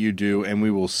do what you do, and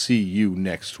we will see you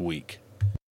next week.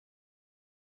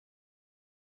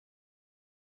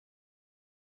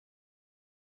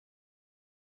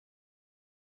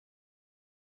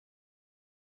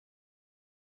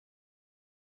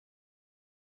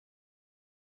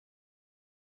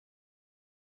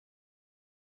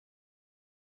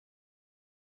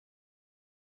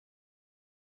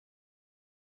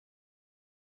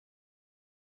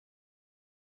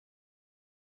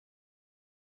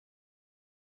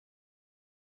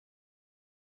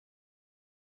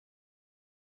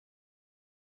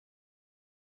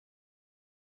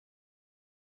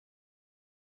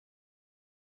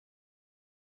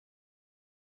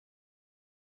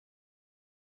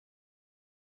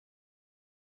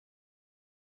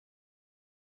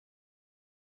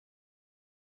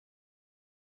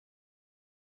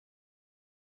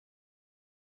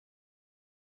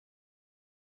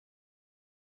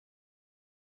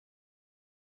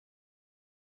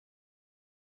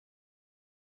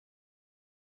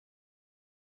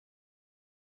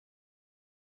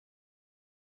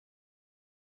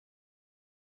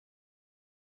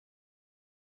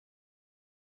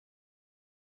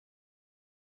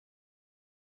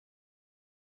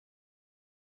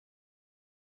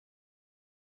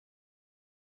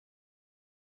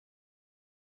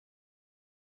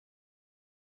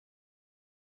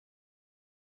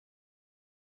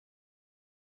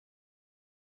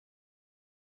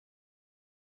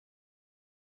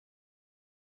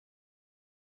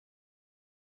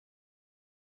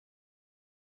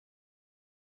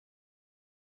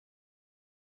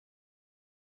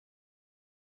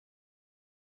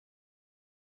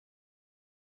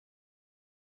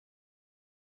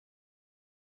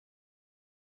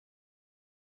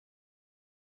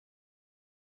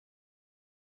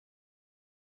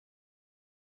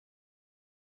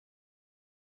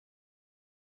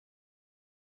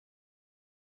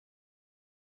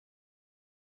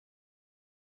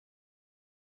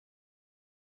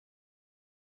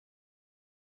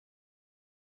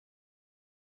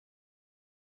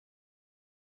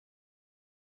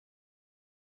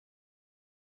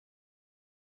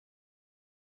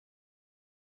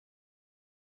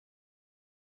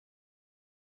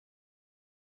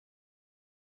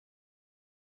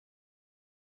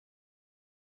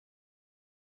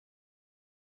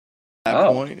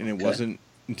 Point, and it wasn't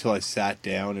until I sat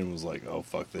down and was like, "Oh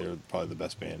fuck, they're probably the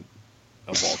best band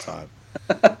of all time."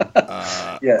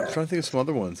 Yeah, I'm trying to think of some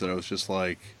other ones that I was just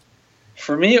like.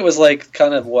 For me, it was like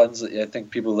kind of ones that I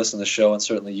think people who listen to the show, and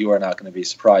certainly you are not going to be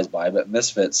surprised by. But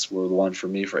Misfits were the one for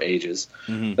me for ages,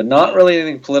 but not really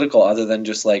anything political, other than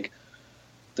just like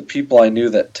the people I knew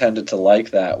that tended to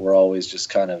like that were always just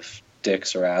kind of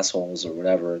dicks or assholes or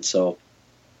whatever, and so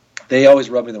they always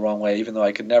rubbed me the wrong way, even though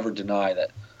I could never deny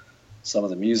that some of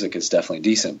the music is definitely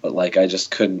decent, but like I just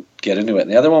couldn't get into it.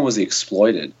 And the other one was the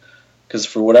Exploited, because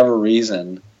for whatever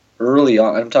reason, early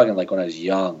on, I'm talking like when I was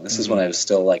young, this is when I was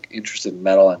still like interested in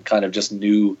metal and kind of just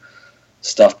knew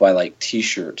stuff by like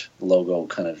T-shirt logo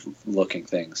kind of looking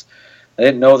things. I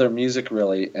didn't know their music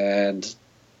really, and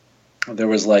there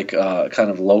was like kind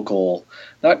of local,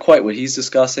 not quite what he's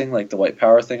discussing, like the white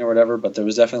power thing or whatever, but there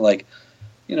was definitely like,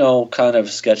 you know, kind of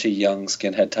sketchy young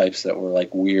skinhead types that were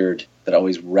like weird, that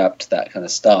always repped that kind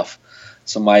of stuff.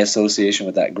 So my association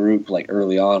with that group like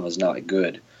early on was not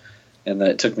good. And then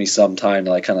it took me some time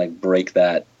to like kind of like break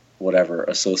that whatever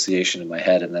association in my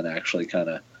head and then actually kind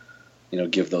of, you know,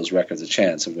 give those records a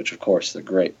chance, of which of course they're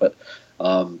great. But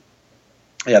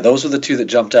yeah, those were the two that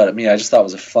jumped out at me. I just thought it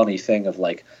was a funny thing of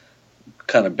like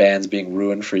kind of bands being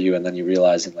ruined for you and then you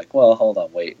realizing like, well, hold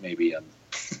on, wait, maybe I'm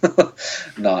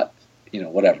not, you know,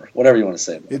 whatever you want to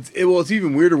say. It's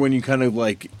even weirder when you kind of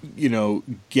like, you know,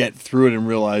 get through it and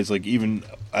realize like even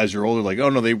as you're older, like, oh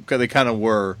no, they kind of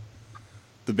were,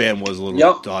 the band was a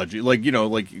little dodgy. Like, you know,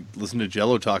 like listen to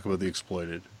Jello talk about the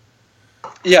Exploited.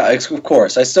 Yeah, of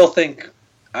course. I still think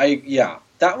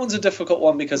that one's a difficult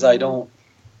one because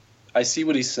I see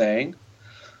what he's saying.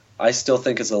 I still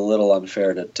think it's a little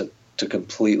unfair to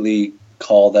completely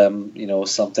call them, you know,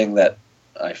 something that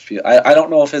I feel I don't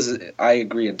know if I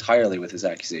agree entirely with his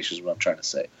accusations, what I'm trying to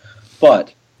say.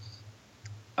 But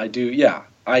I do, yeah,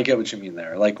 I get what you mean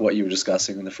there, like what you were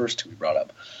discussing in the first two we brought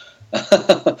up.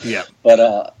 Yeah.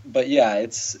 But yeah,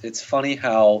 it's funny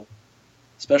how,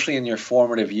 especially in your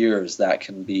formative years, that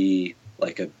can be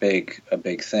like a big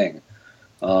thing.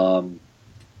 And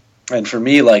for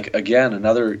me, like, again,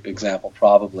 another example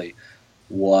probably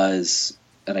was,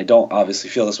 and I don't obviously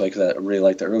feel this way because I really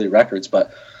like the early records,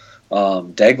 but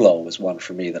Dayglow was one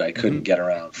for me that I couldn't get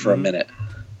around for a minute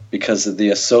because of the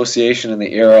association in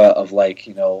the era of like,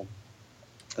 you know,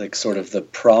 like sort of the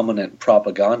prominent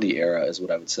propaganda era is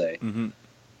what I would say. You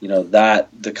know, that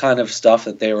the kind of stuff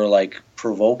that they were like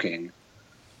provoking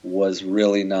was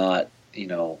really not, you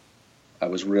know, I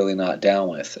was really not down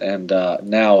with. And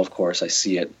now, of course, I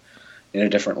see it in a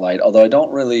different light. Although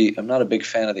I'm not a big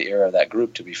fan of the era of that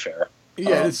group, to be fair.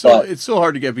 Yeah, it's so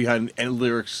hard to get behind any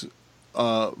lyrics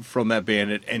from that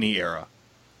band at any era.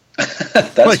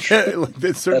 That's like, true. Like,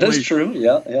 that is true.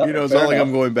 Yeah. You know, it's not like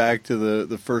I'm going back to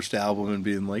the first album and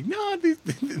being like, no,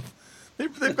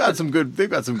 they've got some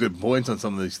good points on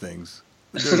some of these things.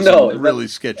 There's some really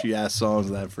sketchy ass songs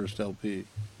in that first LP.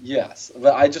 Yes,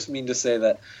 but I just mean to say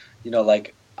that, you know,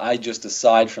 like I just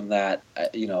aside from that,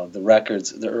 you know,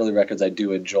 the early records I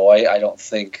do enjoy. I don't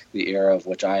think the era of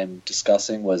which I am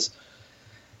discussing was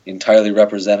entirely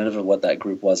representative of what that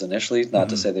group was initially. Not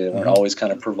to say they weren't always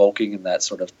kind of provoking in that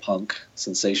sort of punk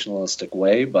sensationalistic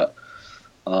way, but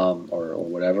or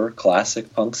whatever,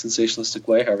 classic punk sensationalistic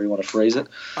way, however you want to phrase it.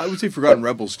 I would say Forgotten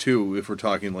Rebels too, if we're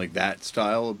talking like that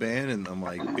style of band, and I'm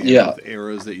like bands with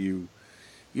eras that you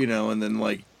know, and then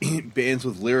like bands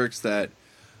with lyrics that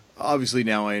obviously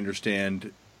now I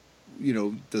understand, you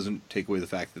know, doesn't take away the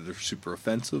fact that they're super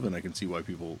offensive, and I can see why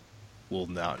people will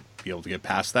not be able to get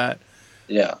past that.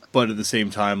 Yeah. But at the same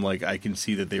time, like I can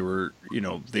see that they were, you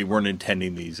know, they weren't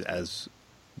intending these as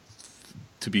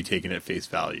to be taken at face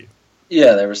value.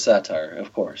 Yeah, they were satire,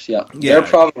 of course. Yeah. They're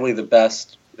probably the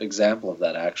best example of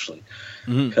that, actually,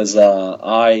 because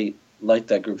I liked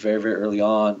that group very, very early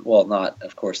on. Well, not,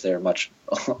 of course, they're much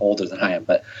older than I am,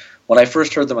 but when I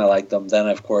first heard them, I liked them. Then,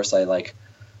 of course, I like,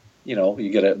 you know,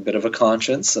 you get a bit of a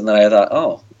conscience, and then I thought,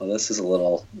 oh, well, this is a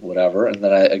little whatever. And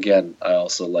then I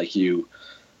also, like you,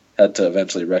 had to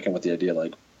eventually reckon with the idea,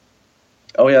 like,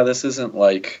 oh yeah, this isn't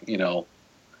like, you know,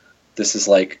 this is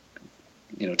like,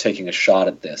 you know, taking a shot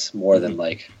at this more than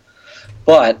like,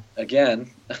 but again,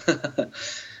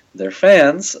 they're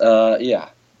fans, their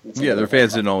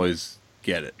fans didn't always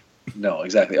get it. No,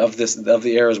 exactly. Of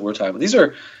the eras we're talking about. These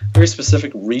are very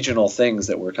specific regional things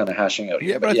that we're kind of hashing out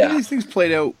here. Yeah, but I think these things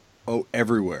played out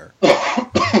everywhere.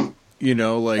 You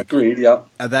know, like, agreed, yeah.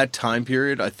 At that time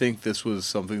period, I think this was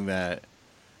something that,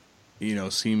 you know,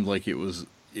 seemed like it was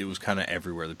kind of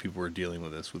everywhere that people were dealing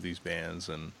with this, with these bands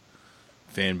and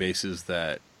fan bases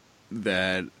that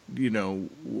you know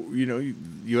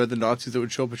you had the Nazis that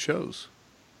would show up at shows.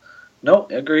 No,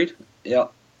 agreed. Yeah,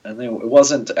 and it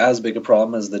wasn't as big a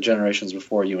problem as the generations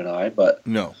before you and I, but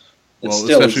no, well,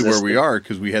 especially where we are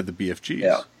because we had the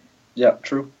BFGs. Yeah,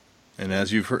 true. And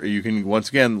as you've heard, you can once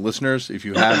again, listeners, if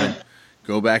you haven't,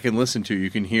 go back and listen to. You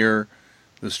can hear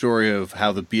the story of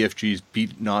how the BFGs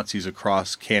beat Nazis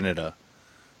across Canada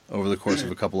over the course of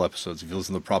a couple episodes. If you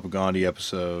listen to the Propaganda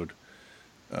episode,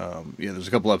 there's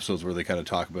a couple episodes where they kind of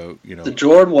talk about, the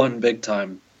Jord one big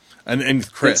time.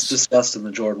 And Chris. It's discussed in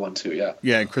the Jord one too, yeah.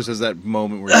 Yeah, and Chris has that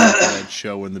moment where he went to that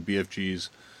show when the BFGs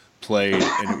played,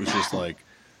 and it was just like,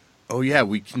 oh yeah,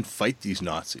 we can fight these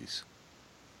Nazis.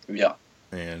 Yeah.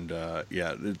 And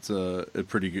it's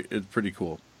pretty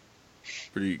cool.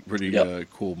 Pretty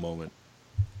cool moment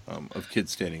of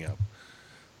kids standing up.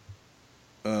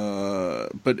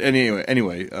 But anyway,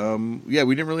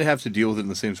 we didn't really have to deal with it in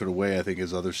the same sort of way, I think,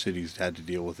 as other cities had to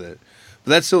deal with it.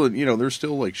 But that's still, there's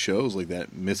still like shows like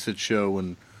that Misfit show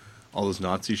when all those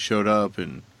Nazis showed up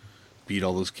and beat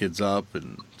all those kids up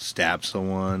and stabbed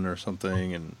someone or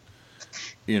something, and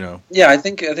Yeah, I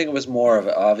think it was more of,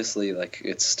 obviously, like,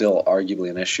 it's still arguably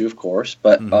an issue, of course,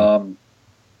 but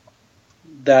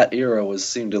that era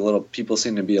people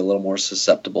seemed to be a little more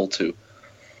susceptible to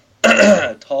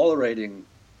tolerating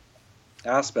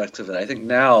aspects of it. I think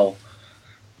now,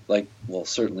 like, well,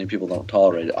 certainly people don't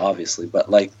tolerate it, obviously, but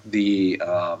like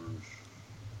I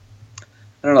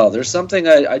don't know, there's something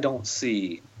I don't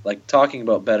see, like talking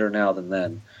about better now than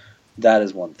then. That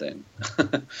is one thing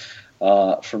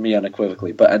for me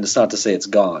unequivocally, and it's not to say it's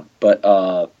gone,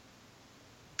 but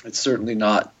it's certainly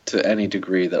not to any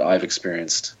degree that I've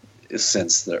experienced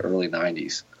since the early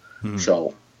 90s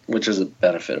show, which is a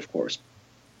benefit, of course.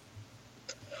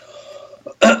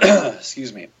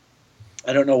 Excuse me.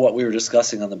 I don't know what we were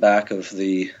discussing on the back of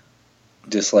the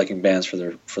disliking bands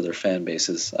for their fan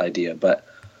bases idea, but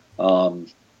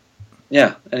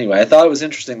anyway, I thought it was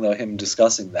interesting though, him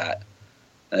discussing that.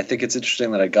 And I think it's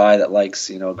interesting that a guy that likes,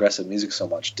 aggressive music so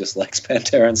much dislikes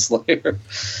Pantera and Slayer.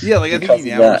 Yeah, like I think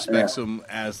he now respects them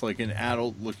as like an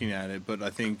adult looking at it, but I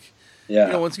think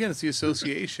once again it's the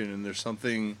association, and there's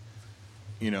something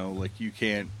like you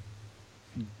can't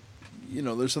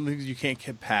there's some things you can't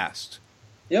get past.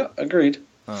 Yeah, agreed.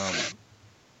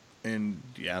 And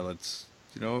yeah, that's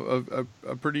a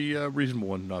pretty reasonable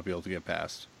one to not be able to get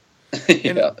past.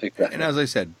 Yeah, exactly. And as I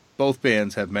said, both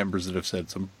bands have members that have said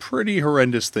some pretty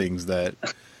horrendous things that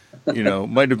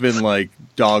might have been like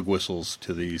dog whistles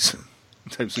to these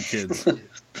types of kids.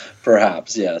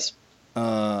 Perhaps, yes.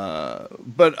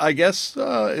 But I guess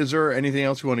is there anything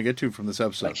else you want to get to from this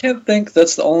episode? I can't think.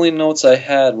 That's the only notes I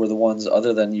had were the ones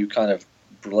other than you kind of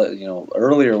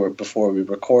earlier before we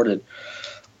recorded.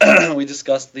 We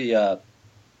discussed the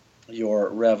your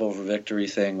Rev over Victory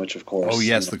thing, which of course. Oh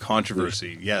yes, the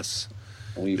controversy. Yes,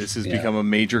 this has become a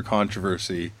major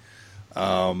controversy.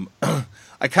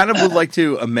 I kind of would like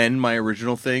to amend my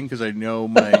original thing because I know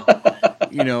my,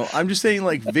 I'm just saying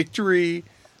like Victory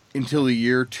until the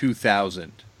year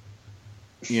 2000.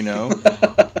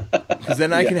 Because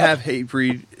then I can have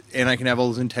Hatebreed and I can have all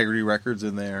those Integrity records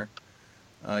in there.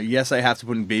 Yes, I have to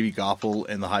put in Baby Goppel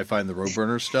and the Hi-Fi and the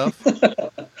Roadburner stuff.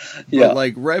 But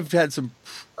like Rev had some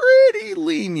pretty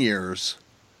lean years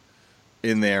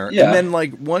in there. Yeah. And then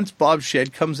like once Bob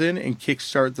Shed comes in and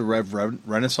kickstart the Rev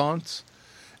Renaissance,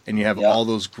 and you have all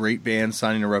those great bands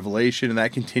signing a Revelation, and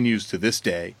that continues to this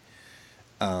day.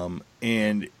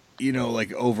 And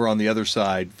like over on the other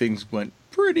side, things went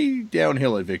pretty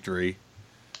downhill at Victory.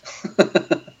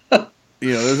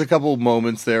 There's a couple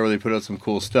moments there where they put out some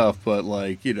cool stuff, but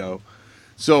like,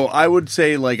 so I would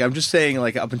say like, I'm just saying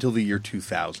like up until the year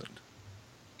 2000.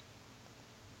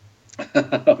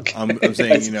 Okay. I'm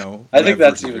saying, I think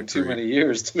that's even Victory. Too many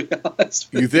years, to be honest.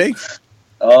 You think?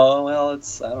 Oh well,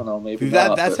 I don't know, maybe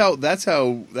not. That's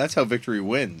how Victory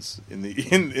wins in the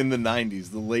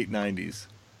 90s, the late 90s.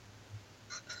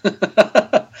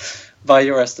 By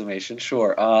your estimation,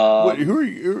 sure. Who are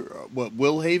you? What,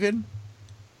 Will Haven?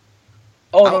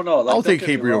 Oh no! I'll take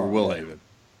Hatebreed over Will Haven.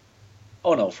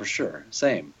 Oh no, for sure.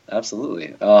 Same,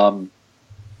 absolutely. I'm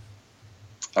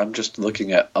just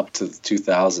looking at up to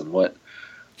 2000. What?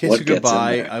 Kiss of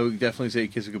Goodbye. I would definitely say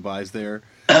Kiss of Goodbye's there.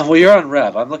 Well, you're on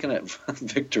Rev. I'm looking at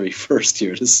Victory first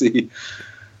here to see,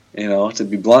 to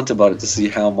be blunt about it, to see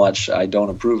how much I don't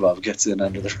approve of gets in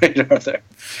under the radar there.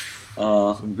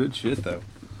 Some good shit though.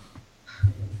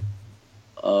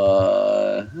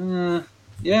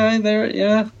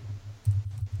 Yeah.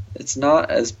 It's not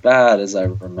as bad as I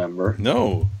remember.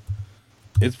 No.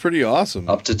 It's pretty awesome.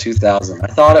 Up to 2000. I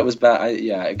thought it was bad.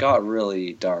 It got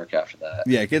really dark after that.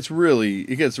 Yeah, it gets really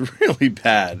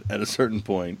bad at a certain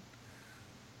point.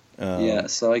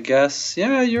 So I guess,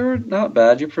 you're not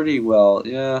bad. You're pretty well,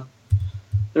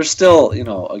 There's still,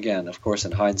 again, of course,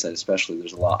 in hindsight especially,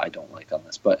 there's a lot I don't like on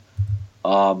this. But,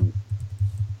 like,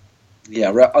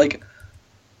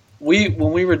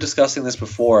 when we were discussing this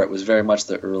before, it was very much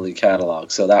the early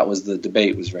catalog. So that was, the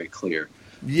debate was very clear.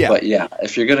 Yeah. But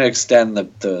if you're going to extend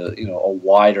the a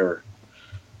wider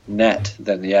net,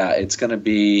 then yeah, it's going to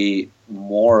be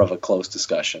more of a close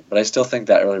discussion. But I still think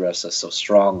that early Rev stuff's so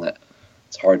strong that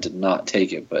it's hard to not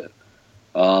take it. But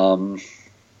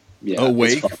yeah,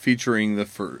 Awake, featuring the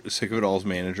Sick of It All's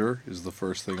manager, is the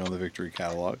first thing on the Victory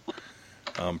catalog.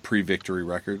 Pre-Victory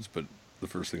Records, but the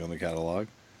first thing on the catalog.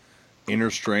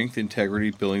 Inner Strength,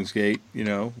 Integrity, Billingsgate,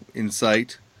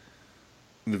 Insight,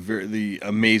 the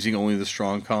amazing Only the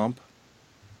Strong comp.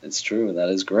 It's true, that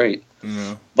is great.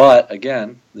 Yeah. But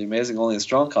again, the amazing Only the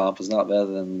Strong comp is not better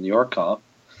than your comp.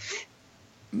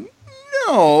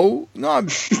 No, not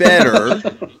better.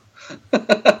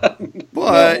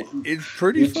 But it's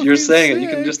pretty fucking You're saying sick. it. You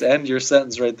can just end your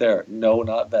sentence right there. No,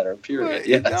 not better, period.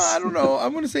 Yes. No, I don't know.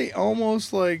 I'm going to say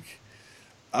almost like,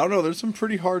 I don't know, there's some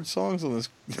pretty hard songs on this.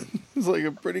 It's like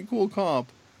a pretty cool comp.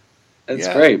 It's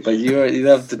great, but you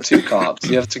have the two comps.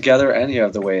 You have Together and you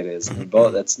have The Way It Is. And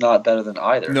both, that's not better than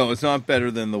either. No, it's not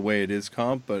better than The Way It Is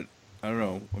comp, but I don't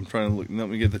know. I'm trying to look. Let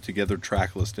me get the Together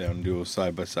track list down and do a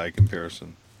side-by-side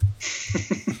comparison.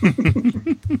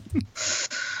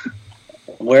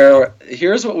 Where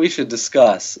here's what we should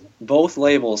discuss. Both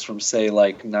labels from say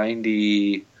like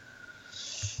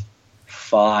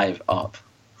 95 up.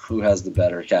 Who has the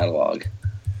better catalog?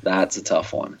 That's a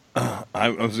tough one.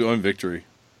 I'm going Victory.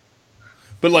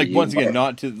 But like once again,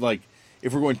 not to like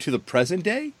if we're going to the present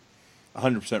day,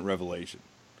 100% Revelation.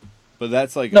 But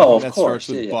that's like that starts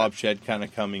with Bob Shed kind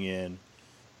of coming in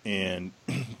and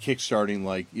kickstarting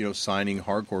like signing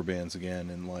hardcore bands again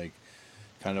and like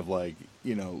kind of like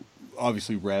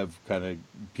obviously Rev kind of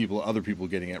other people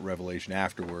getting at Revelation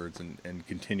afterwards and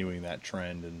continuing that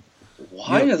trend. And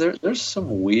why are there's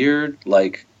some weird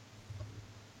like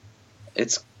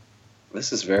this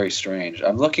is very strange.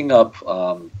 I'm looking up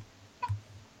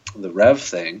the Rev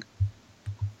thing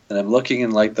and I'm looking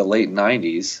in like the late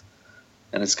 90s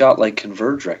and it's got like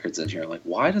Converge records in here. I'm like,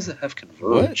 why does it have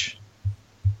Converge? What?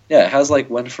 Yeah, it has like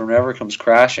When Forever Comes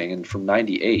Crashing and from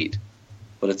 98.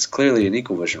 But it's clearly an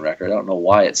Equal Vision record. I don't know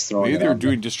why it's throwing. Maybe they were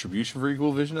doing distribution for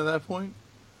Equal Vision at that point.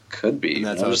 Could be. And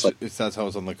that's how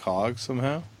it's on the COG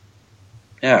somehow.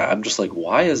 Yeah, I'm just like,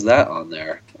 why is that on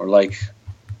there? Or like,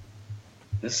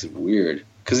 this is weird.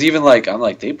 Because even like, I'm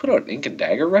like, they put out an Ink and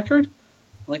Dagger record.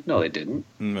 I'm like, no, they didn't.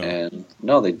 No. And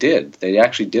no, they did. They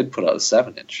actually did put out a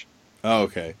 7-inch. Oh,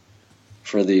 okay.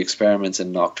 For the experiments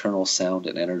in nocturnal sound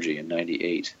and energy in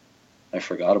 '98. I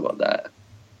forgot about that.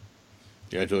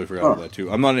 Yeah, I totally forgot about that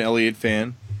too. I'm not an Elliott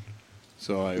fan,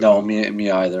 so No, me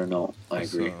either. No, I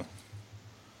agree.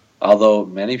 Although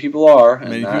many people are.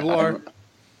 Many people are.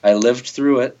 I lived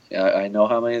through it. I know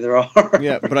how many there are.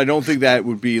 Yeah, but I don't think that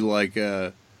would be like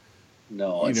no,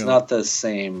 it's not the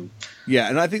same. Yeah,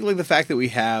 and I think like the fact that we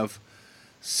have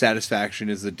Satisfaction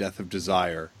is the Death of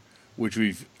Desire, which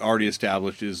we've already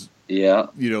established is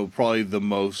probably the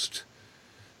most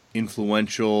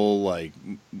influential like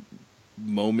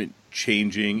moment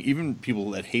changing. Even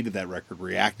people that hated that record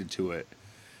reacted to it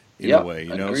in a way,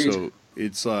 agreed. So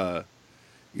it's the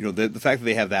fact that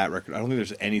they have that record, I don't think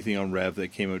there's anything on Rev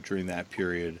that came out during that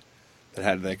period that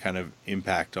had that kind of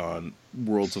impact on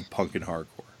worlds of punk and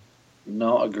hardcore.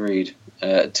 No, agreed.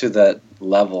 To that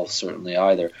level, certainly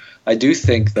either. I do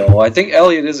think, though,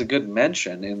 Elliott is a good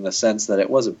mention in the sense that it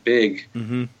was a big,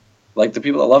 like the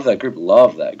people that love that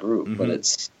group, but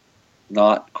it's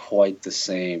not quite the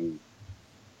same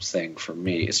thing for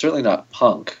me. It's certainly not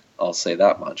punk, I'll say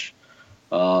that much.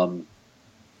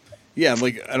 Yeah,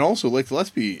 like, and also, like, let's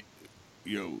be,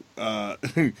 are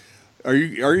you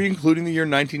including the year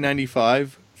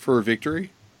 1995 for Victory?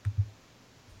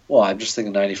 Well, I'm just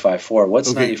thinking 95-4.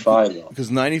 What's 95 though? Because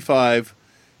 95,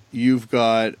 you've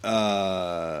got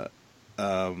the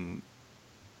what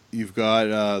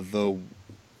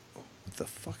the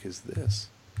fuck is this?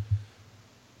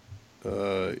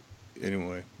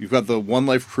 Anyway, you've got the One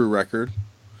Life Crew record,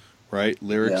 right?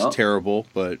 Lyrics terrible,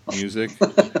 but music.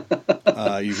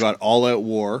 You've got All Out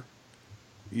War.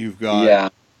 You've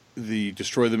got the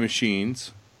Destroy the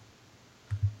Machines.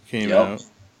 Came out.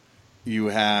 You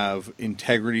have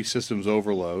Integrity Systems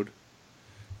Overload.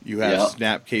 You have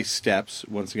Snapcase Steps.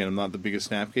 Once again, I'm not the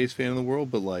biggest Snapcase fan in the world,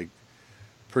 but like,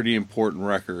 pretty important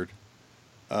record.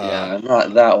 I'm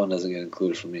not. That one doesn't get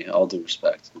included for me. All due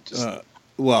respect.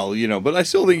 Well, but I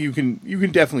still think you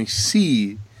can definitely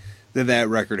see that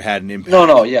record had an impact.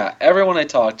 No, yeah. Everyone I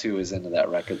talk to is into that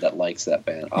record that likes that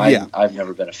band. I've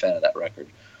never been a fan of that record,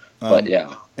 but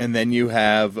yeah. And then you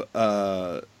have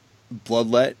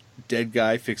Bloodlet, Dead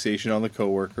Guy, Fixation on the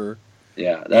Coworker.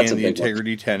 Yeah, that's and a big the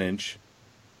Integrity 10-inch.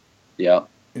 Yeah.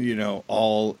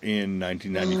 All in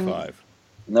 1995.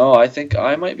 No, I think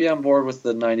I might be on board with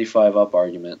the 95 up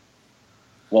argument.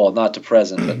 Well, not to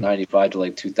present, but 95 to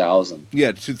like 2000.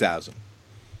 Yeah, 2000.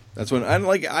 That's when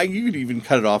you could even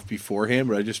cut it off beforehand,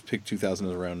 but I just picked 2000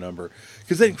 as a round number.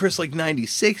 Because then, Chris, like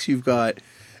 96, you've got,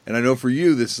 and I know for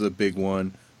you this is a big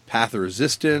one, Path of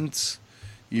Resistance.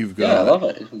 You've got. Yeah, I love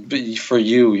it. But for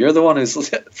you, you're the one who's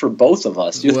for both of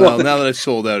us. You're Well, now that I've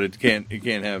sold out, it can't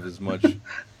have as much.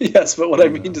 Yes, but what I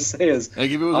mean to say is,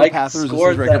 like if it was a Path of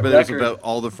Resistance record, but it was about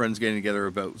all the friends getting together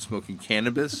about smoking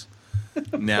cannabis.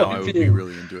 Now I would be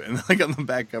really into it. And like on the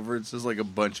back cover, it's just like a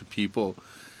bunch of people,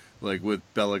 like with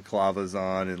balaclavas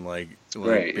on and like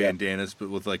bandanas, but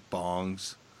with like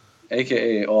bongs.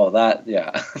 AKA,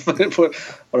 yeah. What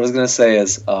I was going to say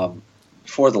is,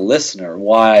 for the listener,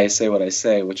 why I say what I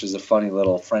say, which is a funny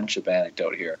little friendship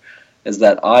anecdote here, is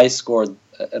that I scored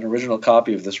an original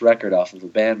copy of this record off of a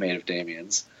bandmate of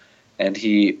Damian's, and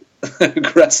he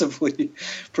aggressively,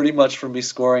 pretty much from me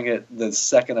scoring it the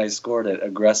second I scored it,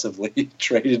 aggressively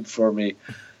traded for me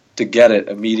to get it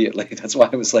immediately. That's why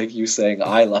it was like you saying,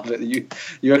 I love it.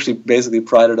 You actually basically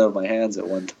pried it out of my hands at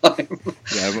one time.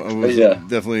 Yeah, I was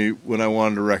definitely, when I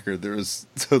wanted a record, there was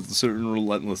a certain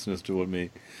relentlessness to me.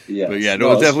 Yeah, but yeah,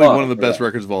 no, it's definitely one of the best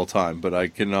records of all time, but I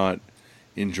cannot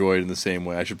enjoy it in the same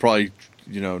way. I should probably,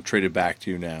 trade it back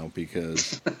to you now,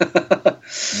 because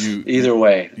either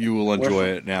way, you will enjoy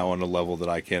it now on a level that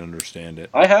I can't understand it.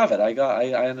 I have it.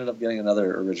 I ended up getting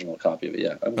another original copy of it.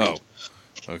 Yeah. I'm good.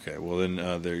 Okay. Well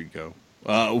then, there you go.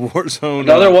 Warzone.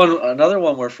 Another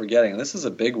one we're forgetting. This is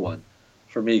a big one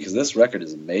for me because this record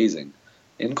is amazing.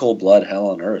 In Cold Blood, Hell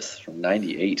on Earth from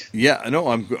 '98. Yeah, I know.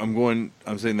 I'm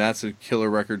saying that's a killer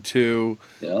record too.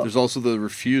 Yeah. There's also the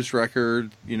Refused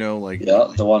record.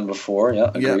 The one before.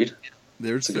 Yeah, agreed. Yeah.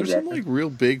 There's some like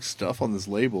real big stuff on this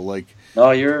label. Like,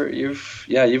 no, you've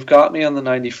got me on the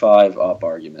 95 up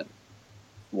argument.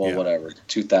 Well, whatever,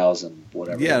 2000,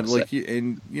 whatever. Yeah,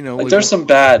 there's some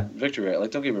bad victory. Like,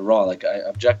 don't get me wrong. Like,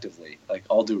 objectively, like,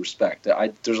 all due respect,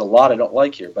 there's a lot I don't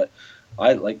like here, but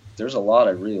there's a lot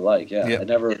I really like. Yeah. I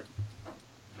never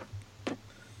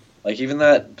like even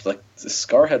that. Like, the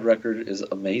Scarhead record is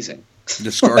amazing.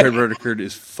 The Scarhead record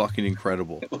is fucking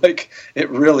incredible. Like, it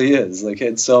really is. Like,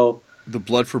 and so. The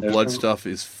Blood for Blood stuff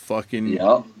is fucking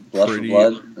pretty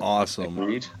awesome.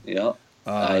 Agreed. Yeah.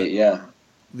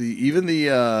 Even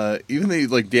the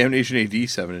like Damnation AD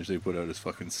 7-inch they put out is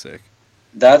fucking sick.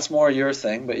 That's more your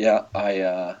thing, but yeah,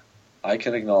 I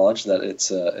can acknowledge that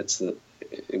it's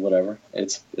whatever.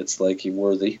 It's like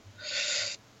worthy.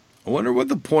 I wonder what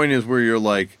the point is where you're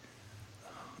like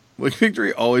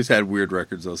Victory always had weird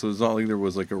records though, so it's not like there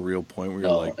was like a real point where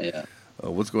you're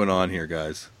what's going on here,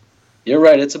 guys? You're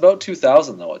right. It's about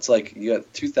 2000 though. It's like you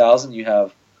got 2000. You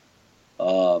have,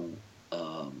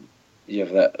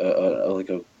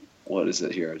 that what is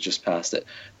it here? I just passed it.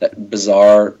 That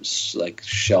bizarre like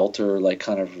Shelter like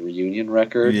kind of reunion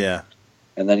record. Yeah.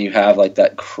 And then you have like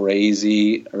that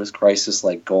crazy Earth Crisis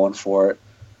like Going For It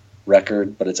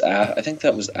record, but it's I think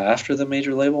that was after the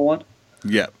major label one.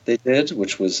 Yeah, they did,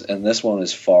 and this one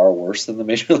is far worse than the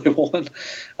major label one.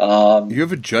 You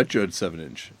have a Judd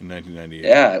 7-inch in 1998.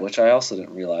 Yeah, which I also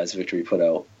didn't realize Victory put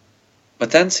out. But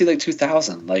then see, like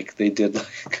 2000, like they did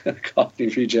like Cockney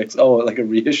Rejects. Oh, like a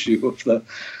reissue of the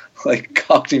like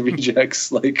Cockney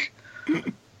Rejects, like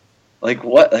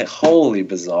what? Like holy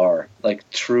bizarre, like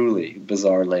truly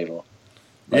bizarre label.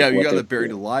 Like, yeah, you got the Buried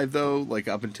Alive though. Like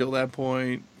up until that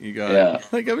point, you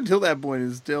got like up until that point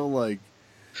is still like.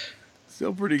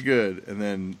 Still pretty good, and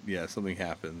then something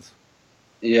happens.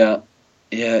 Yeah,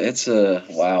 it's a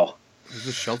wow. Is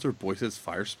the Shelter Boy Says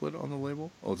Fire Split on the label?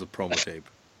 Oh, it's a promo tape.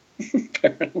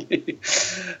 Apparently,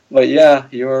 but yeah,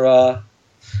 your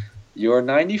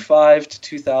 95 to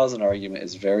 2000 argument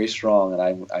is very strong, and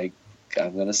I'm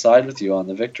going to side with you on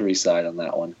the Victory side on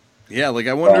that one. Yeah, like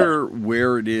I wonder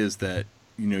where it is that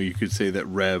you could say that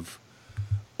Rev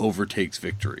overtakes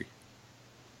Victory.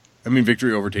 I mean,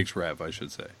 Victory overtakes Rev, I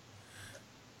should say.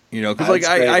 Because like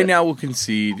I now will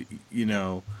concede,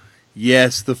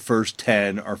 yes, the first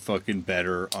 10 are fucking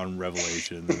better on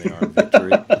Revelation than they are on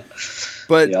Victory.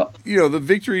 But, the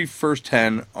Victory first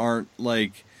 10 aren't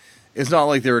like, it's not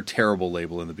like they're a terrible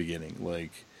label in the beginning.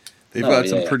 Like, they've got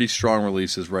some pretty strong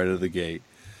releases right out of the gate.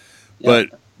 Yeah.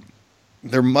 But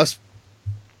there must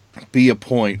be a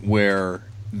point where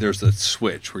there's a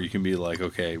switch where you can be like,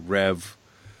 okay, Rev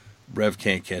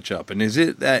can't catch up. And is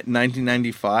it that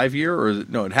 1995 year, or is it,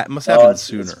 no? It must happen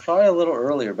sooner. It's probably a little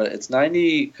earlier, but it's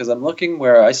 90 because I'm looking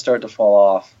where I start to fall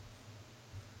off.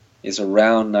 Is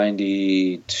around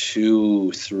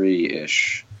 92,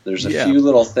 3-ish. There's a few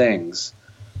little things,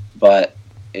 but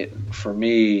for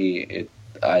me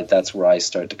that's where I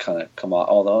start to kind of come off.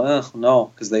 Although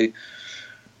no, because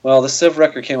Well, the Civ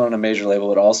record came out on a major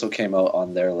label. It also came out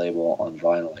on their label on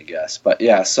vinyl, I guess. But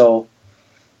yeah, so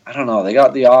I don't know. They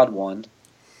got the odd one.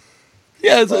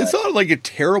 Yeah, it's not like a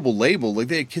terrible label. Like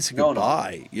they had Kiss It No.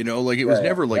 Goodbye, like it was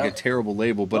never like a terrible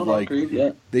label. But like agreed,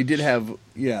 yeah. they did have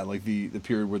like the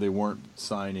period where they weren't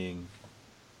signing,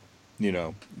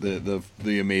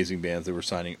 the amazing bands they were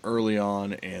signing early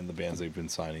on, and the bands they've been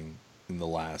signing in the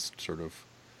last sort of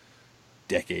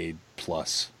decade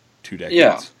plus 2 decades.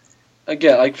 Yeah.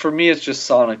 Again, like for me, it's just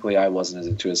sonically I wasn't as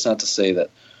into it. It's not to say that,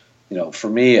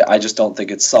 for me, I just don't think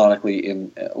it's sonically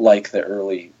in like the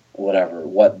early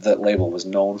what that label was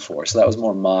known for. So that was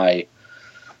more my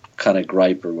kind of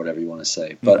gripe or whatever you want to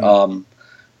say. But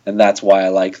and that's why I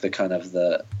like the kind of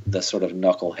the sort of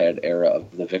knucklehead era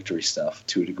of the Victory stuff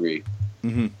to a degree.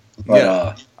 Mm-hmm.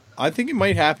 But, I think it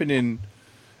might happen in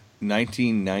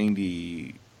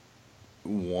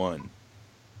 1991,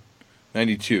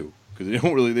 92. Because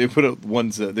they put out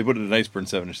they put out a Nice Burn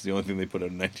 7 inch. It's the only thing they put out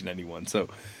in 1991. So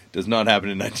it does not happen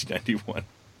in 1991.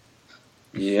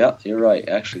 Yeah, you're right.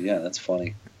 Actually, yeah, that's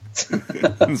funny.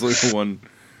 It's like one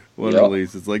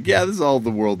release. It's like, this is all the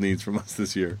world needs from us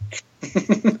this year.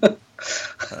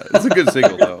 It's a good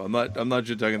single though. I'm not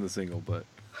just talking the single, but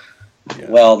yeah.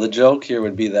 Well, the joke here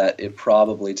would be that it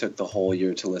probably took the whole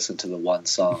year to listen to the one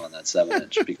song on that 7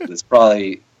 inch because it's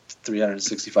probably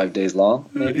 365 days long.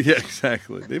 Maybe? Yeah,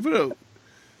 exactly. They went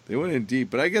in deep,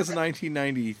 but I guess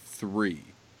 1993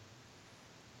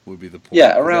 would be the point.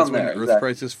 Yeah, around there. Earth exactly.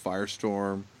 Crisis,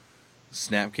 Firestorm,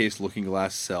 Snapcase, Looking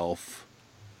Glass, Self.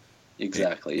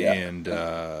 Exactly. Yeah. And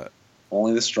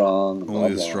Only the Strong.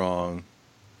 Only the Strong.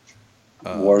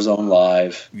 Warzone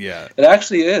Live. Yeah. It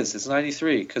actually is. It's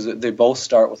 93 because they both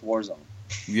start with Warzone.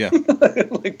 Yeah.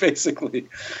 Like basically.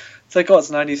 It's like,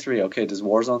 it's 93. Okay, does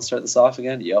Warzone start this off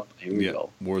again? Yep, here we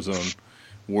go.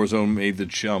 Warzone made the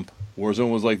jump.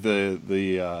 Warzone was like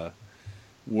the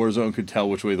Warzone could tell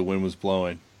which way the wind was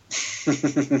blowing.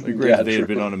 Like, granted, they had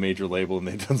been on a major label and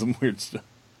they'd done some weird stuff.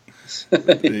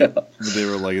 But they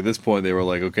were like, at this point, they were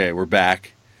like, okay, we're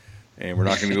back, and we're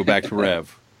not going to go back to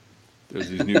Rev. There's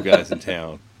these new guys in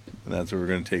town, and that's where we're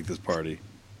going to take this party.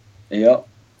 Yep.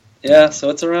 Yeah, so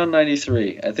it's around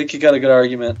 93. I think you got a good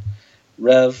argument.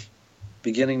 Rev,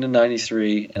 beginning to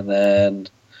 93, and then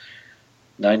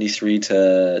 93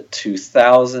 to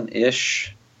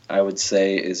 2000-ish, I would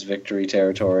say, is Victory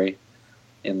territory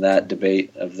in that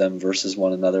debate of them versus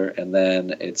one another. And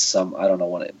then it's I don't know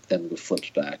when it then flips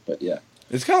back, but yeah.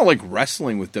 It's kind of like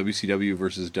wrestling with WCW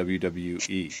versus WWE. Or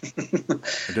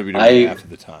WWF at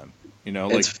the time.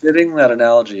 It's fitting, that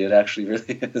analogy. It actually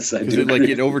really is. I do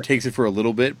it overtakes it for a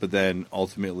little bit, but then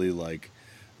ultimately, like,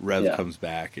 Rev comes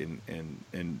back and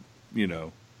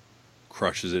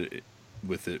crushes it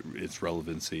with its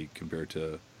relevancy compared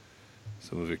to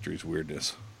some of Victory's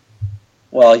weirdness.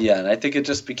 Well, yeah, and I think it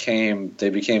just they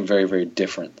became very, very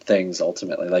different things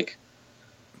ultimately. Like,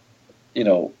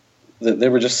 they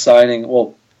were just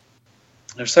signing,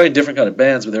 they're signing different kind of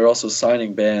bands, but they were also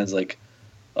signing bands like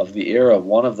of the era.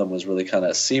 One of them was really kind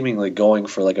of seemingly going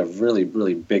for like a really,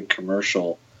 really big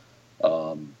commercial,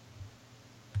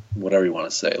 whatever you want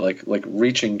to say, like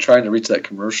trying to reach that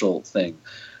commercial thing.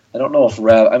 I don't know if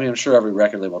I'm sure every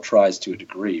record label tries to a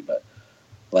degree, but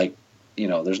like,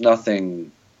 there's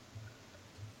nothing.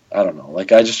 I don't know.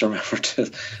 Like, I just remember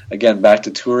again back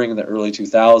to touring in the early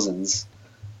 2000s,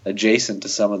 adjacent to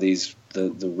some of these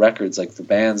the records, like the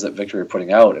bands that Victory were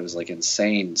putting out. It was like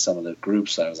insane. Some of the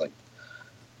groups I was like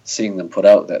seeing them put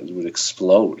out that would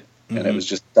explode, and it was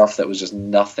just stuff that was just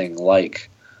nothing like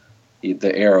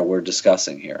the era we're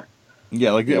discussing here.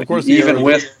 Yeah, like of course, even era,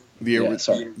 with the era. Yeah,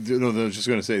 sorry. No, I was just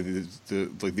going to say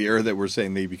the era that we're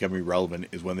saying they become irrelevant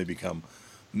is when they become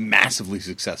massively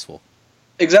successful.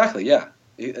 Exactly. Yeah.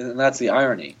 And that's the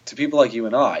irony. To people like you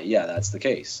and I, that's the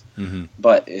case. Mm-hmm.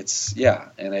 But it's,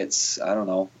 and it's, I don't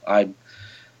know,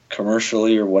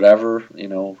 commercially or whatever,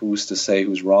 who's to say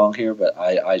who's wrong here, but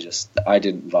I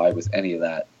didn't vibe with any of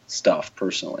that stuff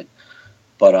personally.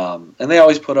 But, and they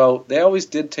always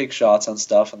did take shots on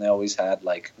stuff, and they always had,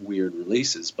 like, weird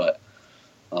releases, but,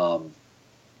 I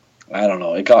don't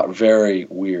know, it got very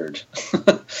weird.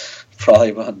 Probably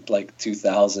about, like,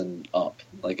 2000 up.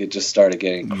 Like, it just started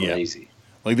getting crazy. Yeah.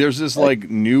 Like, there's this, like,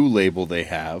 new label they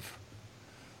have,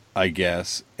 I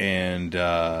guess, and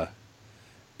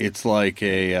it's like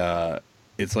a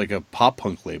pop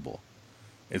punk label.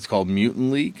 It's called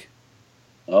Mutant League.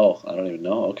 Oh, I don't even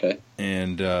know. Okay.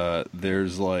 And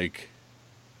there's, like,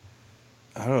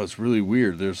 I don't know, it's really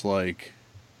weird. There's, like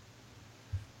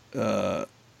it's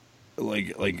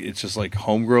just, like,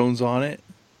 homegrowns on it.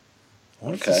 I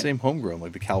wonder if it's the same homegrown,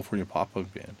 like the California pop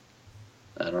punk band.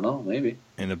 I don't know, maybe.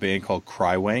 And a band called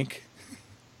Crywank.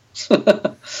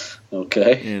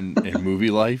 Okay. And Movie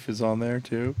Life is on there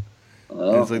too.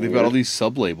 Oh, And it's like they've got all these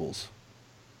sub-labels.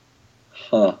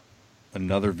 Huh.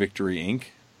 Another Victory Inc.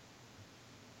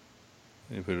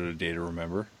 They put it a day to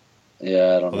remember.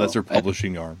 Yeah, I don't know. That's their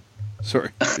publishing arm. Sorry.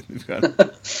 I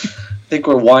think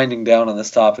we're winding down on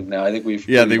this topic now. I think we've...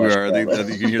 Yeah, I think we are. I think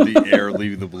you can hear the air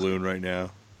leaving the balloon right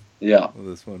now. Yeah. With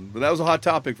this one. But that was a hot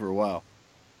topic for a while.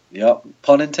 Yep.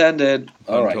 Pun intended.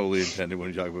 All right. Totally intended when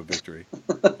you talk about Victory.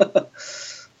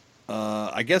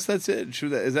 I guess that's it.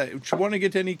 Should you want to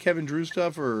get to any Kevin Drew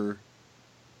stuff, or?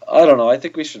 I don't know. I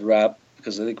think we should wrap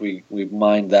because I think we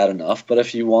mined that enough. But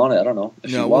if you want it, I don't know.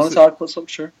 If you want to talk about something,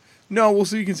 sure. No, we'll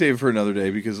see. You can save it for another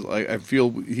day because I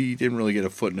feel he didn't really get a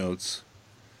footnotes.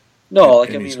 No, I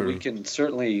mean, we can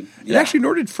certainly... Yeah. And actually,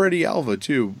 nor did Freddie Alva,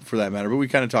 too, for that matter. But we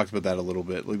kind of talked about that a little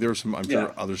bit. Like, there was some, I'm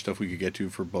sure, other stuff we could get to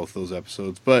for both those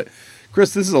episodes. But,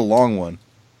 Chris, this is a long one.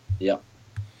 Yeah.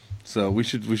 So we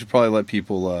should probably let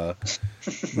people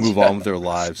move on with their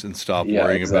lives and stop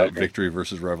worrying about Victory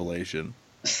versus Revelation.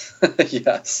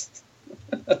 Yes.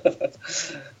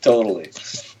 Totally.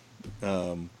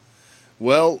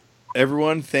 Well,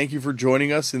 everyone, thank you for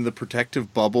joining us in the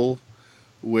protective bubble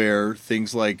where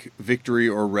things like Victory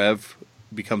or Rev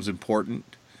becomes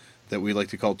important, that we like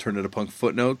to call Turn It a Punk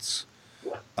footnotes.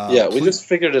 We just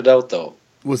figured it out, though.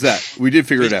 Was that? We did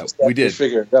figure it out. We did.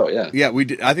 Figure it out, yeah. Yeah, we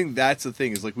did. I think that's the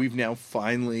thing, is like we've now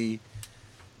finally...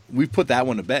 We've put that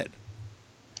one to bed.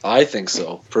 I think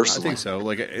so, personally. I think so.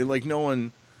 Like no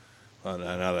one... Well,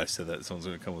 now that I said that, someone's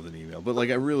going to come with an email. But like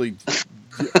I really...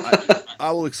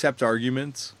 I will accept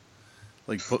arguments.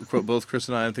 Like both Chris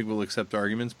and I think we'll accept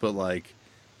arguments, but like...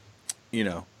 You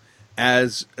know,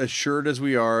 as assured as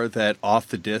we are that Off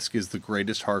the Disc is the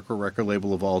greatest hardcore record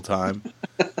label of all time,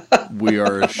 we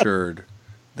are assured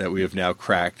that we have now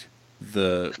cracked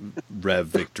the Rev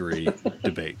Victory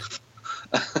debate.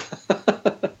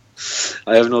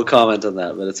 I have no comment on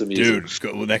that, but it's amusing.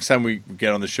 Dude, next time we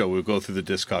get on the show, we'll go through the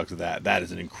Discogs of that. That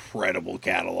is an incredible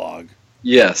catalog.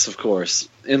 Yes, of course.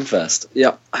 Infest,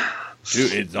 yeah.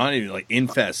 Dude, it's not even like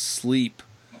Infest, Sleep,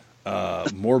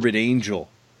 Morbid Angel.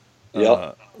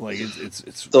 Yep. Like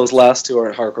it's those last two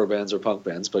aren't hardcore bands or punk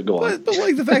bands, but go on. But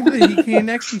like the fact that he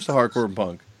connects them to hardcore and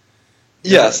punk.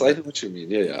 Yes, I know what you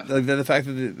mean. Yeah. Like the fact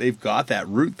that they've got that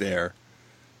root there,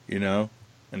 you know.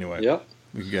 Anyway,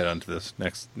 we can get onto this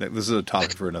next. This is a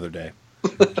topic for another day.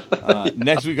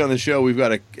 Next week on the show, we've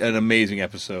got an amazing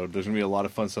episode. There's going to be a lot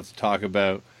of fun stuff to talk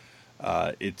about.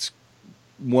 It's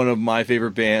one of my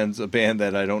favorite bands, a band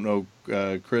that I don't know,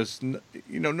 Chris,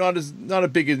 not a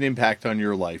big an impact on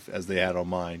your life as they had on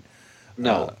mine.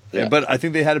 No. But I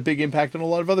think they had a big impact on a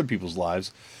lot of other people's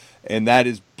lives. And that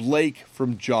is Blake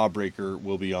from Jawbreaker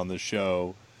will be on the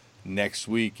show next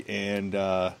week. And,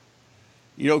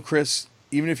 Chris,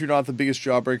 even if you're not the biggest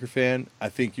Jawbreaker fan, I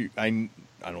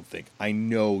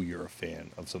know you're a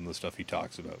fan of some of the stuff he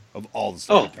talks about, of all the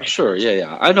stuff he talks about. Sure,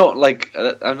 yeah. I don't,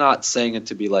 I'm not saying it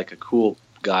to be like a cool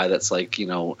guy that's making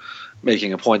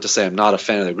a point to say I'm not a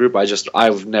fan of the group.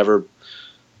 I've never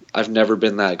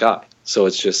been that guy. So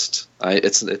it's just,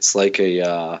 it's like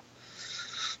it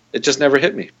just never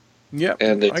hit me. Yeah.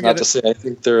 And it's not to say I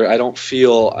think I don't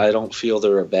feel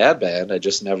they're a bad band. I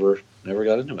just never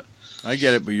got into it. I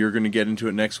get it, but you're going to get into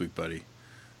it next week, buddy.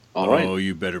 All right. Oh,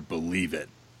 you better believe it.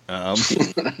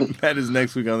 That is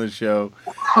next week on the show.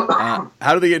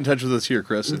 How do they get in touch with us here,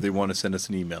 Chris, if they want to send us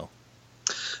an email?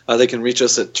 They can reach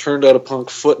us at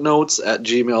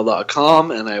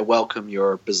turnedoutapunkfootnotes@gmail.com, and I welcome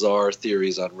your bizarre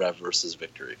theories on Rev versus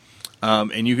Victory.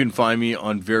 And you can find me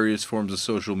on various forms of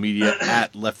social media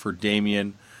at Left for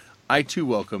Damian. I, too,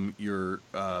 welcome your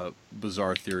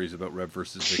bizarre theories about Rev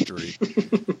versus Victory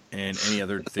and any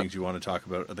other things you want to talk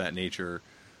about of that nature.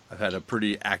 I've had a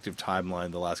pretty active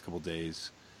timeline the last couple of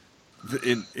days.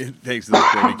 Thanks to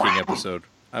this Brody King episode.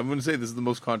 I'm going to say this is the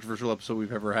most controversial episode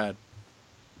we've ever had.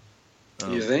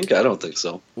 You think? I don't think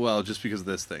so. Well, just because of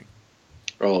this thing.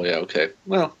 Oh yeah, okay.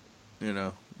 Well,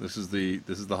 this is the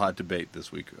hot debate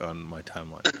this week on my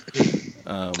timeline.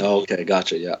 Okay,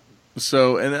 gotcha. Yeah.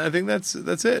 So, and I think that's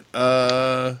it.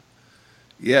 And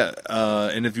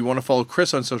if you want to follow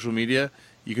Chris on social media,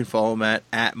 you can follow him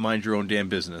at Mind Your Own Damn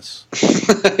Business.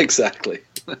 Exactly.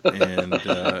 And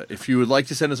if you would like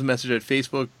to send us a message at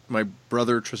Facebook, my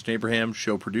brother Tristan Abraham,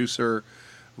 show producer,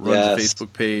 runs a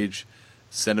Facebook page.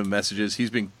 Send him messages. He's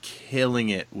been killing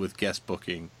it with guest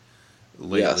booking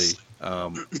lately. Yes.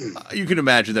 You can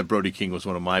imagine that Brody King was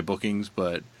one of my bookings,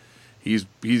 but he's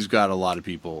got a lot of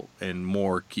people, and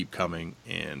more keep coming.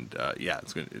 And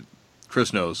it's gonna.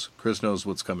 Chris knows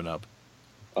what's coming up.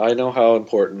 I know how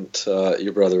important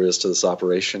your brother is to this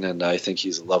operation, and I think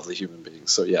he's a lovely human being.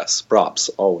 So yes, props,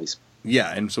 always.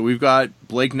 Yeah, and so we've got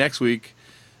Blake next week.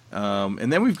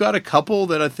 And then we've got a couple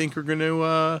that I think are going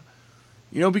to,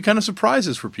 be kind of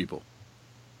surprises for people.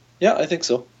 Yeah, I think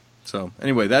so. So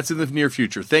anyway, that's in the near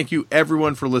future. Thank you,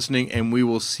 everyone, for listening, and we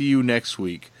will see you next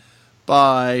week.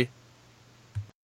 Bye.